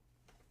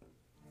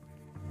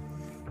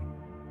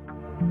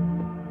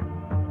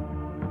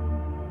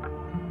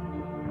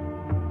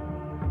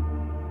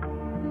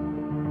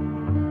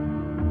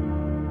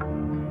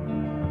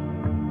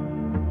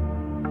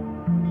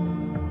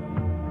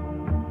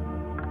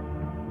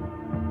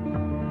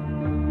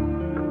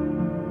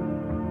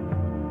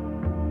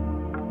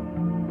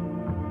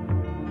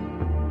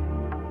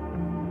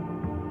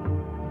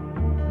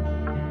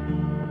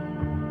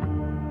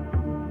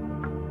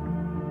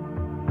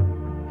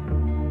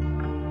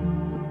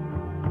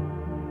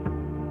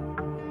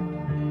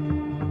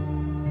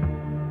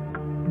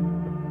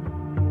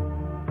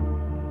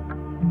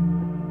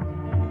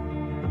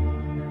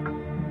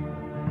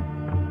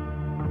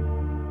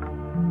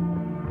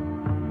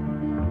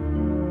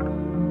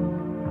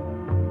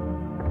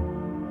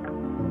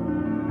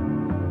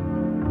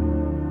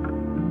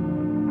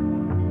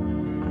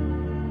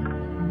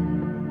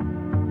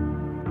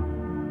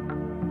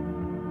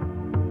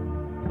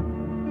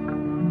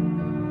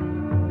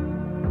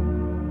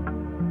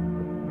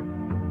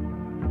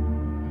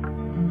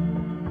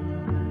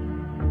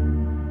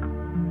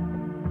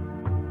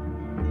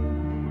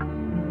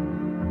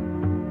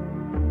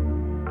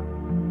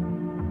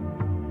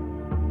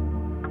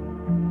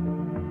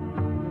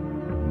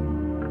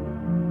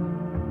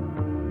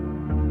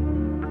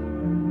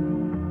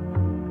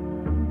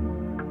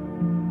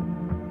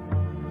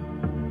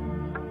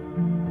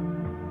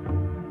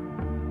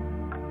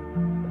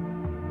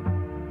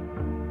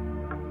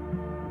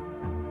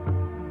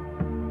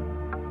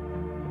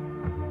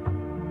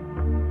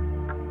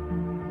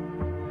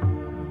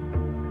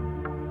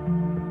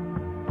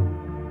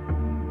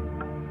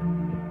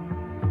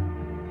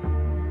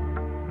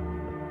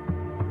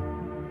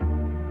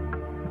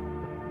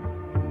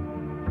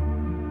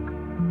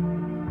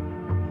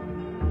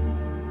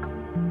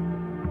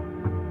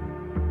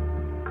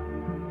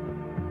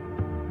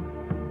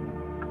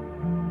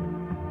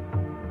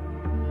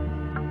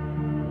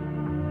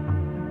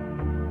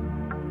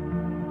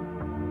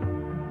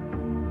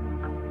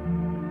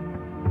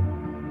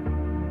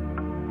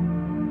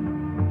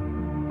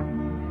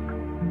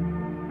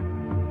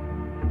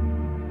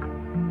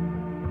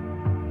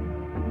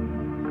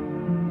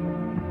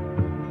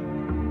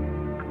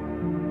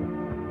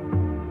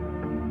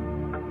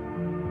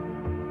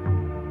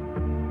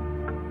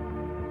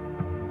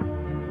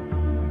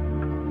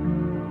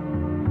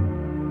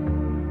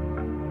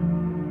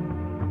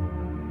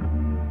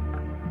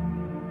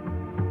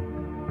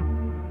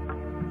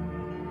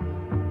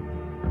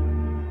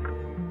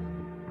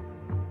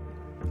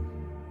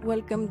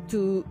 Welcome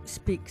to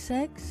Speak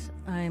Sex.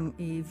 I'm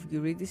Eve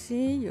Eurydice,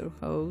 your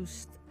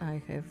host.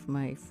 I have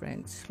my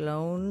friend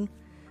Sloan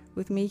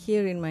with me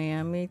here in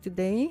Miami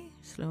today.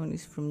 Sloan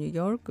is from New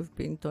York. We've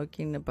been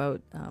talking about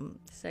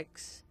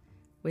sex,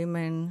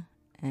 women,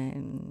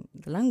 and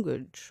the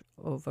language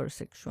of our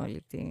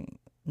sexuality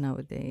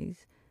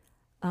nowadays.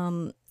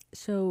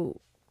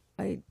 So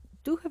I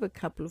do have a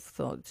couple of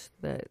thoughts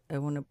that I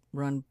want to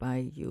run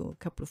by you,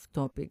 a couple of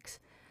topics.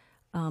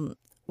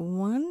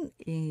 One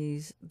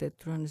is the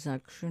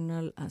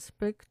transactional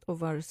aspect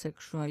of our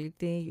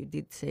sexuality. You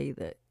did say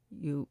that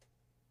you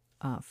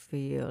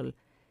feel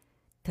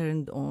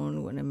turned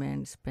on when a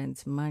man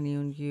spends money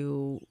on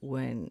you,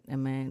 when a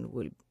man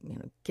will,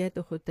 get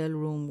a hotel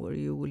room where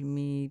you will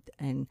meet,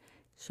 and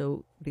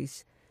so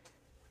this,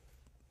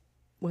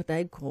 what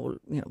I call,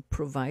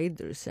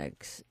 provider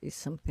sex, is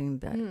something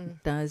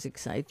that does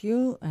excite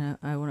you.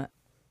 I want to.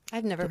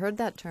 I've never heard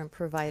that term,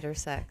 provider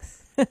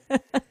sex.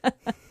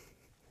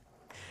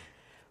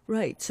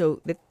 Right.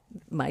 So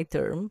my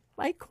term,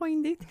 I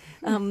coined it.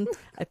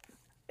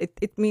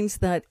 It means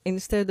that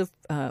instead of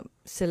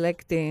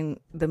selecting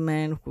the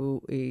man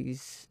who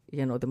is,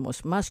 the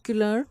most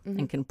muscular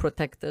and can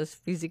protect us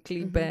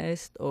physically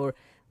best, or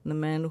the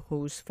man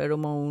whose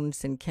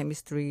pheromones and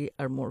chemistry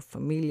are more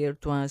familiar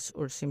to us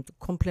or seem to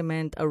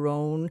complement our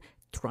own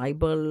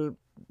tribal,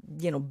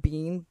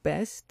 being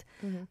best,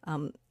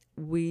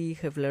 we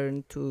have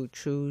learned to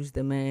choose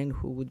the man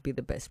who would be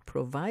the best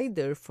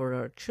provider for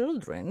our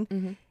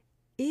children,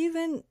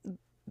 even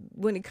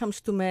when it comes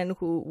to men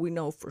who we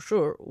know for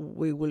sure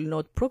we will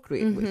not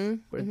procreate with.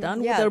 We're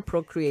done with our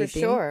procreating. For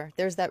sure.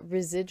 There's that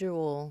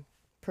residual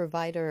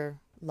provider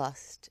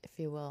lust, if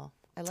you will.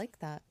 I like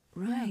that.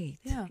 Right.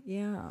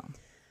 Yeah.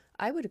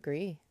 I would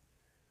agree.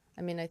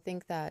 I mean, I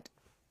think that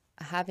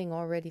having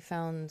already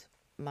found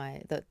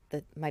my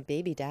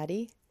baby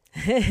daddy,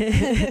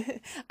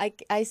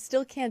 I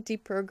still can't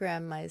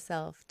deprogram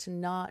myself to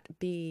not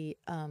be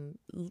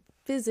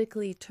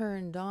physically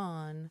turned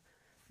on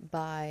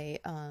by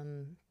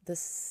the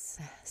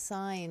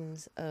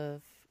signs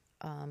of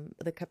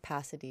the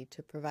capacity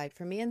to provide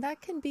for me. And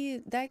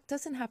that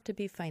doesn't have to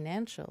be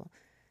financial.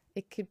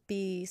 It could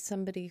be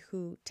somebody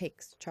who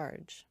takes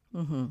charge,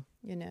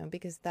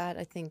 because that,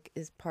 I think,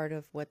 is part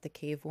of what the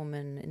cave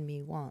woman in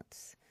me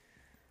wants.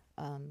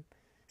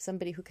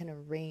 Somebody who can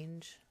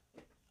arrange.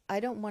 I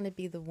don't want to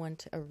be the one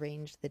to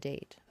arrange the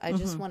date. I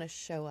just want to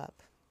show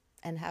up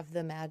and have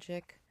the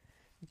magic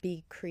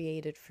be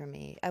created for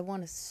me. I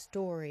want a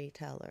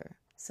storyteller,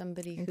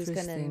 somebody who's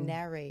going to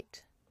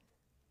narrate,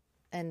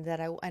 and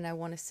I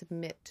want to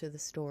submit to the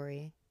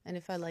story. And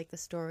if I like the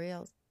story,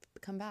 I'll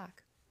come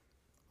back.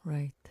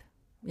 Right.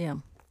 Yeah.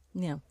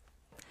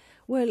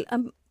 Well,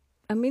 I'm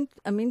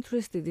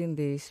interested in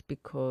this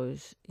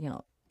because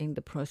in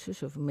the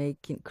process of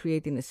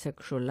creating a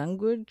sexual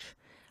language,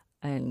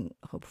 and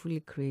hopefully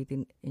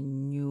creating a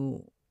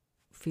new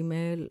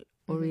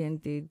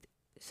female-oriented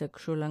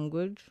sexual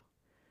language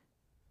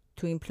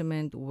to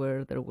implement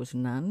where there was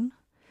none.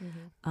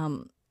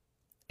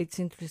 It's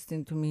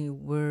interesting to me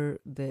where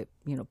the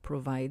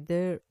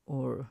provider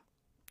or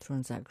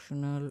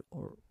transactional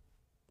or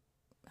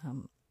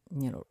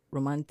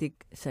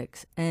romantic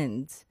sex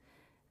ends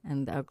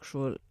and the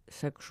actual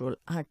sexual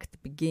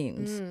act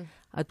begins.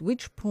 At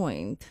which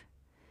point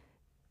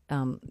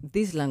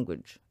this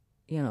language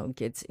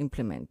gets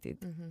implemented,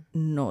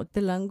 not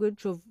the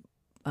language of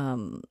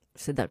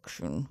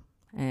seduction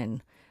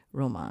and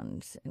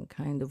romance and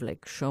kind of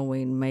like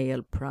showing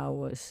male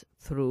prowess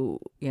through,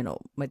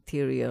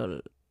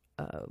 material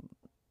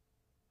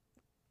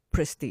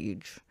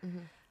prestige,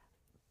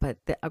 but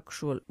the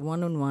actual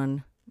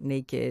one-on-one,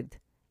 naked,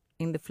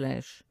 in the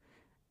flesh,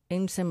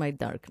 in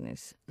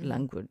semi-darkness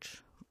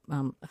language.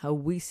 How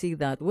we see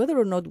that, whether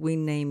or not we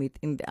name it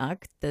in the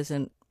act,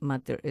 doesn't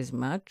matter as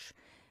much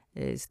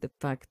is the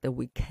fact that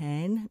we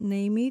can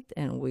name it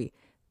and we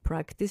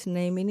practice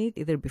naming it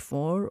either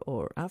before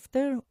or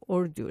after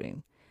or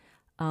during.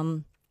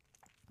 And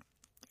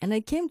I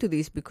came to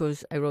this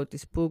because I wrote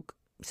this book,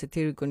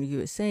 Satiric on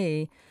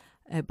USA,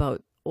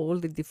 about all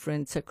the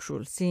different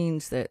sexual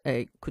scenes that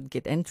I could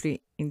get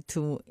entry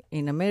into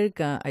in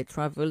America. I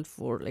traveled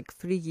for like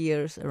 3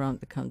 years around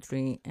the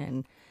country,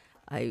 and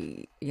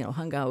I,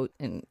 hung out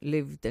and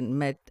lived and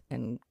met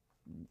and,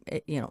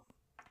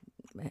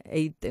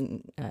 ate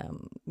and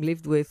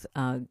lived with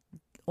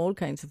all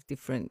kinds of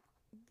different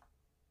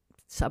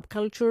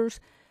subcultures.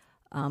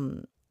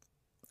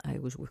 I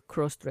was with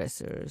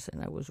cross-dressers,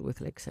 and I was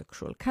with like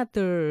sexual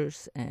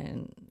cutters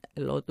and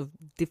a lot of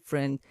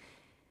different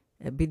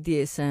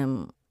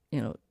BDSM,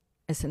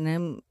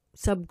 S&M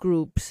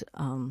subgroups,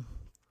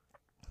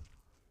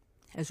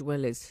 as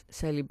well as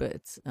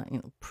celibates,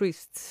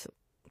 priests.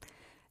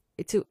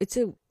 It's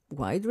a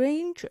wide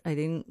range. I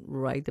didn't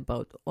write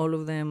about all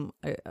of them.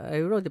 I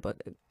wrote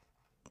about a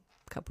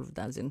couple of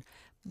dozen,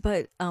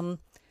 but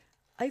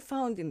I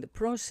found in the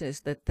process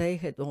that they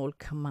had all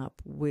come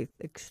up with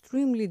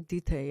extremely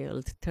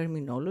detailed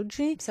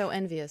terminology. So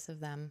envious of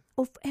them.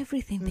 Of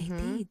everything they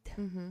did.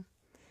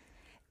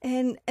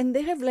 and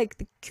they have like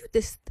the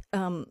cutest,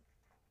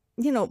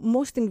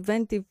 most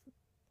inventive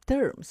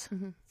terms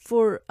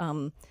for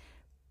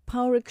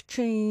power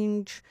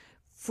exchange,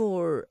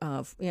 for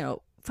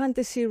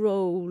fantasy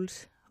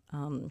roles,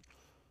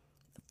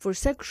 for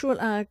sexual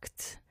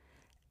acts,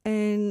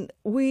 and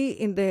we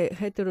in the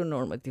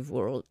heteronormative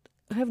world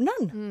have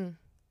none.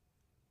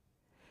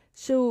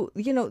 So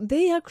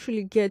they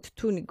actually get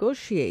to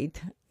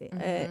negotiate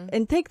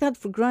and take that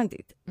for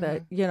granted,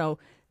 that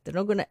they're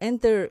not going to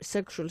enter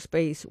sexual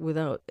space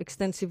without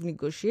extensive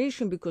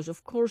negotiation, because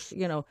of course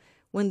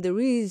when there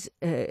is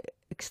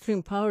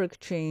extreme power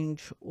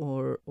exchange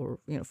or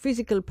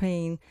physical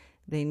pain,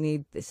 they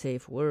need the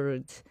safe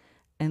words,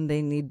 and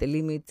they need the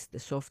limits, the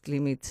soft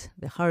limits,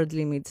 the hard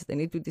limits. They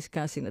need to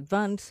discuss in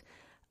advance.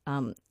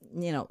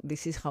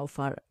 This is how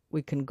far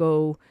we can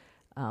go.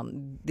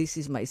 This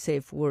is my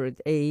safe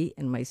word A,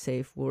 and my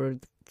safe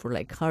word for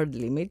like hard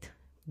limit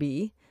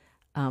B.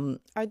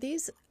 Are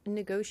these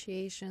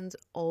negotiations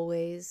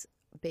always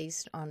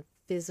based on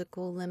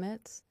physical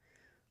limits?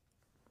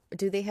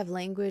 Do they have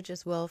language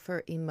as well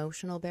for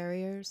emotional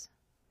barriers?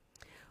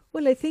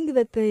 Well, I think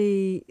that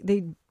they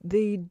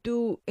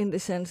do, in the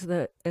sense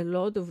that a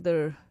lot of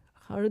their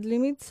hard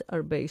limits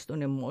are based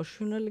on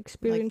emotional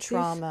experiences,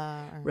 like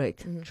trauma,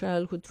 right?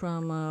 Childhood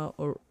trauma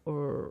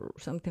or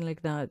something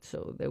like that.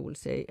 So they will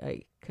say,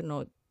 I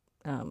cannot,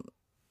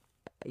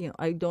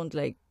 I don't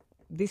like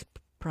this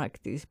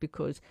practice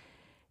because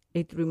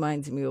it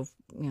reminds me of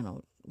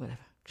whatever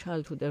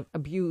childhood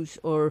abuse,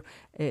 or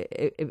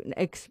an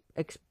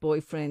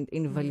ex-boyfriend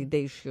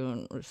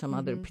invalidation, or some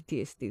other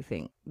PTSD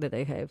thing that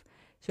I have.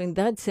 So in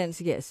that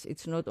sense, yes,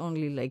 it's not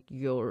only like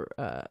your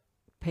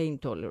pain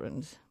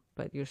tolerance,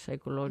 but your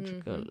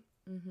psychological,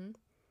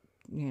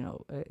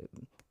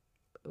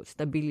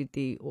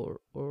 stability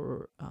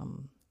or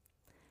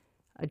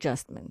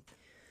adjustment.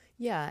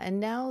 Yeah, and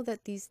now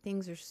that these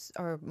things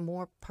are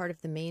more part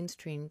of the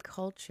mainstream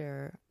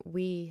culture,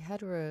 we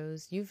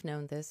heteros, you've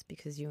known this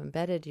because you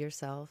embedded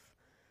yourself,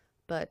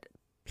 but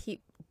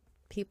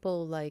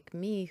people like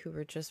me who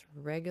are just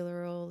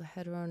regular old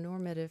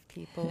heteronormative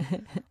people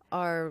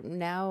are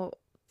now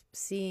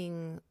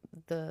seeing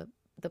the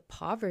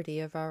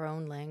poverty of our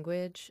own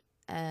language,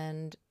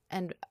 and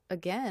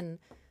again,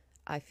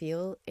 I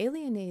feel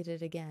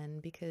alienated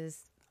again,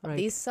 because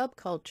these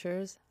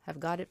subcultures have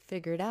got it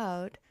figured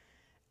out.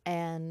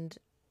 And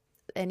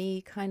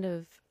any kind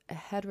of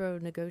hetero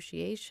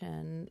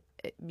negotiation,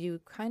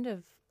 you kind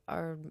of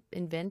are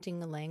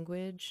inventing a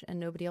language and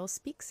nobody else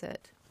speaks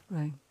it.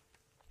 Right.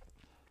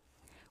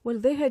 Well,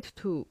 they had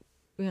to,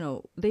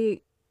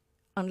 they,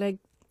 unlike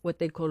what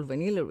they call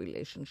vanilla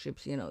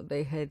relationships,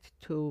 they had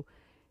to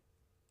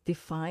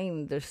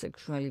define their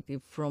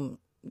sexuality from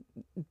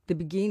the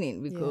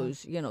beginning,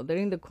 because, they're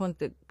in the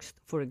context,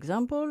 for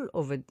example,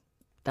 of a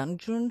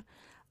dungeon.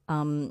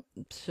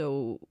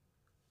 So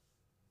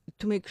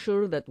to make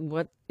sure that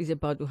what is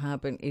about to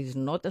happen is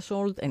not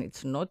assault and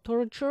it's not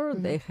torture,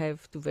 they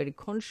have to very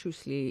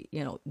consciously,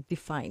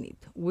 define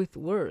it with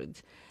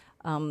words,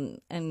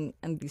 and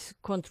these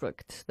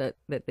contracts that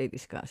they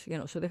discuss.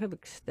 So they have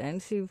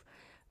extensive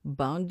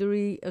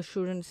boundary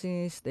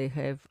assurances. They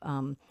have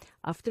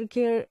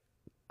aftercare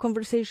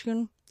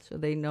conversation, so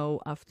they know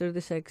after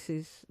the sex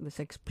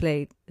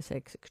play, the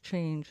sex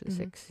exchange, the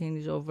sex scene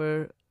is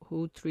over,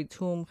 who treats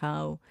whom,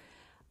 how.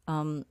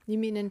 You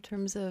mean in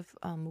terms of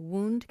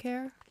wound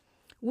care?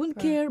 Wound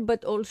care,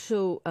 but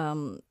also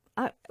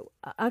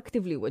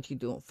actively what you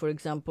do. For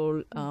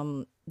example,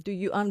 do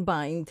you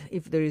unbind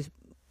if there is,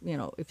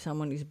 if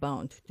someone is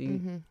bound? Do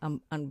you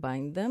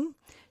unbind them?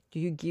 Do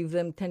you give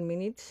them 10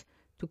 minutes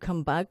to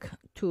come back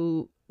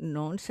to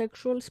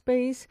non-sexual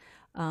space?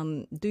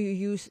 Do you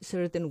use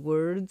certain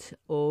words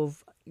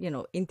of,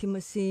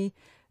 intimacy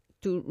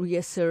to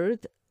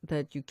reassert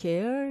that you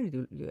care,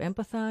 you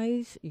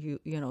empathize,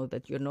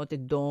 that you're not a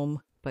dom,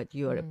 but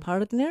you are a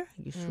partner.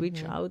 You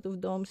switch out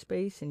of dom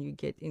space and you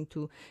get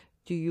into,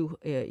 do you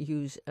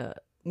use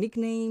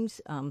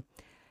nicknames?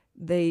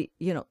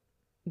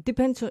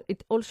 Depends on,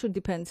 it also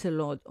depends a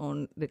lot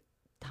on the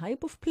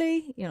type of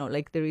play.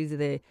 Like there is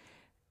the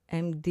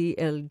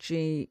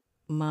MDLG,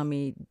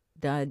 mommy,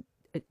 dad,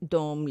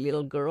 dom,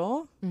 little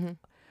girl.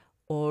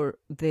 Or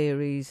there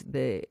is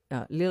the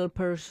little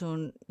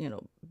person,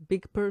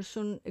 big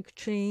person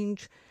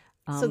exchange.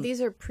 So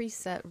these are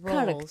preset roles.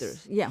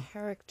 Characters, yeah.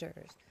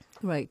 Characters.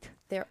 Right.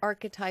 They're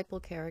archetypal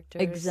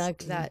characters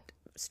exactly. that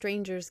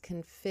strangers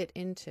can fit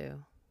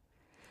into.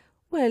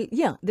 Well,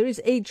 yeah, there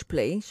is age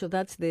play. So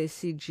that's the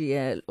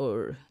CGL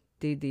or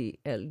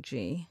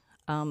DDLG.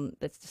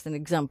 That's just an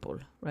example,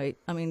 right?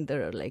 I mean,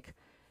 there are like,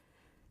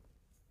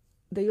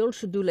 they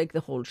also do like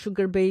the whole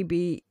sugar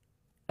baby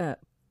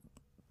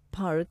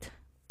part,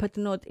 but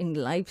not in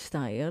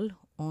lifestyle,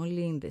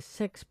 only in the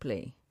sex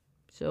play.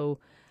 So,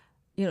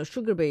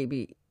 sugar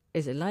baby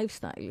as a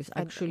lifestyle is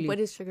actually... What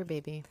is sugar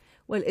baby?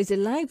 Well, as a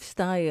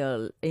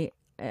lifestyle,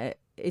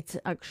 it's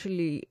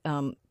actually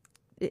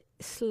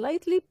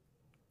slightly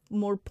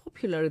more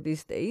popular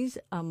these days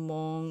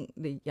among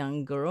the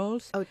young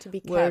girls. Oh, to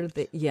be where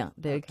kept.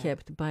 they're Okay.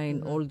 kept by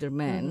an older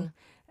man,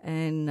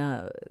 and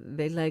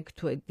they like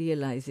to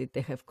idealize it.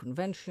 They have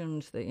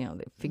conventions. They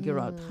figure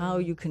out how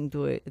you can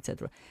do it,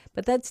 etc.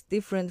 But that's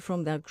different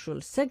from the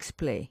actual sex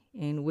play,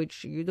 in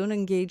which you don't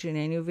engage in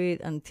any of it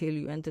until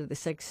you enter the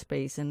sex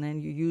space, and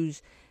then you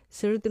use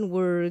certain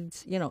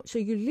words. So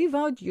you live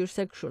out your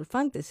sexual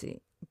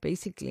fantasy,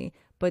 basically.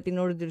 But in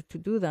order to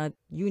do that,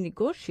 you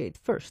negotiate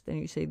first, and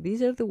you say,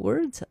 these are the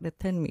words that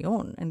turn me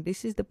on, and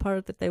this is the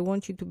part that I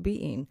want you to be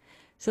in.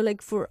 So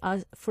like for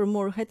us, for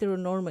more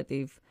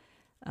heteronormative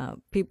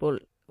people,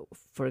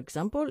 for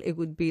example, it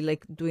would be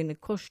like doing a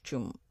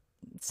costume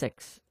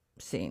sex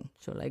scene.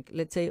 So like,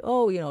 let's say,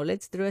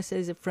 let's dress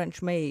as a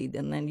French maid,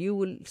 and then you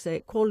will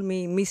say, call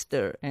me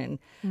Mr., and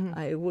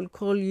I will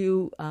call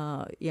you,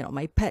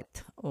 my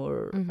pet,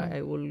 or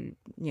I will,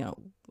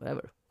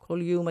 whatever,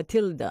 call you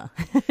Matilda,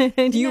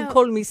 and you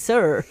call me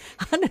sir.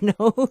 I don't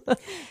know,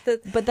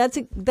 but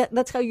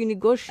that's how you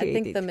negotiate. I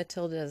think the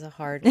Matilda is a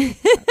hard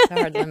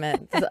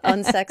limit, the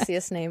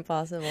unsexiest name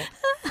possible.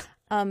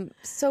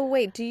 So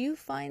wait, do you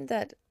find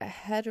that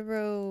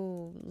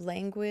hetero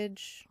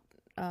language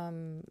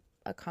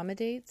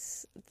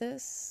accommodates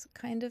this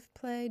kind of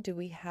play? Do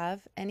we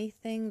have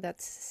anything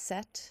that's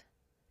set?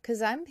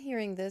 Because I'm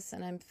hearing this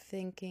and I'm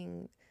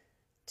thinking,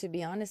 to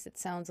be honest, it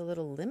sounds a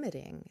little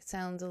limiting. It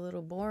sounds a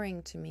little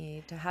boring to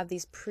me to have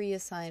these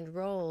pre-assigned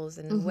roles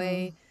in a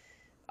way,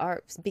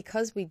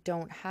 because we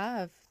don't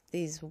have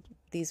these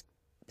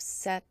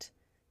set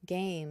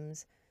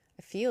games.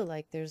 I feel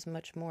like there's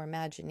much more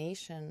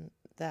imagination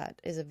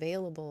that is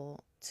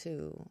available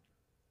to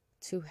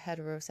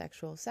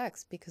heterosexual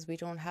sex, because we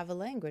don't have a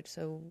language,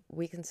 so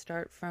we can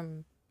start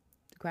from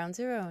ground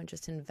zero and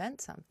just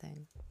invent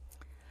something.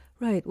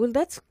 Right. Well,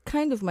 that's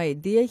kind of my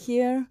idea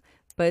here,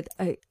 but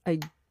I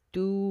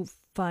do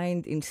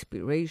find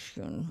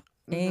inspiration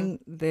in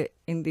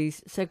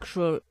these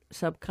sexual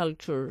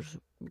subcultures,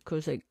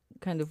 because I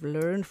kind of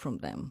learned from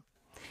them.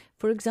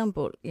 For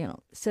example,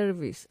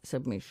 service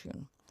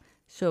submission.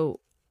 So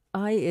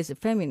I, as a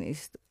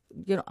feminist,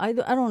 I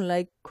don't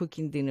like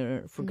cooking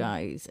dinner for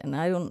guys, and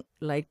I don't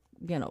like,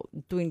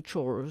 doing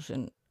chores,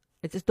 and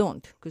I just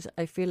don't, because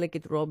I feel like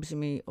it robs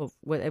me of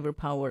whatever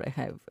power I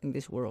have in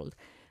this world.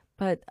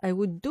 But I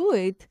would do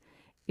it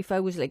if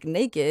I was like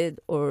naked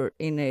or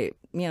in a,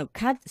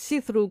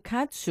 see-through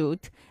cat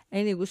suit,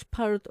 and it was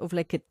part of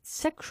like a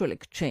sexual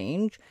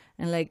exchange,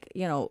 and like,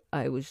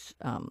 I was,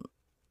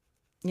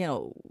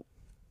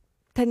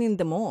 turning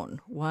them on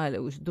while I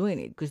was doing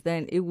it, because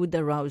then it would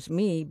arouse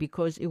me,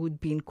 because it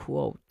would be in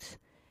quotes.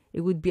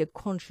 It would be a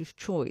conscious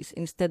choice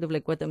instead of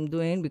like what I'm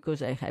doing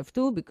because I have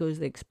to, because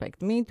they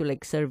expect me to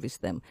like service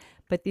them.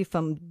 But if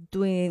I'm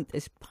doing it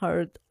as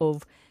part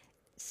of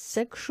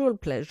sexual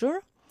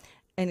pleasure,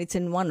 and it's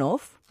in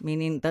one-off,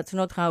 meaning that's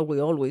not how we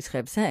always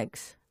have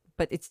sex,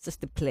 but it's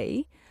just a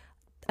play,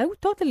 I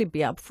would totally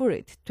be up for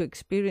it, to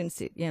experience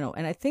it,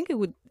 and I think it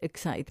would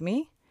excite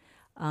me.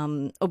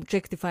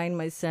 Objectifying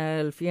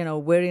myself,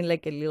 wearing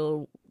like a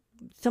little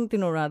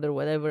something or other,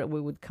 whatever we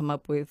would come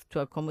up with to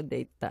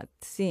accommodate that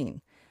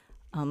scene.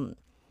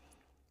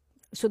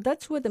 So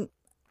that's what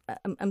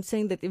I'm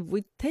saying, that if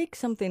we take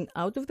something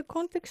out of the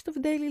context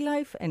of daily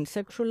life and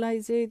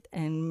sexualize it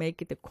and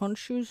make it a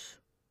conscious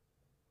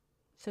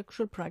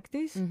sexual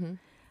practice,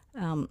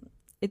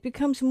 it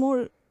becomes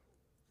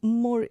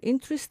more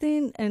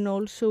interesting, and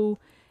also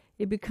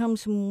it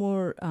becomes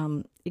more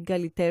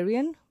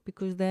egalitarian,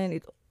 because then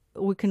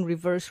we can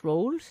reverse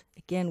roles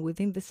again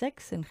within the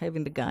sex, and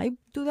having the guy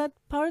do that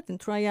part and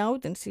try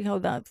out and see how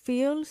that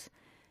feels.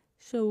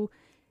 So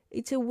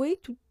it's a way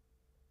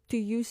to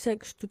use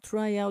sex to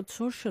try out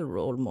social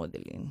role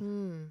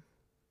modeling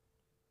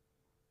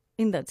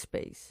in that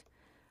space.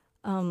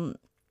 I've,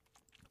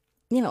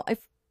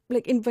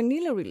 like in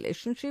vanilla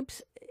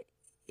relationships,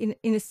 in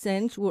a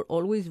sense, we're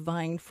always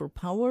vying for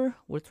power.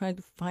 We're trying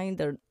to find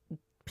our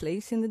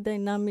place in the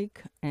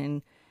dynamic,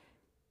 and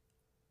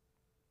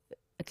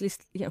at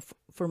least,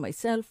 for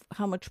myself,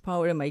 how much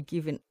power am I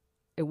giving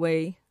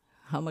away?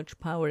 How much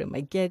power am I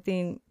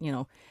getting?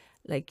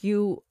 Like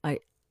you, I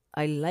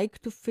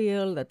like to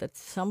feel that at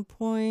some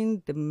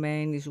point the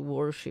man is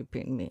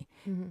worshiping me.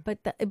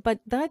 But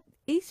that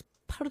is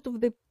part of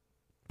the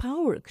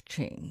power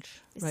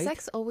exchange, right? Is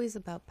sex always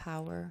about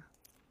power?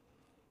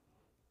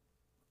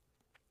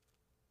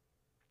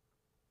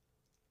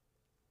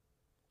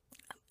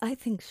 I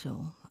think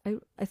so.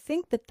 I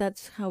think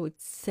that's how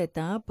it's set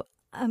up.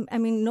 I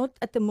mean, not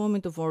at the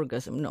moment of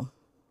orgasm, no.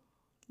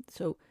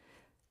 So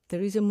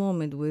there is a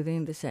moment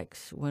within the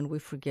sex when we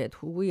forget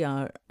who we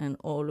are, and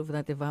all of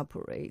that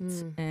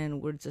evaporates,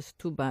 and we're just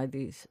two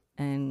bodies,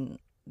 and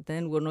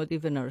then we're not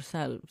even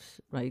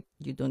ourselves, right?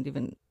 You don't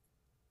even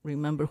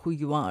remember who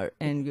you are,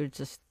 and you're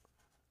just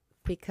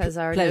because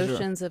our pleasure.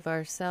 Notions of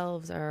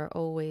ourselves are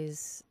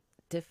always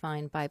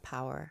defined by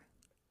power.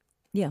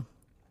 Yeah.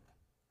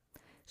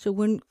 So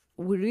when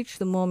we reach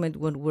the moment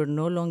when we're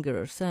no longer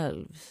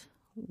ourselves,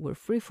 we're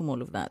free from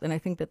all of that. And I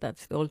think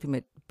that's the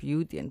ultimate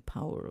beauty and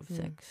power of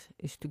sex,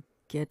 is to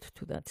get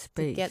to that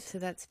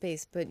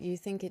space. But you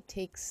think it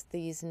takes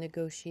these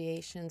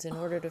negotiations in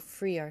order to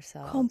free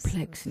ourselves?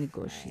 Complex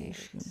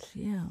negotiations,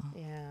 right. yeah.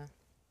 Yeah.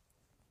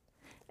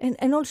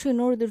 And also in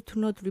order to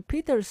not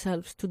repeat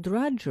ourselves to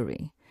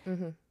drudgery.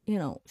 You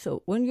know,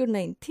 so when you're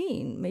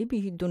 19, maybe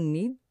you don't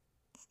need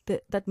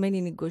that many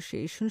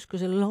negotiations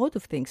because a lot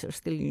of things are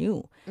still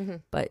new.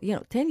 But, you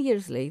know, 10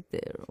 years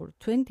later or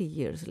 20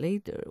 years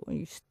later,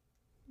 when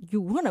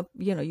you want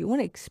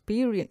to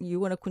experience, you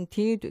want to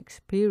continue to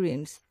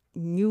experience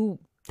new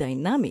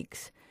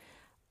dynamics,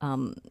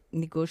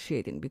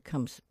 negotiating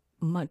becomes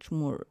much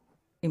more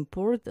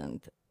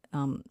important,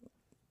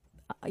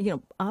 you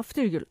know,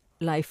 after your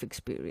life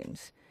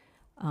experience,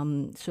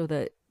 so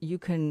that you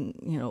can,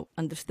 you know,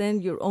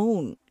 understand your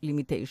own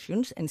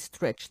limitations and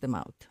stretch them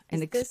out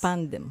and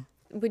expand them.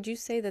 Would you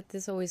say that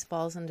this always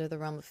falls under the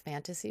realm of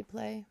fantasy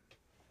play?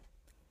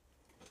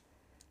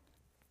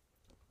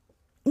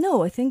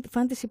 No, I think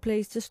fantasy play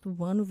is just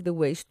one of the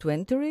ways to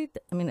enter it.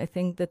 I mean, I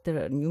think that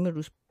there are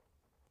numerous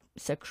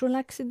sexual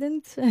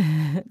accidents,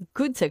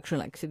 good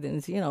sexual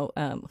accidents, you know,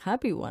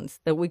 happy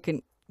ones that we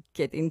can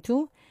get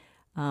into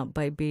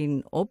by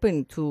being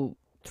open to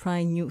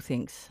trying new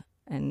things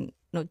and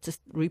not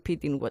just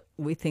repeating what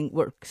we think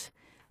works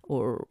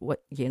or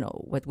what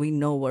we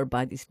know our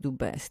bodies do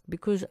best,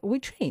 because we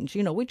change,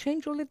 you know, we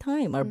change all the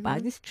time. Our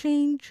bodies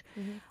change.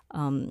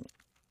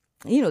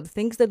 You know, the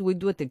things that we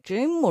do at the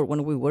gym or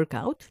when we work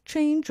out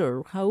change,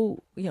 or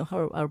how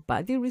our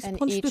body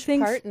responds to things.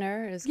 And each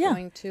partner is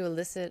going to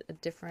elicit a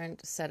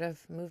different set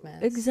of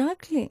movements.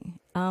 Exactly.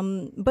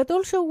 But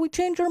also we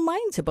change our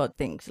minds about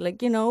things.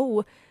 Like, you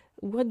know,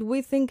 what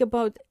we think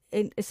about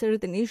a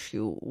certain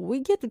issue, we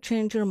get to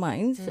change our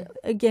minds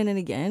again and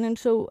again. And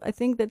so I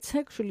think that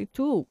sexually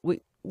too,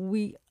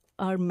 we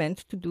are meant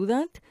to do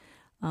that.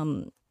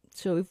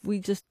 So if we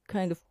just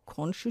kind of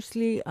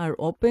consciously are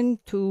open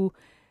to,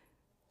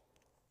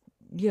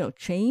 you know,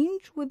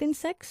 change within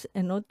sex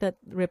and not that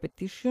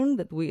repetition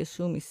that we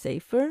assume is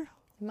safer,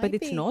 but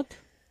it's not.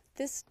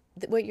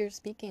 What you're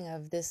speaking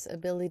of, this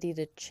ability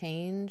to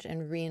change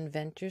and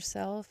reinvent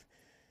yourself,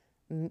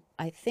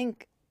 I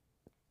think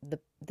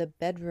the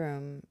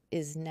bedroom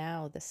is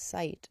now the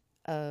site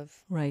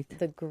of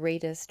the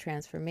greatest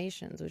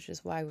transformations, which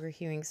is why we're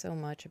hearing so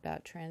much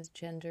about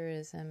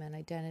transgenderism and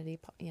identity,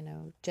 you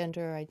know,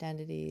 gender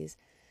identities,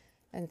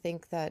 and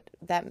think that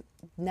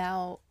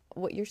now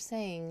what you're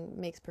saying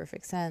makes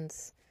perfect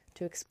sense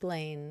to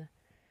explain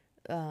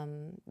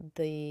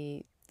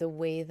the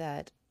way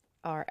that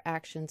our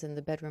actions in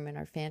the bedroom and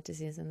our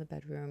fantasies in the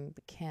bedroom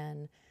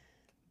can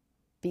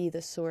be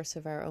the source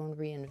of our own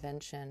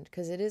reinvention,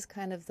 because it is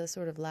kind of the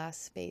sort of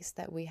last space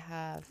that we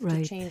have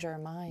to change our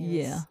minds.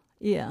 Yeah.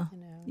 You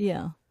know?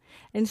 Yeah.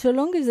 And so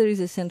long as there is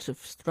a sense of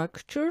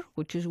structure,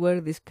 which is where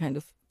this kind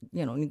of,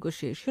 you know,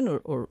 negotiation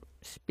or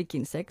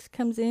speaking sex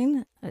comes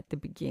in at the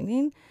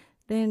beginning,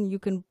 then you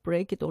can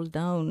break it all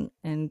down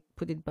and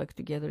put it back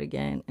together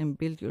again and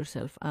build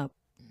yourself up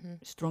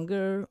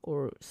stronger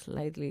or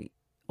slightly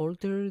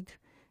altered,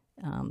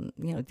 you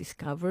know,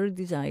 discover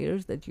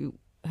desires that you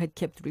had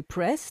kept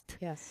repressed.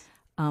 Yes.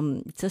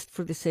 Just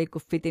for the sake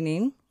of fitting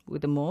in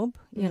with the mob,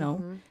 you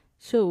know.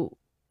 So,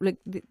 like,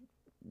 the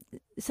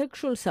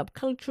sexual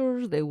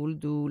subcultures, they will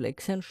do,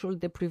 like, sensual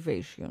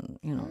deprivation,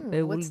 you know.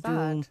 They will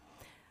do...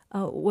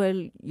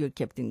 well, you're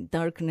kept in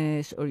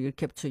darkness, or you're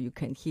kept so you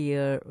can't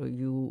hear, or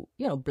you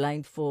know,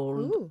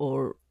 blindfold,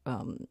 or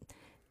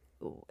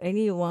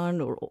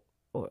anyone or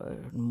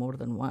more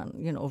than one,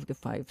 you know, of the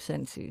five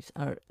senses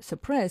are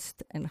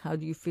suppressed. And how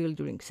do you feel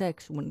during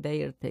sex when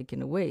they are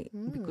taken away?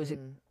 Because it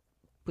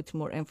puts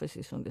more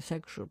emphasis on the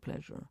sexual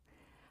pleasure.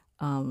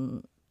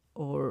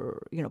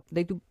 Or, you know,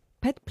 they do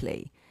pet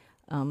play.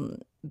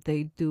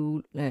 They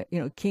do, you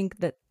know, kink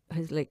that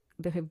has, like,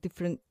 they have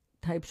different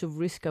types of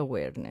risk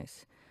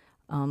awareness.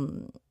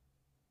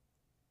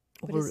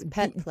 What is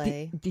pet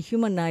play?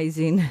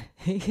 Dehumanizing.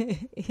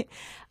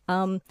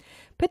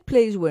 Pet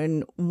play is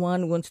when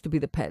one wants to be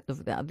the pet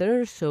of the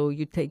other, so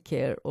you take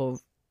care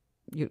of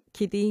your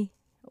kitty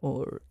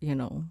or, you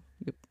know,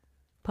 your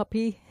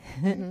puppy.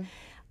 And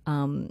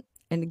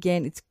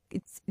again,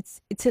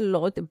 it's a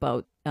lot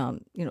about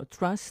you know,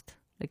 trust.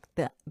 Like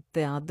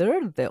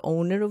the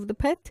owner of the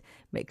pet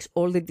makes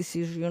all the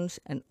decisions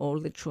and all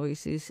the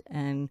choices,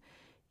 and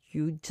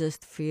you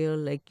just feel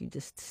like you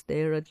just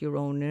stare at your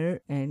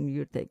owner and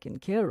you're taken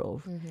care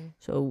of.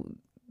 So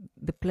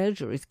the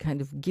pleasure is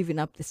kind of giving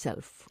up the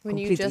self When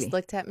completely. You just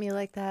looked at me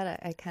like that,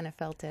 I kind of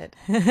felt it.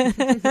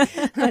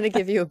 I'm going to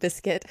give you a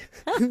biscuit.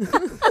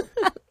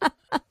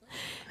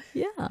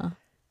 Yeah.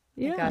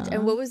 Gotcha.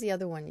 And what was the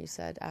other one you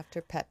said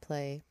after pet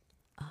play?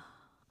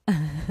 I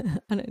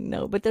don't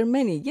know, but there are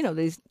many. You know,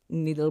 there's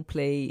needle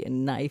play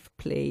and knife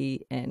play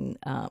and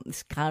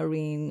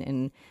scarring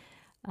and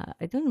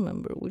I don't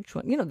remember which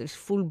one. You know, there's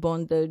full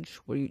bondage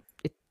where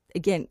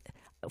again,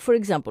 for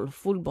example,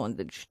 full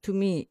bondage to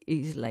me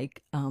is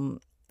like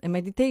a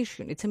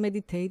meditation. It's a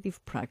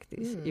meditative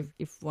practice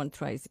if one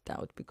tries it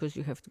out, because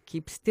you have to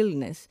keep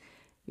stillness,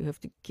 you have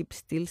to keep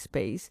still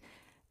space,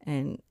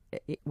 and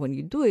when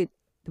you do it,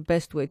 the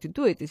best way to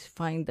do it is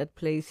find that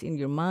place in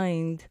your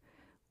mind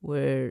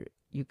where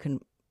you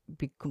can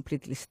be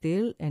completely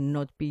still and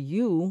not be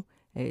you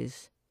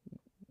as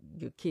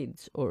your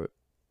kids, or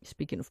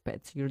speaking of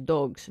pets, your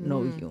dogs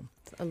know you.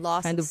 A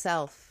loss kind of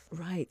self.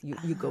 Right.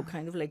 You go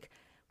kind of like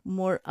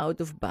more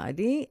out of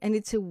body, and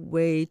it's a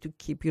way to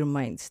keep your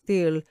mind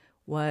still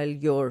while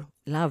your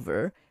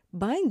lover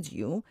binds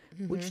you,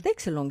 which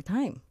takes a long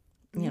time.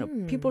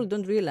 People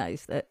don't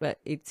realize that, but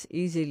it's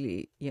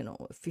easily,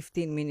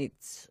 15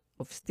 minutes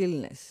of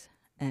stillness,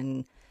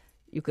 and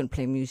you can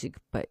play music,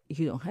 but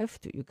you don't have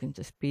to. You can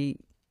just be,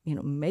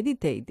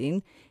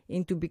 meditating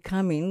into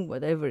becoming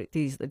whatever it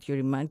is that you're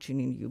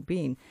imagining you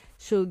being.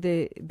 So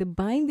the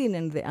binding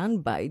and the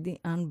unbinding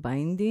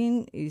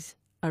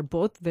are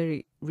both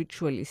very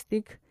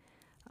ritualistic,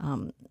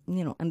 and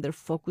they're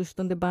focused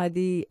on the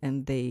body,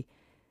 and they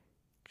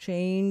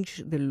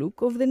change the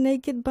look of the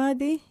naked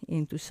body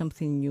into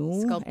something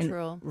new.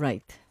 Sculptural.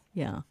 Right,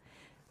 yeah.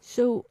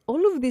 So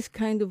all of this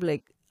kind of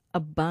like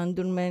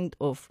abandonment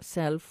of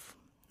self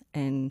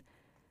and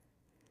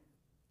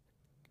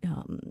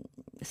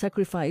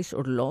sacrifice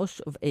or loss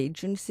of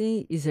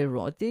agency is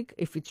erotic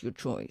if it's your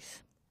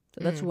choice.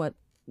 So that's what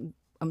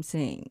I'm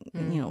saying.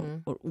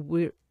 Or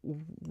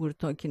we're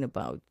talking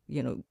about,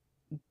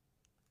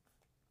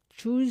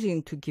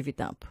 choosing to give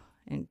it up,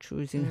 and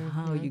choosing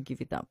how you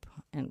give it up,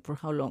 and for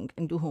how long,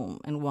 and to whom,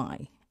 and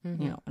why,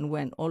 and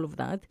when. All of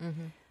that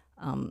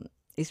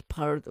is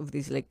part of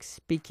this, like,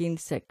 speaking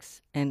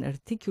sex and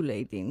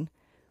articulating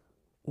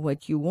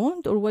what you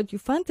want or what you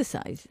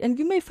fantasize. And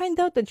you may find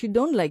out that you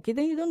don't like it,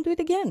 and you don't do it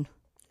again.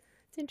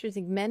 It's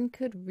interesting. Men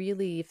could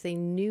really, if they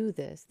knew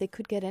this, they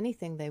could get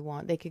anything they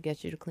want. They could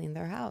get you to clean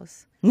their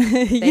house.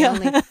 They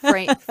only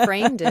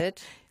framed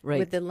it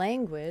with the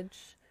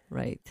language.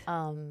 Right.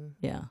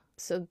 Yeah.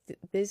 So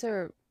these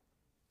are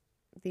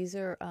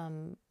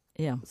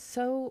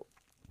so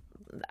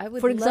I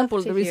would, for example,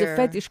 love to there is hear... a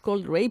fetish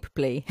called rape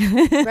play.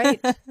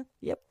 Right.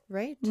 Yep.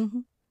 Right.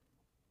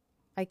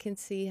 I can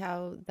see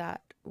how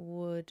that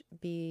would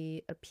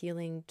be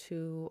appealing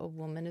to a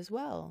woman as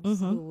well,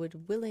 who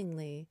would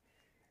willingly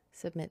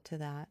submit to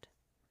that.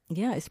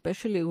 Yeah,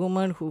 especially a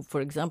woman who,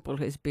 for example,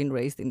 has been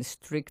raised in a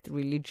strict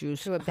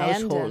religious to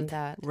abandon household.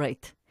 That.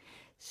 Right.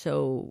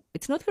 So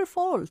it's not her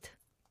fault.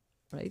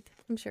 Right.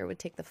 I'm sure it would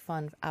take the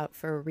fun out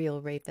for a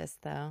real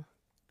rapist, though.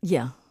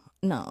 Yeah.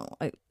 No,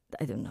 I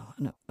don't know.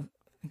 No,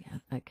 yeah,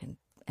 I can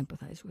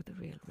empathize with a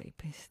real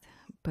rapist,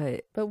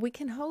 but we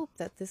can hope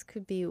that this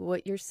could be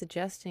what you're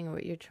suggesting,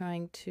 what you're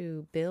trying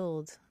to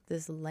build.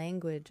 This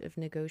language of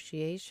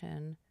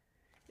negotiation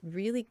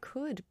really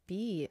could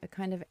be a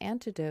kind of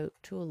antidote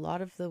to a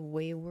lot of the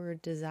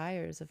wayward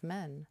desires of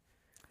men.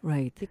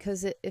 Right.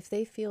 Because if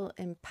they feel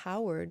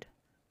empowered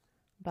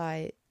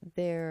by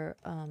their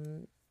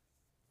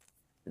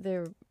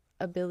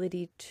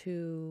ability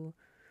to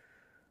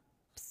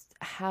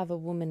have a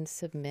woman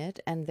submit,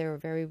 and there are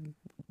very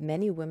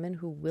many women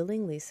who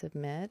willingly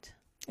submit.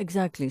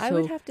 Exactly. I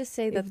would have to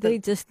say that if they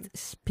just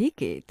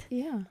speak it,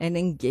 and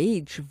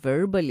engage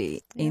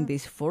verbally in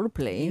this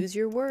foreplay. Use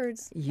your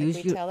words.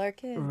 Like we tell our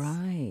kids.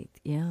 Right.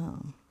 Yeah.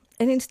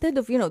 And instead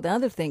of, the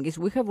other thing is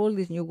we have all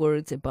these new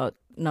words about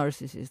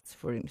narcissists,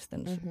 for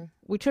instance,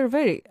 which are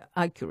very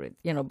accurate,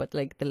 but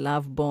like the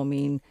love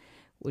bombing,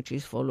 which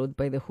is followed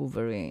by the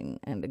hoovering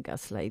and the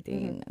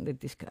gaslighting and the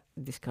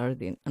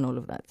discarding and all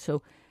of that.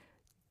 So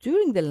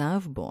during the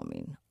love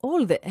bombing,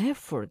 all the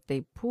effort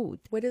they put.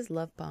 What is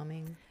love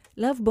bombing?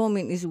 Love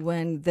bombing is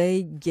when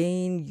they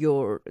gain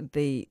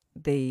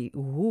they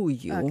woo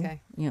you.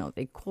 Okay.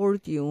 They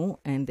court you,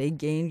 and they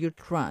gain your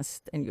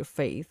trust and your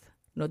faith,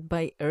 not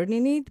by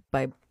earning it,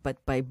 but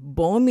by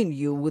bombing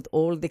you with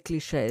all the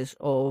cliches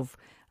of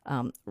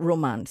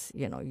romance.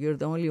 You're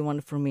the only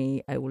one for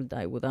me. I will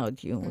die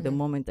without you. The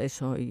moment I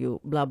saw you,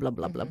 blah, blah,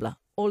 blah, blah, blah.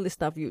 All the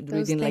stuff you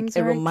read in like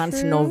a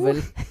romance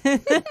novel.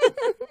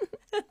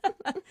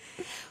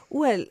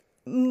 Well,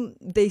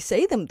 they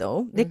say them,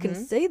 though. They can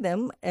say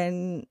them,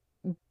 and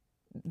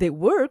they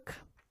work.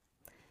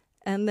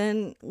 And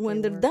then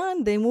when they're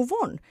done, they move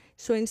on.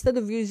 So instead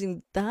of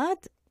using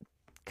that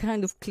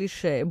kind of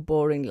cliche,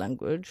 boring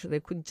language, they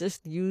could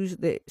just use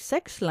the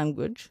sex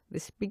language, the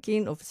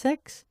speaking of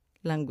sex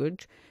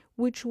language,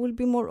 which will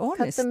be more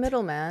honest. Cut the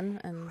middleman.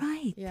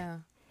 Right. Yeah.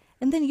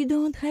 And then you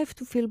don't have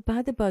to feel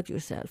bad about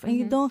yourself, and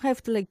you don't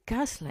have to like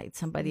gaslight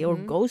somebody or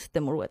ghost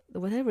them or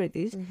whatever it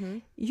is.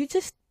 You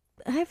just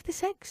have the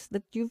sex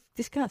that you've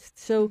discussed.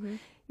 So,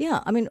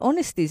 yeah, I mean,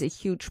 honesty is a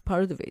huge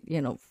part of it.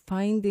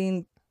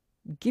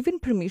 Giving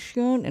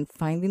permission and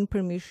finding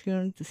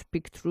permission to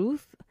speak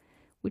truth,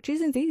 which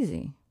isn't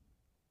easy.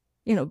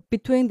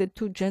 Between the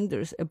two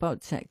genders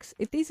about sex,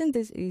 it isn't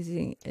as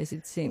easy as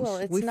it seems.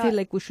 Well, we feel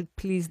like we should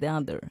please the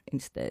other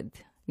instead.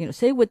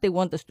 Say what they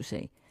want us to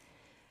say.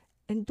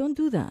 And don't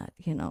do that,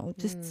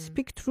 just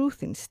speak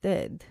truth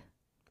instead.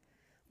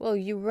 Well,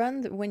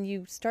 when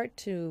you start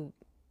to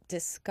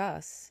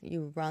discuss,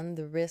 you run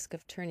the risk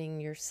of turning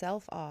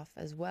yourself off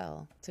as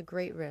well. It's a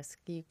great risk.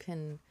 You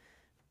can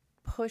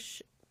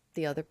push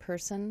the other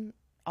person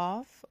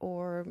off,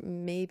 or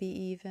maybe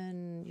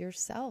even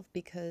yourself,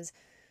 because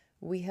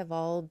we have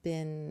all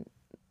been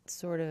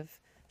sort of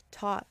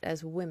taught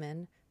as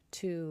women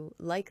to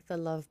like the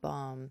love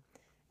bomb.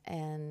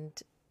 And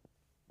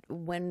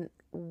when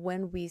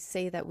we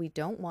say that we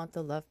don't want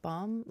the love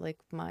bomb, like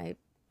my,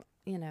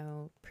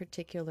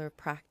 particular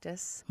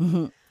practice,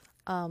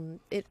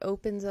 it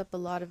opens up a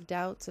lot of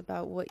doubts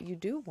about what you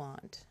do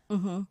want.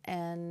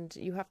 And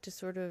you have to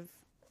sort of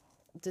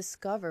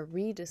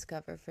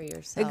rediscover for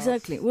yourself.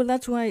 Exactly. Well,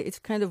 that's why it's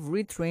kind of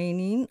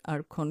retraining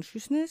our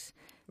consciousness,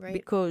 Right.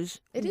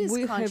 because It is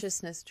we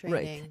consciousness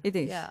training. Right, it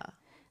is. Yeah.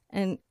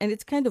 And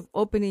it's kind of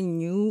opening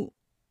new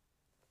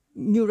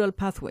neural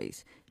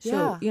pathways.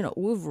 So,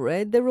 we've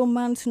read the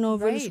romance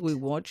novels, Right. we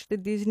watched the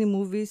Disney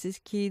movies as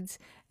kids,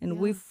 and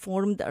we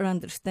formed our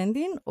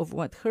understanding of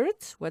what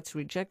hurts, what's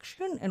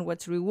rejection, and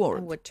what's reward.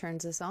 And what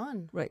turns us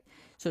on. Right.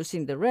 So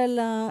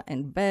Cinderella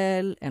and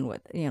Belle and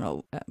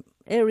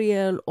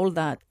Ariel, all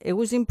that, it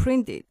was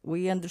imprinted.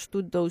 We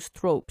understood those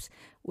tropes.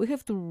 We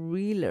have to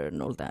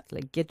relearn all that,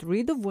 like get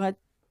rid of what,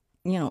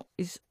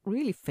 is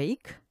really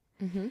fake,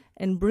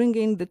 and bring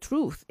in the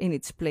truth in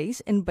its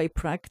place. And by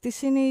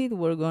practicing it,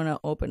 we're going to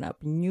open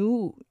up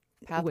new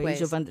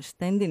ways of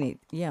understanding it.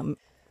 Yeah,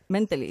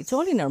 mentally. It's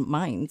all in our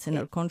minds and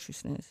our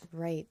consciousness.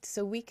 Right.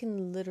 So we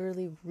can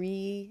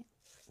literally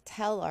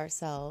tell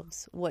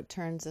ourselves what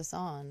turns us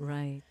on.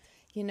 Right.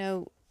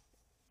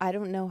 I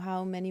don't know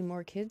how many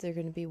more kids are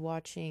going to be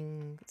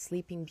watching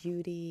Sleeping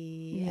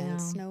Beauty and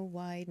Snow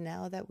White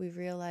now that we've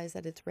realized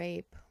that it's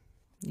rape.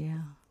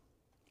 Yeah.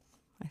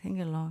 I think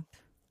a lot.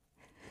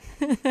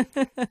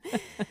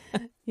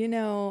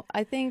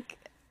 I think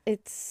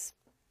it's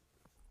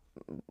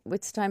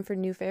time for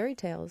new fairy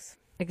tales.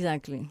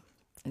 Exactly.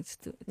 It's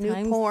new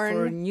time porn.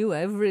 For new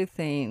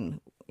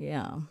everything.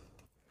 Yeah.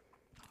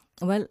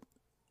 Well,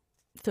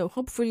 so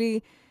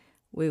hopefully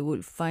we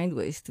will find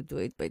ways to do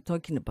it by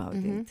talking about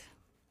it.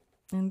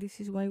 And this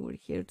is why we're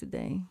here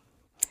today.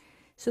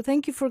 So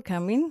thank you for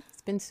coming.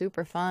 It's been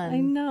super fun. I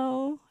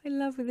know. I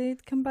love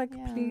it. Come back,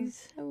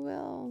 please. I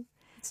will.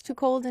 It's too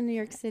cold in New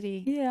York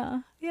City.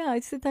 Yeah.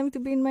 It's the time to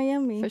be in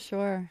Miami. For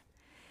sure.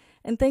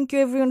 And thank you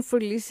everyone for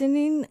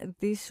listening.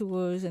 This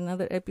was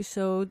another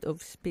episode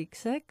of Speak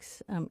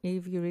Sex. I'm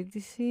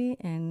Eurydice,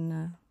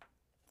 and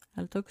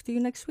I'll talk to you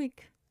next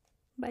week.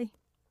 Bye.